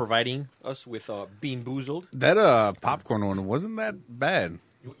 Thank you for providing us with Bean Boozled. That popcorn one wasn't that bad.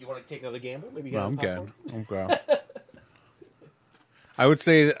 You want to take another gamble? Maybe No, I'm good. I'm good. I would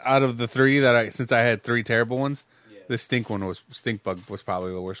say out of the three since I had three terrible ones, the stink bug was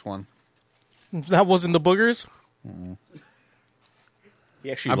probably the worst one. That wasn't the boogers.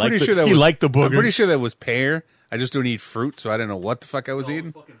 He actually I'm liked pretty the, sure he liked the booger. I'm pretty sure that was pear. I just don't eat fruit, so I didn't know what the fuck I was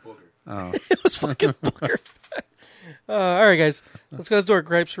eating. Oh, It was fucking booger. All right, guys. Let's go to our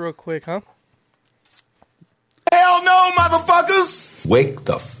gripes real quick, huh? Hell no, motherfuckers! Wake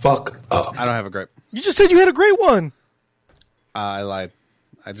the fuck up. I don't have a gripe. You just said you had a great one. I lied.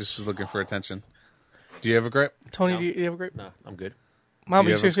 I just was looking for attention. Do you have a gripe? Tony, No. do you have a grape? No, I'm good. Mom, Do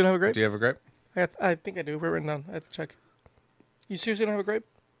you you seriously don't have a grape? Do you have a gripe? I think I do. We're written down. I have to check. You seriously don't have a grape?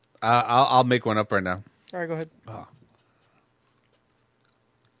 I'll make one up right now. All right, go ahead. Oh.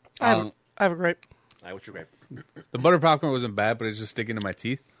 I have a grape. All right, what's your grape? The butter popcorn wasn't bad, but it's just sticking to my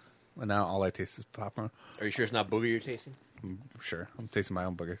teeth. And now all I taste is popcorn. Are you sure it's not booger you're tasting? Sure, I'm tasting my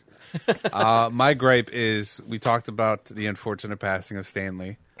own booger. My gripe is we talked about the unfortunate passing of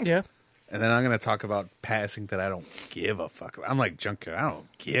Stanley. Yeah. And then I'm going to talk about passing that I don't give a fuck about. I'm like Junkyard. I don't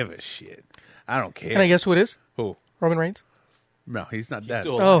give a shit. I don't care. Can I guess who it is? Who? Roman Reigns? No, he's not dead.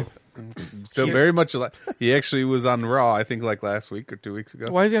 still Oh. Still very much alive. He actually was on Raw, I think, like last week or 2 weeks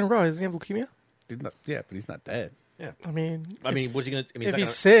ago. Why is he on Raw? Does he have leukemia? He's not, yeah, but he's not dead. Yeah. I mean, what's he gonna? I mean, if he's he's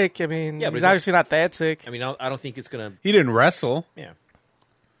not sick, I mean, Yeah, but he's he's not- obviously not that sick. I mean, I don't think it's gonna. He didn't wrestle. Yeah.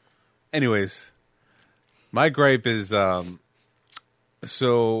 Anyways, my gripe is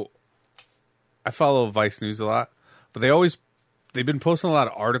so I follow Vice News a lot, but they've been posting a lot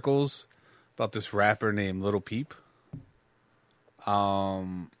of articles about this rapper named Little Peep.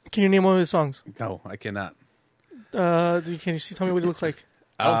 Can you name one of his songs? No, I cannot. Can you tell me what he looks like?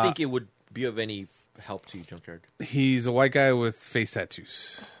 I don't think it would be of any help to you, Junkyard. He's a white guy with face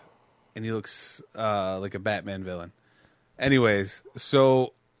tattoos, and he looks like a Batman villain. Anyways,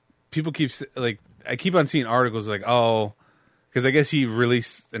 so people I keep on seeing articles like, oh, because I guess he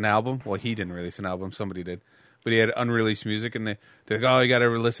released an album. Well, he didn't release an album. Somebody did. But he had unreleased music, and they're like, oh, you got to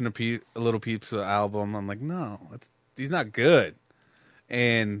listen to a Little Peep's album. I'm like, no, he's not good.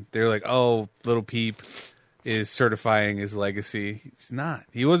 And they're like, oh, Little Peep is certifying his legacy. He's not.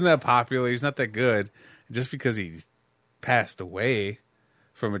 He wasn't that popular. He's not that good. Just because he passed away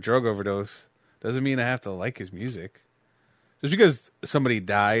from a drug overdose doesn't mean I have to like his music. Just because somebody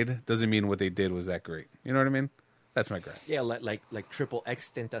died doesn't mean what they did was that great. You know what I mean? That's my gripe. Yeah, like Triple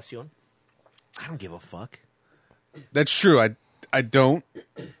X Tentacion. I don't give a fuck. That's true. I don't.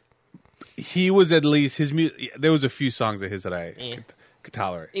 He was at least his music. There was a few songs of his that I could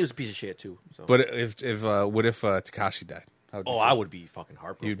tolerate. He was a piece of shit too. So. But what if Tekashi died? I would be fucking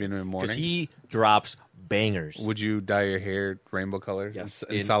heartbroken. You'd be in mourning because he drops bangers. Would you dye your hair rainbow color? Yes,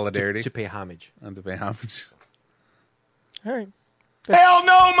 in solidarity to pay homage. And to pay homage. All right. Hell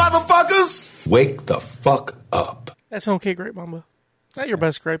no, motherfuckers! Wake the fuck up. That's an okay gripe, Mamba. Not your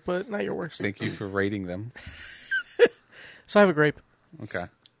best gripe, but not your worst. Thank you for rating them. So I have a gripe. Okay.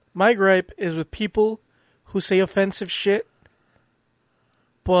 My gripe is with people who say offensive shit,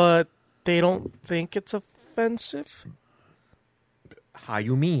 but they don't think it's offensive. How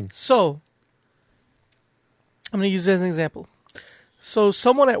you mean? So, I'm going to use that as an example. So,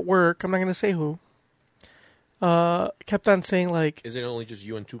 someone at work, I'm not going to say who, kept on saying, like... Is it only just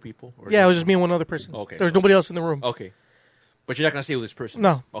you and two people? Or yeah, it was just me and one other person. Okay. There's nobody else in the room. Okay. But you're not going to say who this person is?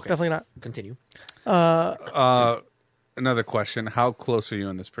 No, okay. definitely not. Continue. Another question. How close are you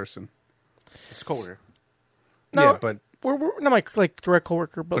and this person? It's a coworker. No, yeah, but... We're not my direct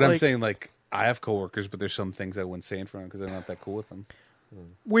coworker, but I'm saying, like, I have coworkers, but there's some things I wouldn't say in front of them because I'm not that cool with them.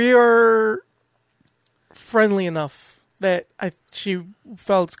 We are friendly enough that she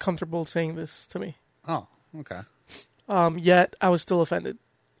felt comfortable saying this to me. Oh, okay. Yet I was still offended.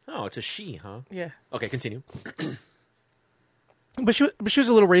 Oh, it's a she, huh? Yeah. Okay, continue. But she was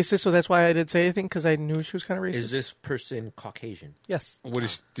a little racist, so that's why I didn't say anything, because I knew she was kind of racist. Is this person Caucasian? Yes.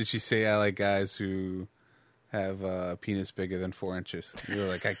 Did she say I like guys who have a penis bigger than 4 inches? You were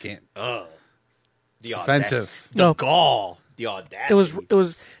like, I can't. It's offensive. The gall. The audacity. It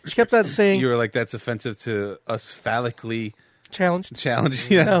was. She kept on saying. You were like, that's offensive to us phallically challenged.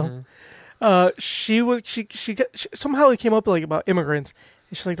 Yeah. No. She somehow it came up like about immigrants.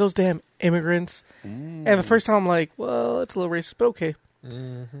 And she's like, those damn immigrants. And the first time I'm like, well, it's a little racist, but okay.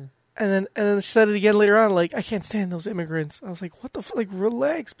 Mm-hmm. And then she said it again later on, like, I can't stand those immigrants. I was like, what the fuck? Like,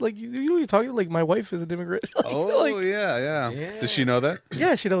 relax. Like, you know what you're talking? Like, my wife is an immigrant. Yeah. Does she know that?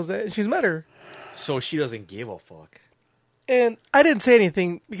 Yeah, she knows that. And she's met her. So she doesn't give a fuck. And I didn't say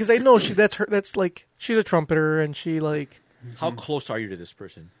anything because I know that's like, she's a trumpeter and she like... How close are you to this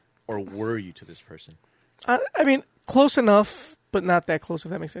person? Or were you to this person? I mean, close enough, but not that close,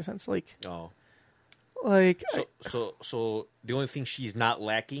 if that makes any sense. Like... Oh. Like... So the only thing she's not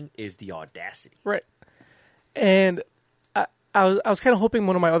lacking is the audacity. Right. And I was kind of hoping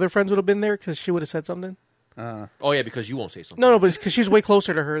one of my other friends would have been there because she would have said something. Oh, yeah, because you won't say something. No, but because she's way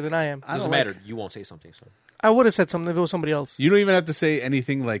closer to her than I am. It doesn't matter. You won't say something. So I would have said something if it was somebody else. You don't even have to say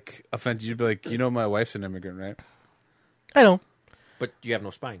anything like offensive. You'd be like, you know, my wife's an immigrant, right? I know. But you have no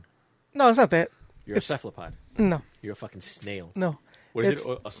spine. No, it's not that. You're a cephalopod. No. You're a fucking snail. No. What is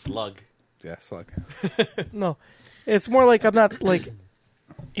it? A slug. Yeah, slug. No. It's more like I'm not like,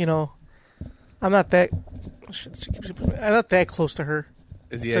 you know, I'm not that close to her.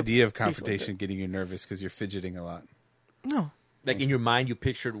 Is the idea of confrontation getting you nervous because you're fidgeting a lot? No. Like in your mind, you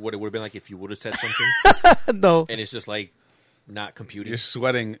pictured what it would have been like if you would have said something? No. And it's just like not computing. You're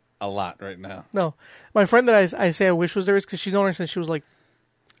sweating a lot right now. No. My friend that I say I wish was there is because she's known her since she was like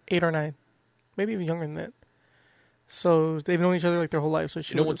 8 or 9. Maybe even younger than that. So they've known each other like their whole life. So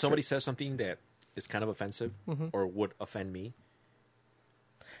she you know when somebody says something that is kind of offensive Mm-hmm. or would offend me,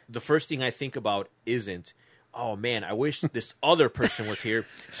 the first thing I think about isn't, oh man, I wish this other person was here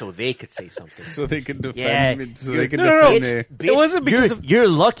so they could say something. So they could defend me. So they could no. defend me. It wasn't because you're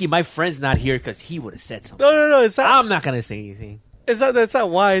lucky my friend's not here because he would have said something. No. It's not. I'm not gonna say anything. That's not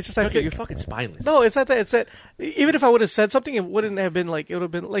why. It's just I Okay, think you're fucking spineless. No, it's not that. It's that even if I would have said something, it wouldn't have been like it would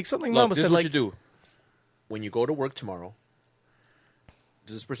have been like something. Look, Mama this said is what like you do. When you go to work tomorrow,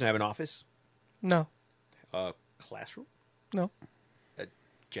 does this person have an office? No. A classroom? No. A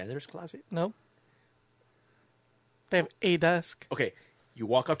janitor's closet? No. They have a desk. Okay, you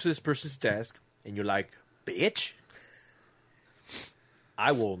walk up to this person's desk and you're like, bitch,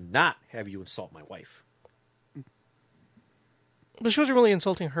 I will not have you insult my wife. But she wasn't really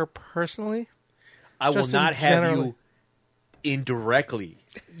insulting her personally. I will not have you indirectly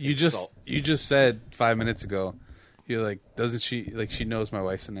You just said 5 minutes ago, you're like, doesn't she, like, she knows my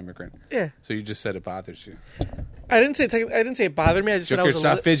wife's an immigrant. Yeah. So you just said it bothers you. I didn't say it bothered me. I just said I Junkyard, was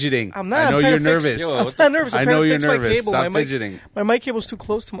stop fidgeting. I'm not. I I'm know trying you're to fix- nervous. I'm not nervous. I'm I trying know to you're fix my nervous. cable. Stop my mic, fidgeting. My mic cable's too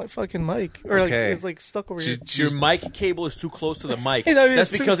close to my fucking mic, or Okay. like it's like stuck over here. Your mic cable is too close to the mic. You know, it's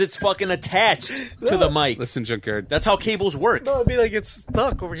That's too- because it's fucking attached to the mic. Listen, Junkyard. That's how cables work. No, it'd be like it's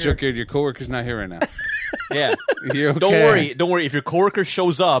stuck over here. Junkyard, your coworker's not here right now. Yeah. You're okay. Don't worry. If your coworker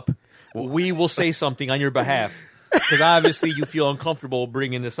shows up, we will say something on your behalf. Because obviously you feel uncomfortable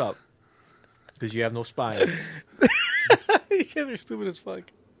bringing this up. Because you have no spine. You guys are stupid as fuck.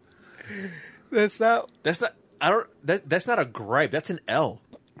 That's not. That's not a gripe. That's an L.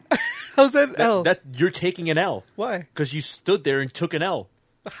 How's that L? That you're taking an L. Why? Because you stood there and took an L.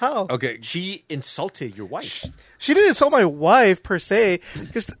 How? Okay. She insulted your wife. She didn't insult my wife per se.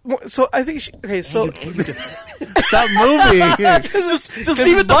 So I think she. Okay, so Stop moving. just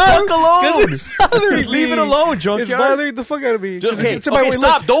leave it the fuck alone. Just leave it alone, Junkyard. It's bothering the fuck out of me. Okay, It's in my way.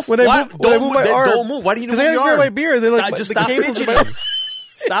 stop. Look, when I move my arm, don't move. Why do you move Because I your gotta grab arm? my beer. And then like Just the stop cable's in my- fidgeting.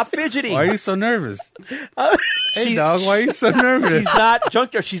 Stop fidgeting. Why are you so nervous? Hey, She- dog, why are you so nervous? She's not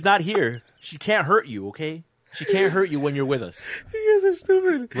Junkyard. She's not here. She can't hurt you. Okay. She can't hurt you when you're with us. You guys are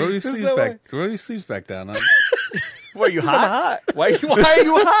stupid. Roll your That's sleeves not back. Roll your sleeves back down. Huh? Why are you I'm hot? hot. Why are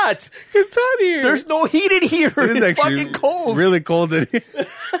you hot? It's hot here. There's no heat in here. It is It's actually fucking cold. really cold in here.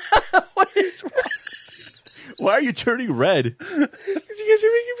 What is wrong? Why are you turning red? You guys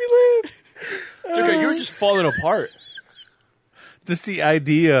are making me laugh. Junkyard, you're just falling apart. Just the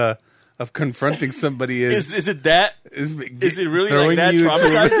idea of confronting somebody Is it that? is it really throwing like that you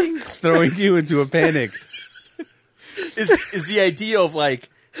traumatizing? throwing you into a panic. Is the idea of like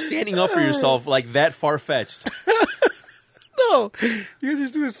standing up for yourself like that far fetched? No, you guys are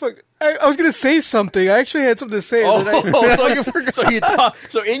stupid as fuck. I was gonna say something. I actually had something to say. and then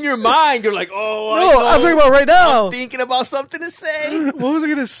So in your mind you're like, oh, No, I'm talking about right now. I'm thinking about something to say. What was I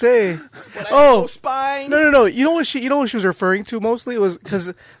gonna say? Oh, spine. No. You know what she was referring to mostly? It was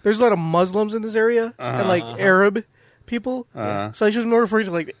because there's a lot of Muslims in this area and like Arab people. So she was more referring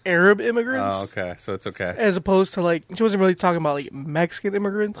to like Arab immigrants. Oh, okay. So it's okay. As opposed to like she wasn't really talking about like Mexican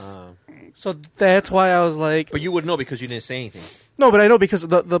immigrants. So that's why I was like, But you would know because you didn't say anything. no, but I know because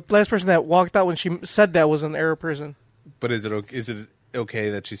the last person that walked out when she said that was an Arab person. But is it okay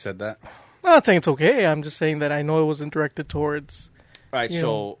that she said that? I'm not saying it's okay. I'm just saying that I know it wasn't directed towards All right, You so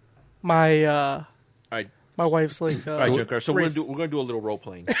know, my all right, my wife's like. all right, Junkyard. So we're race. gonna do a little role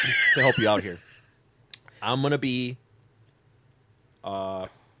playing to help you out here. I'm gonna be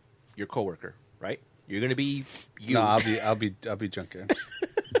your coworker, right? You're gonna be you. No, I'll be Junkyard.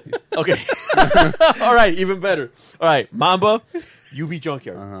 Okay. All right, even better. All right, Mamba, you be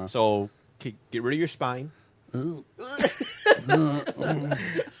Junkyard. So get rid of your spine.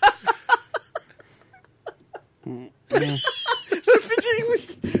 Start fidgeting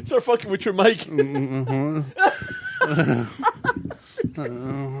with, start fucking with your mic. I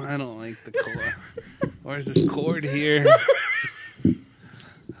don't like the cord. Where's this cord here?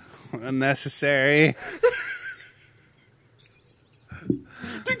 Unnecessary.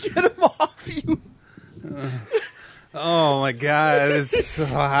 To get him off you. Oh my god, it's so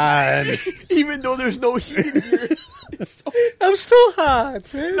hot. Even though there's no heat in here. I'm still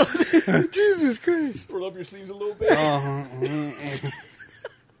hot, man. Jesus Christ. Roll up your sleeves a little bit.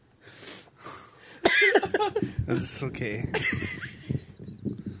 It's okay.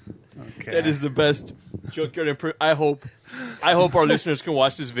 Okay. That is the best Junkyard impression. I hope our listeners can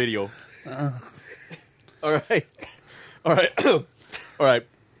watch this video. All right. All right.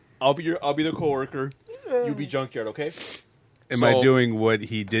 I'll be the coworker. You be Junkyard, okay? Am I doing what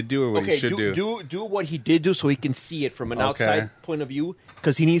he did do or what he should do? Do what he did do so he can see it from an Okay. outside point of view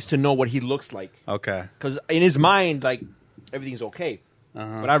because he needs to know what he looks like. Okay. Because in his mind, like, everything's okay.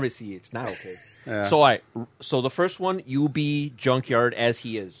 But obviously it's not okay. Yeah. So, all right. So the first one, you be Junkyard as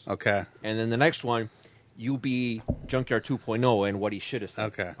he is. Okay. And then the next one, you be Junkyard 2.0 and what he should have said.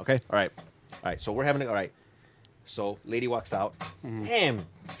 Okay. Okay? All right. So we're having all right. So lady walks out. Damn,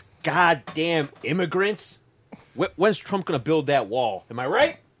 these goddamn immigrants. When's Trump going to build that wall? Am I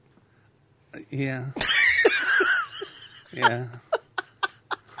right? Yeah. Yeah.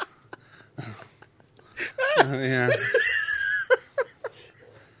 Yeah.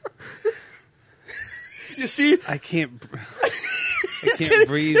 You see? I can't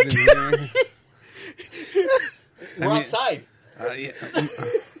breathe in here. We're outside. Yeah,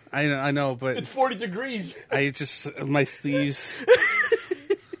 I know, but It's 40 degrees. my sleeves.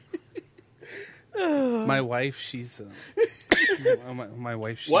 My wife, she's my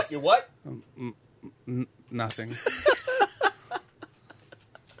wife. She's, What? You're what? Nothing.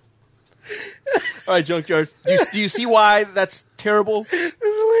 All right, Junkyard. Do you see why that's terrible? It's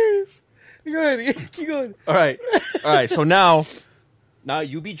hilarious. Go ahead. Keep going. All right. So now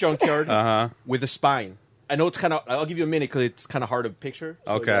you be Junkyard Uh-huh. with a spine. I know it's kind of. I'll give you a minute because it's kind of hard to picture.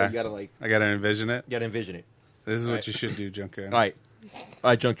 So Okay. You gotta like. I gotta envision it. You gotta envision it. This is All what right. you should do, Junkyard. All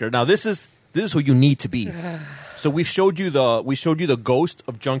right, Junkyard. Now this is who you need to be. So we showed you the ghost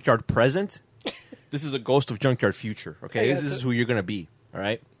of Junkyard present. This is the ghost of Junkyard future. Okay, this is who you're gonna be. All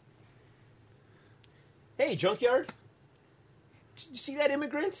right. Hey, Junkyard. Did you see that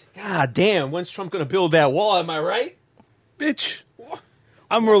immigrant? God damn! When's Trump gonna build that wall? Am I right? Bitch,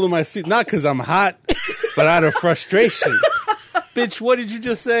 I'm rolling my seat not because I'm hot, but out of frustration. Bitch, what did you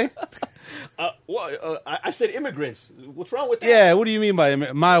just say? I said immigrants. What's wrong with that? Yeah, what do you mean by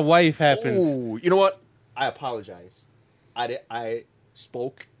my wife happens? Ooh, you know what? I apologize. I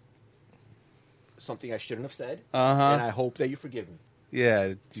spoke something I shouldn't have said, and I hope that you forgive me.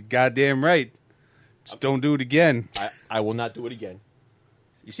 Yeah, you goddamn right. Just don't do it again. I will not do it again.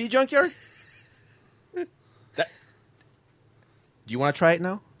 You see, Junkyard? Do you want to try it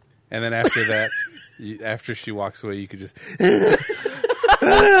now? And then after that, after she walks away, you could just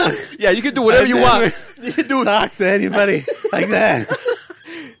yeah, you can do whatever you want. You can do talk to anybody like that.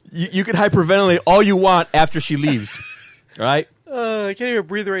 You can hyperventilate all you want after she leaves. All right? I can't even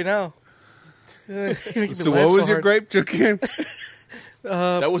breathe right now. So what was your grape, Junkyard?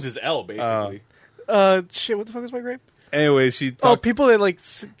 That was his L, basically. Shit. What the fuck was my grape? Anyway, she. Oh, people that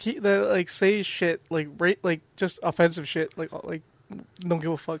that say shit like just offensive shit like don't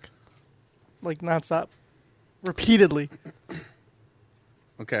give a fuck, like nonstop, repeatedly.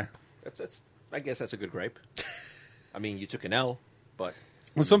 Okay. I guess that's a good gripe. I mean, you took an L, but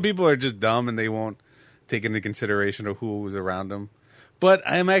Well, some people are just dumb and they won't take into consideration of who was around them. But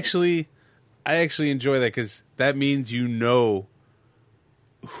I actually enjoy that because that means you know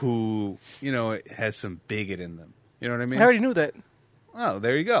who has some bigot in them. You know what I mean? I already knew that. Oh,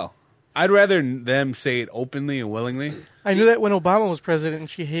 there you go. I'd rather them say it openly and willingly. I knew that when Obama was president and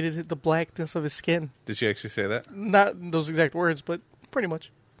she hated the blackness of his skin. Did she actually say that? Not those exact words, but pretty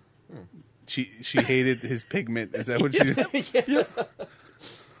much. She hated his pigment. Is that what she did? Yeah.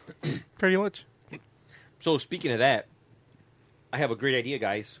 Pretty much. So speaking of that, I have a great idea,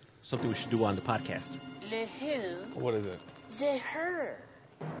 guys. Something we should do on the podcast. Le who? What is it? The her.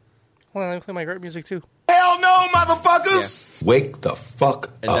 Hold on, let me play my great music too. Hell no, motherfuckers! Wake the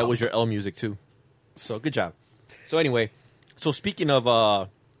fuck And up. that was your L music too. So good job. So anyway, so speaking of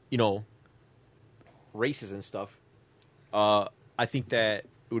races and stuff, I think that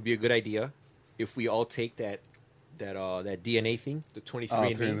it would be a good idea if we all take that DNA thing, the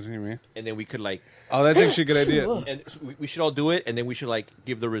 23andMe, and then we could like. Oh, that's actually a good idea. And so we should all do it, and then we should like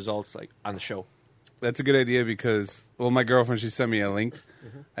give the results like on the show. That's a good idea because my girlfriend, she sent me a link.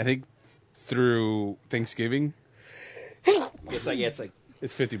 I think through Thanksgiving. It's like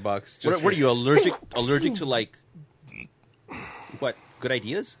it's $50. What are you allergic to like what good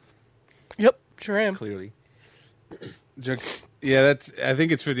ideas? Yep, sure am. Clearly. Yeah, I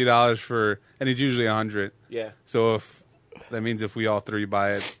think it's $50 for, and it's usually $100. Yeah. So if that means if we all three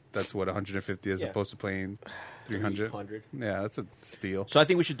buy it, that's what $150 as Yeah. opposed to paying $300. Yeah, that's a steal. So I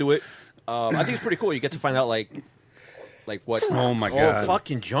think we should do it. I think it's pretty cool. You get to find out like what? Oh my God.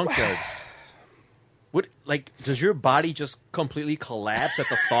 Fucking Junkyard. What does your body just completely collapse at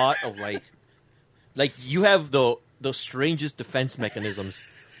the thought of like you have the strangest defense mechanisms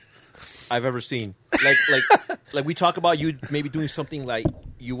I've ever seen. Like we talk about you maybe doing something like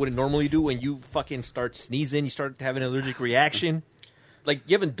you wouldn't normally do, and you fucking start sneezing, you start having an allergic reaction. Like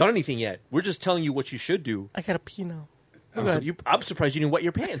you haven't done anything yet. We're just telling you what you should do. I gotta pee now. I'm surprised you didn't wet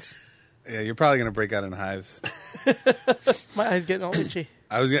your pants. Yeah, you're probably gonna break out in hives. My eyes getting all itchy.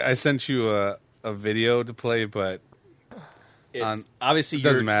 I sent you a video to play, but obviously it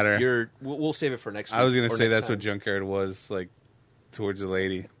doesn't matter. We'll save it for next week. I was gonna say that's time. what Junkyard was like towards the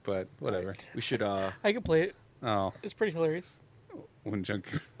lady, but whatever. We should. I can play it. Oh, it's pretty hilarious. When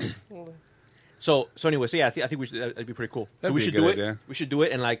Junkyard. So anyway, so yeah, I think we should. That'd be pretty cool. That'd so we be a should good do idea. it. We should do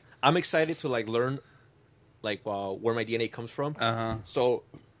it, and like I'm excited to like learn, like where my DNA comes from.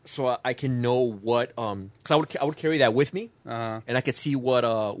 So I can know what because I would carry that with me, and I could see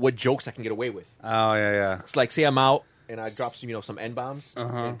what jokes I can get away with. Oh yeah. It's like say I'm out and I drop some N bombs,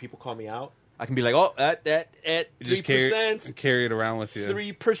 and people call me out. I can be like, oh, at 3%, carry it around with you.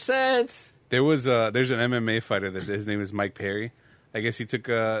 3%. There's an MMA fighter that his name is Mike Perry. I guess he took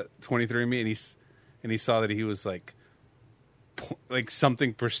 23andMe and he saw that he was like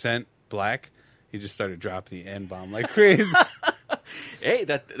something percent black. He just started dropping the N bomb like crazy. Hey,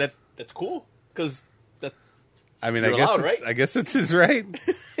 that's cool because that. I mean, you're allowed, right? I guess it's his right.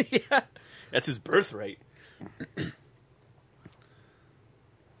 Yeah, that's his birthright.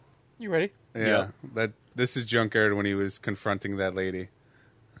 You ready? Yeah. This is Junkyard when he was confronting that lady.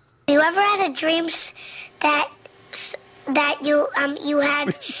 You ever had a dream that you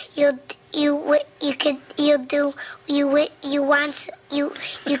had you could do you want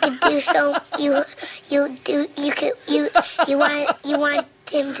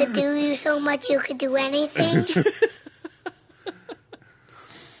him to do you so much you could do anything?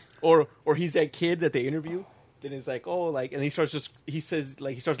 Or he's that kid that they interview. Then it's like, oh, like, and he starts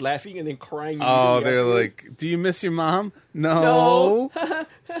laughing and then crying. Oh, they're like, do you miss your mom? No.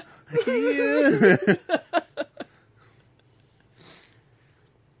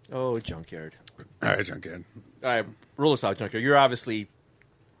 Oh, Junkyard. All right, Junkyard. All right, roll us out, Junkyard. You're obviously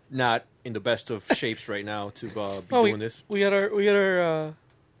not in the best of shapes right now to be doing this. We got our.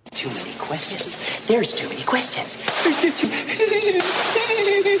 Too many questions. There's too many questions.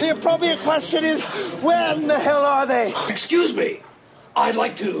 The appropriate question is, when the hell are they? Excuse me. I'd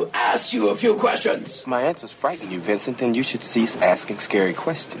like to ask you a few questions. My answers frighten you, Vincent, then you should cease asking scary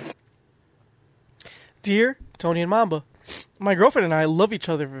questions. Dear Tony and Mamba, my girlfriend and I love each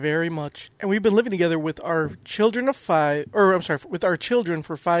other very much, and we've been living together with our children with our children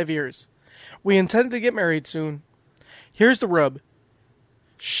for 5 years. We intend to get married soon. Here's the rub.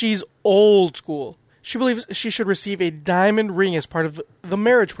 She's old school. She believes she should receive a diamond ring as part of the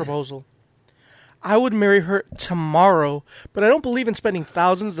marriage proposal. I would marry her tomorrow, but I don't believe in spending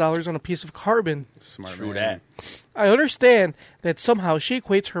thousands of dollars on a piece of carbon. Smart True man. that. I understand that somehow she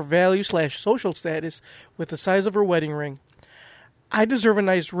equates her value/social status with the size of her wedding ring. I deserve a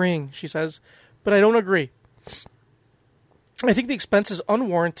nice ring, she says, but I don't agree. I think the expense is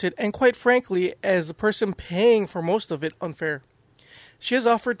unwarranted and, quite frankly, as the person paying for most of it, unfair. She has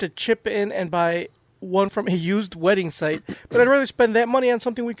offered to chip in and buy one from a used wedding site, but I'd rather spend that money on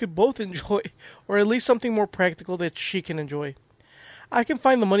something we could both enjoy, or at least something more practical that she can enjoy. I can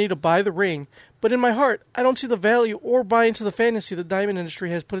find the money to buy the ring, but in my heart, I don't see the value or buy into the fantasy the diamond industry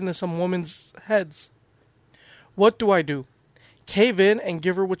has put into some women's heads. What do I do? Cave in and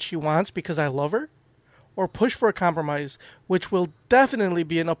give her what she wants because I love her? Or push for a compromise, which will definitely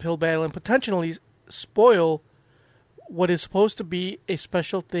be an uphill battle and potentially spoil what is supposed to be a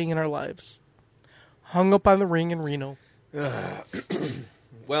special thing in our lives? Hung up on the ring in Reno.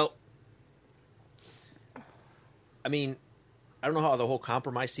 Well, I mean, I don't know how the whole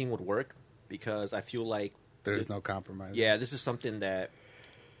compromise thing would work because I feel like there's no compromise. Yeah, this is something that,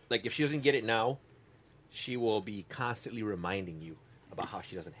 like, if she doesn't get it now, she will be constantly reminding you about how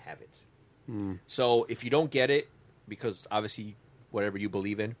she doesn't have it. So if you don't get it, because obviously whatever you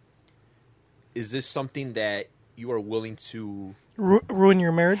believe in, is this something that you are willing to ruin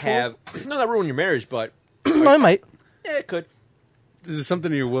your marriage? No, not ruin your marriage, but no, I might. Yeah, it could. This is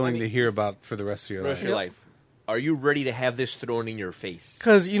something you're willing to hear about for the rest of your life. Are you ready to have this thrown in your face?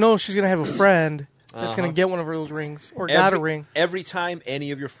 Because you know she's gonna have a friend that's gonna get one of those rings or got a ring. Every time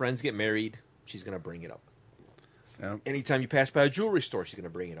any of your friends get married, she's gonna bring it up. Yep. Anytime you pass by a jewelry store, she's gonna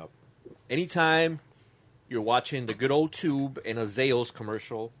bring it up. Anytime you're watching the good old tube and a Zales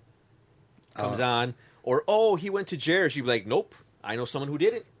commercial comes on, or, oh, he went to Jared, she'd be like, nope, I know someone who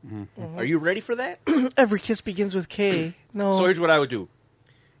did it. Mm-hmm. Are you ready for that? Every kiss begins with K. No. So here's what I would do.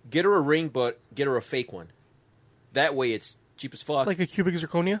 Get her a ring, but get her a fake one. That way it's cheap as fuck. Like a cubic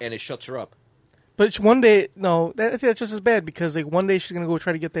zirconia? And it shuts her up. But one day, I think that's just as bad because like one day she's going to go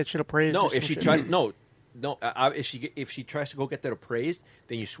try to get that shit appraised. No, if she tries, if she tries to go get that appraised,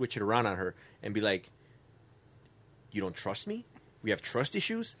 then you switch it around on her and be like, you don't trust me? We have trust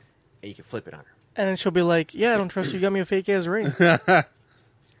issues? And you can flip it on her. And then she'll be like, yeah, I don't trust you. You got me a fake-ass ring.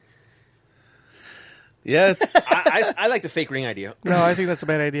 Yeah. I like the fake ring idea. No, I think that's a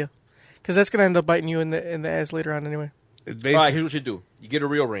bad idea. Because that's going to end up biting you in the ass later on anyway. All right, here's what you do. You get a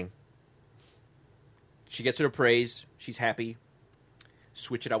real ring. She gets it appraised. She's happy.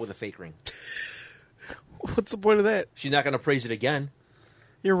 Switch it out with a fake ring. What's the point of that? She's not going to appraise it again.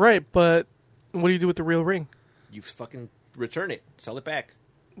 You're right, but what do you do with the real ring? You fucking return it. Sell it back.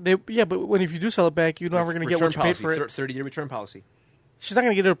 But if you do sell it back, you're never going to get what you paid for it. 30-day return policy. She's not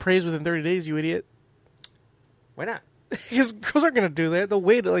going to get it appraised within 30 days, you idiot. Why not? Because girls aren't going to do that. They'll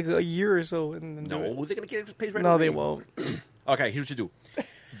wait like a year or so. And no, they're going to get it appraised right away. No, they won't. Okay, here's what you do.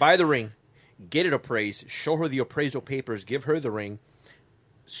 Buy the ring. Get it appraised. Show her the appraisal papers. Give her the ring.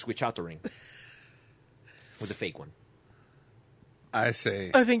 Switch out the ring. With the fake one. I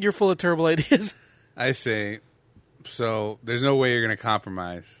think you're full of terrible ideas. I say, so there's no way you're going to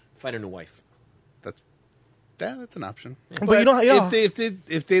compromise. Find a new wife. That's an option. Yeah. But you know,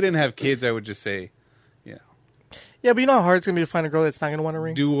 if they didn't have kids, I would just say, yeah, but you know how hard it's going to be to find a girl that's not going to want a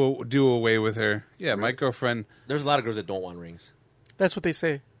ring? Do away with her. Yeah, my girlfriend. There's a lot of girls that don't want rings. That's what they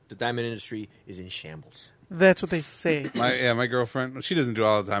say. the diamond industry is in shambles. That's what they say. My girlfriend, she doesn't do it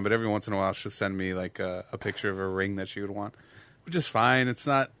all the time, but every once in a while she'll send me like a picture of a ring that she would want, which is fine. It's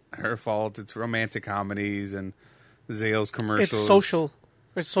not her fault. It's romantic comedies and Zales commercials. It's social.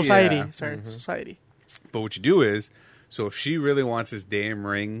 It's society. Yeah. Sorry, society. But what you do is, so if she really wants this damn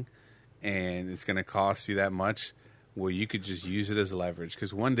ring and it's going to cost you that much, well, you could just use it as leverage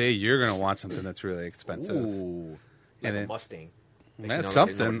because one day you're going to want something that's really expensive. Ooh, like a Mustang. That's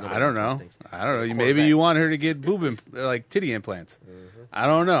something. I don't know. Maybe you want her to get titty implants. I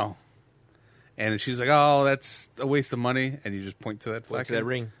don't know. And she's like, "Oh, that's a waste of money." And you just point to that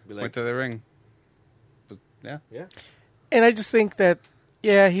ring. Point to that ring. But, yeah. And I just think that,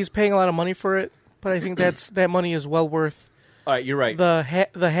 he's paying a lot of money for it, but I think that money is well worth. All right, you're right. The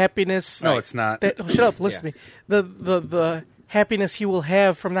happiness. No, it's not. Shut up. Listen to me. The happiness he will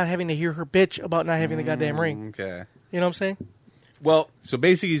have from not having to hear her bitch about not having the goddamn ring. Okay. You know what I'm saying? Well, so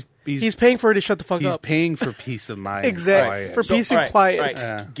basically, he's paying for her to shut the fuck up. He's paying for peace of mind. Exactly. For peace and quiet. Right.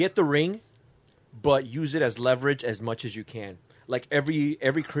 Yeah. Get the ring, but use it as leverage as much as you can. Like every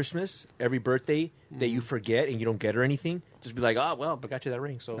Christmas, every birthday that you forget and you don't get her anything, just be like, "Oh, well, I got you that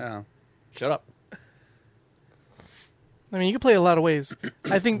ring, so shut up." I mean, you can play it a lot of ways.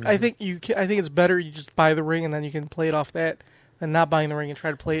 I think it's better you just buy the ring and then you can play it off that than not buying the ring and try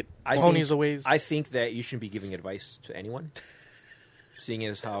to play it ponies ways. I think that you shouldn't be giving advice to anyone, seeing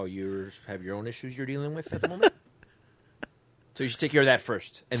as how you have your own issues you're dealing with at the moment. So you should take care of that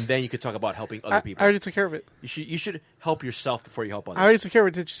first, and then you could talk about helping other people. I already took care of it. You should help yourself before you help others. I already took care of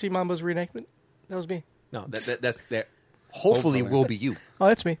it. Did you see Mamba's reenactment? That was me. No, that hopefully will be you. Oh,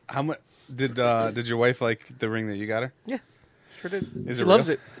 that's me. How much did your wife like the ring that you got her? Yeah, sure did. Is she it loves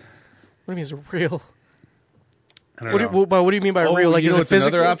real? it. What do you mean? Is it real? I don't know. What do you mean by real? Like, you is know it what's physical?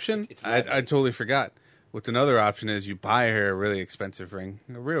 another option? I totally forgot. What's another option is you buy her a really expensive ring,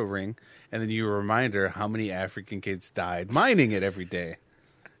 a real ring, and then you remind her how many African kids died mining it every day.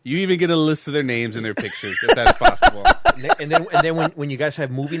 You even get a list of their names and their pictures, if that's possible. And then when you guys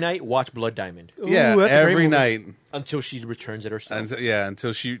have movie night, watch Blood Diamond. Yeah, every night. Until she returns it herself.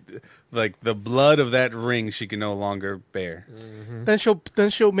 Until she, like, the blood of that ring she can no longer bear. Mm-hmm. Then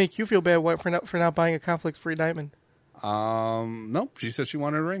she'll make you feel bad for not buying a conflict-free diamond. Nope. She said she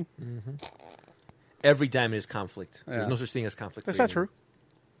wanted a ring. Mm-hmm. Every diamond is conflict. There's no such thing as conflict. That's not true.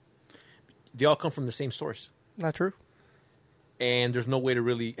 They all come from the same source. Not true. And there's no way to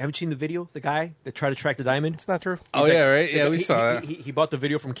really... Haven't you seen the video? The guy that tried to track the diamond? It's not true. Oh, yeah, right? Yeah, we saw that. He bought the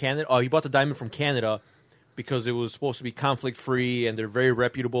video from Canada. Oh, he bought the diamond from Canada because it was supposed to be conflict-free and they're very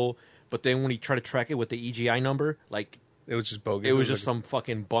reputable. But then when he tried to track it with the EGI number, like... It was just bogus. It was just some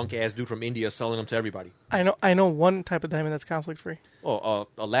fucking bunk-ass dude from India selling them to everybody. I know one type of diamond that's conflict-free. Oh,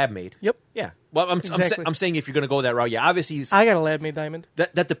 a lab-made? Yep. Yeah. Well, I'm saying if you're going to go that route, yeah, obviously... I got a lab-made diamond.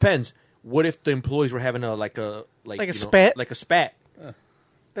 That depends. What if the employees were having a spat? Like a spat.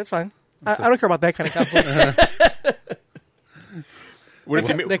 That's fine. I don't care about that kind of conflict.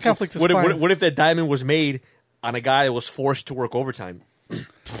 That conflict is fine. What if that diamond was made on a guy that was forced to work overtime?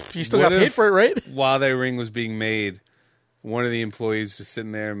 You still got paid for it, right? While that ring was being made, one of the employees was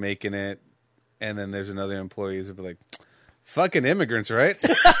sitting there making it, and then there's another employee who'd be like, "Fucking immigrants, right?"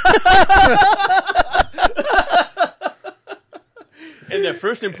 And that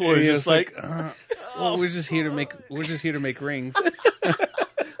first employee was just like, "Well, we're just here to make rings."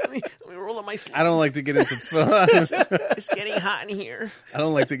 Let me roll up my sleeves. I don't like to get into. It's getting hot in here. I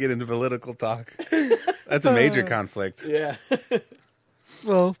don't like to get into political talk. That's a major conflict. Yeah.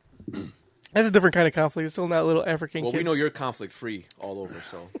 Well, that's a different kind of conflict. It's still not little African kids. Well, we know you're conflict free all over,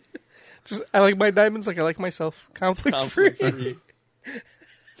 so. Just, I like my diamonds like I like myself. Conflict free.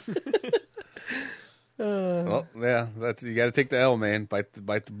 Well, yeah, you got to take the L, man. Bite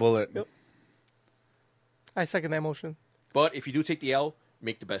the bullet. Yep. I second that motion. But if you do take the L,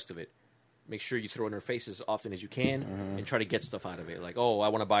 make the best of it. Make sure you throw in her face as often as you can and try to get stuff out of it. Like, oh, I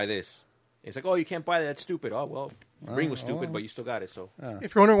want to buy this. And it's like, oh, you can't buy that. That's stupid. Oh, well, the ring was stupid, but you still got it. So,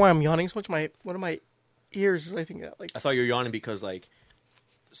 if you're wondering why I'm yawning so much, one of my ears is, I think, like... I thought you were yawning because, like,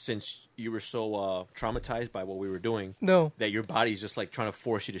 since you were so traumatized by what we were doing, that your body's just, like, trying to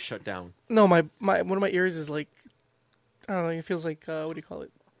force you to shut down. No, my one of my ears is, like, I don't know, it feels like, what do you call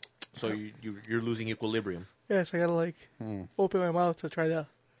it? So you're losing equilibrium. Yeah, so I gotta, like, open my mouth to try to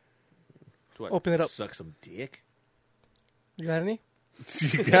open it up. Suck some dick? You got any?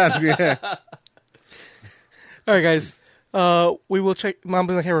 You got it, yeah. All right, guys. We will check. Mom's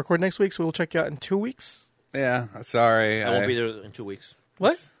not here record next week, so we'll check you out in 2 weeks. Yeah, sorry. I won't be there in 2 weeks.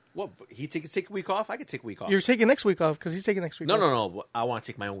 What? What? He take a week off? I could take a week off. You're taking next week off because he's taking next week off. No. I want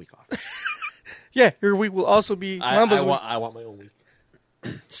to take my own week off. Yeah, your week will also be Mamba's week. I want my own week.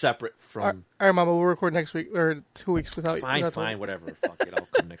 separate from. All right, Mama, we'll record next week or 2 weeks without you. Fine, whatever. Fuck it, I'll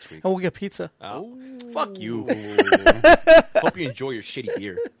come next week. And we'll get pizza. Oh, fuck you. Hope you enjoy your shitty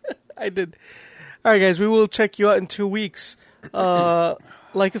beer. I did. All right, guys, we will check you out in 2 weeks.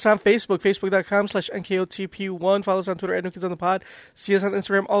 Like us on Facebook, facebook.com/NKOTP1. Follow us on Twitter at New Kids on the Pod. See us on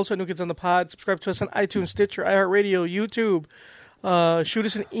Instagram, also at New Kids on the Pod. Subscribe to us on iTunes, Stitcher, iHeartRadio, YouTube. Shoot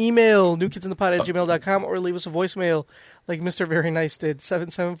us an email, newkidsinthepod@gmail.com, or leave us a voicemail like Mr. Very Nice did,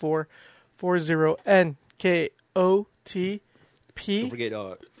 774-40-NKOTP. Don't forget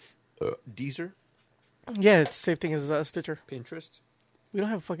Deezer. Yeah, it's the same thing as Stitcher. Pinterest. We don't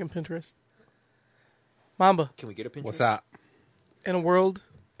have a fucking Pinterest. Mamba. Can we get a Pinterest? What's that? In a world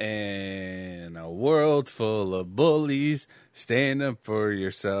full of bullies, stand up for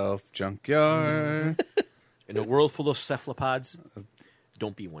yourself, junkyard. In a world full of cephalopods,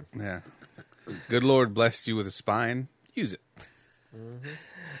 don't be one. Yeah. Good Lord blessed you with a spine. Use it.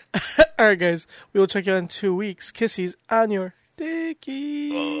 All right, guys. We will check you out in 2 weeks. Kissies on your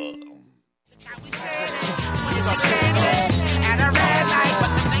dickie. At a red light, but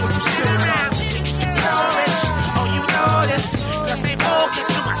the things you sit around.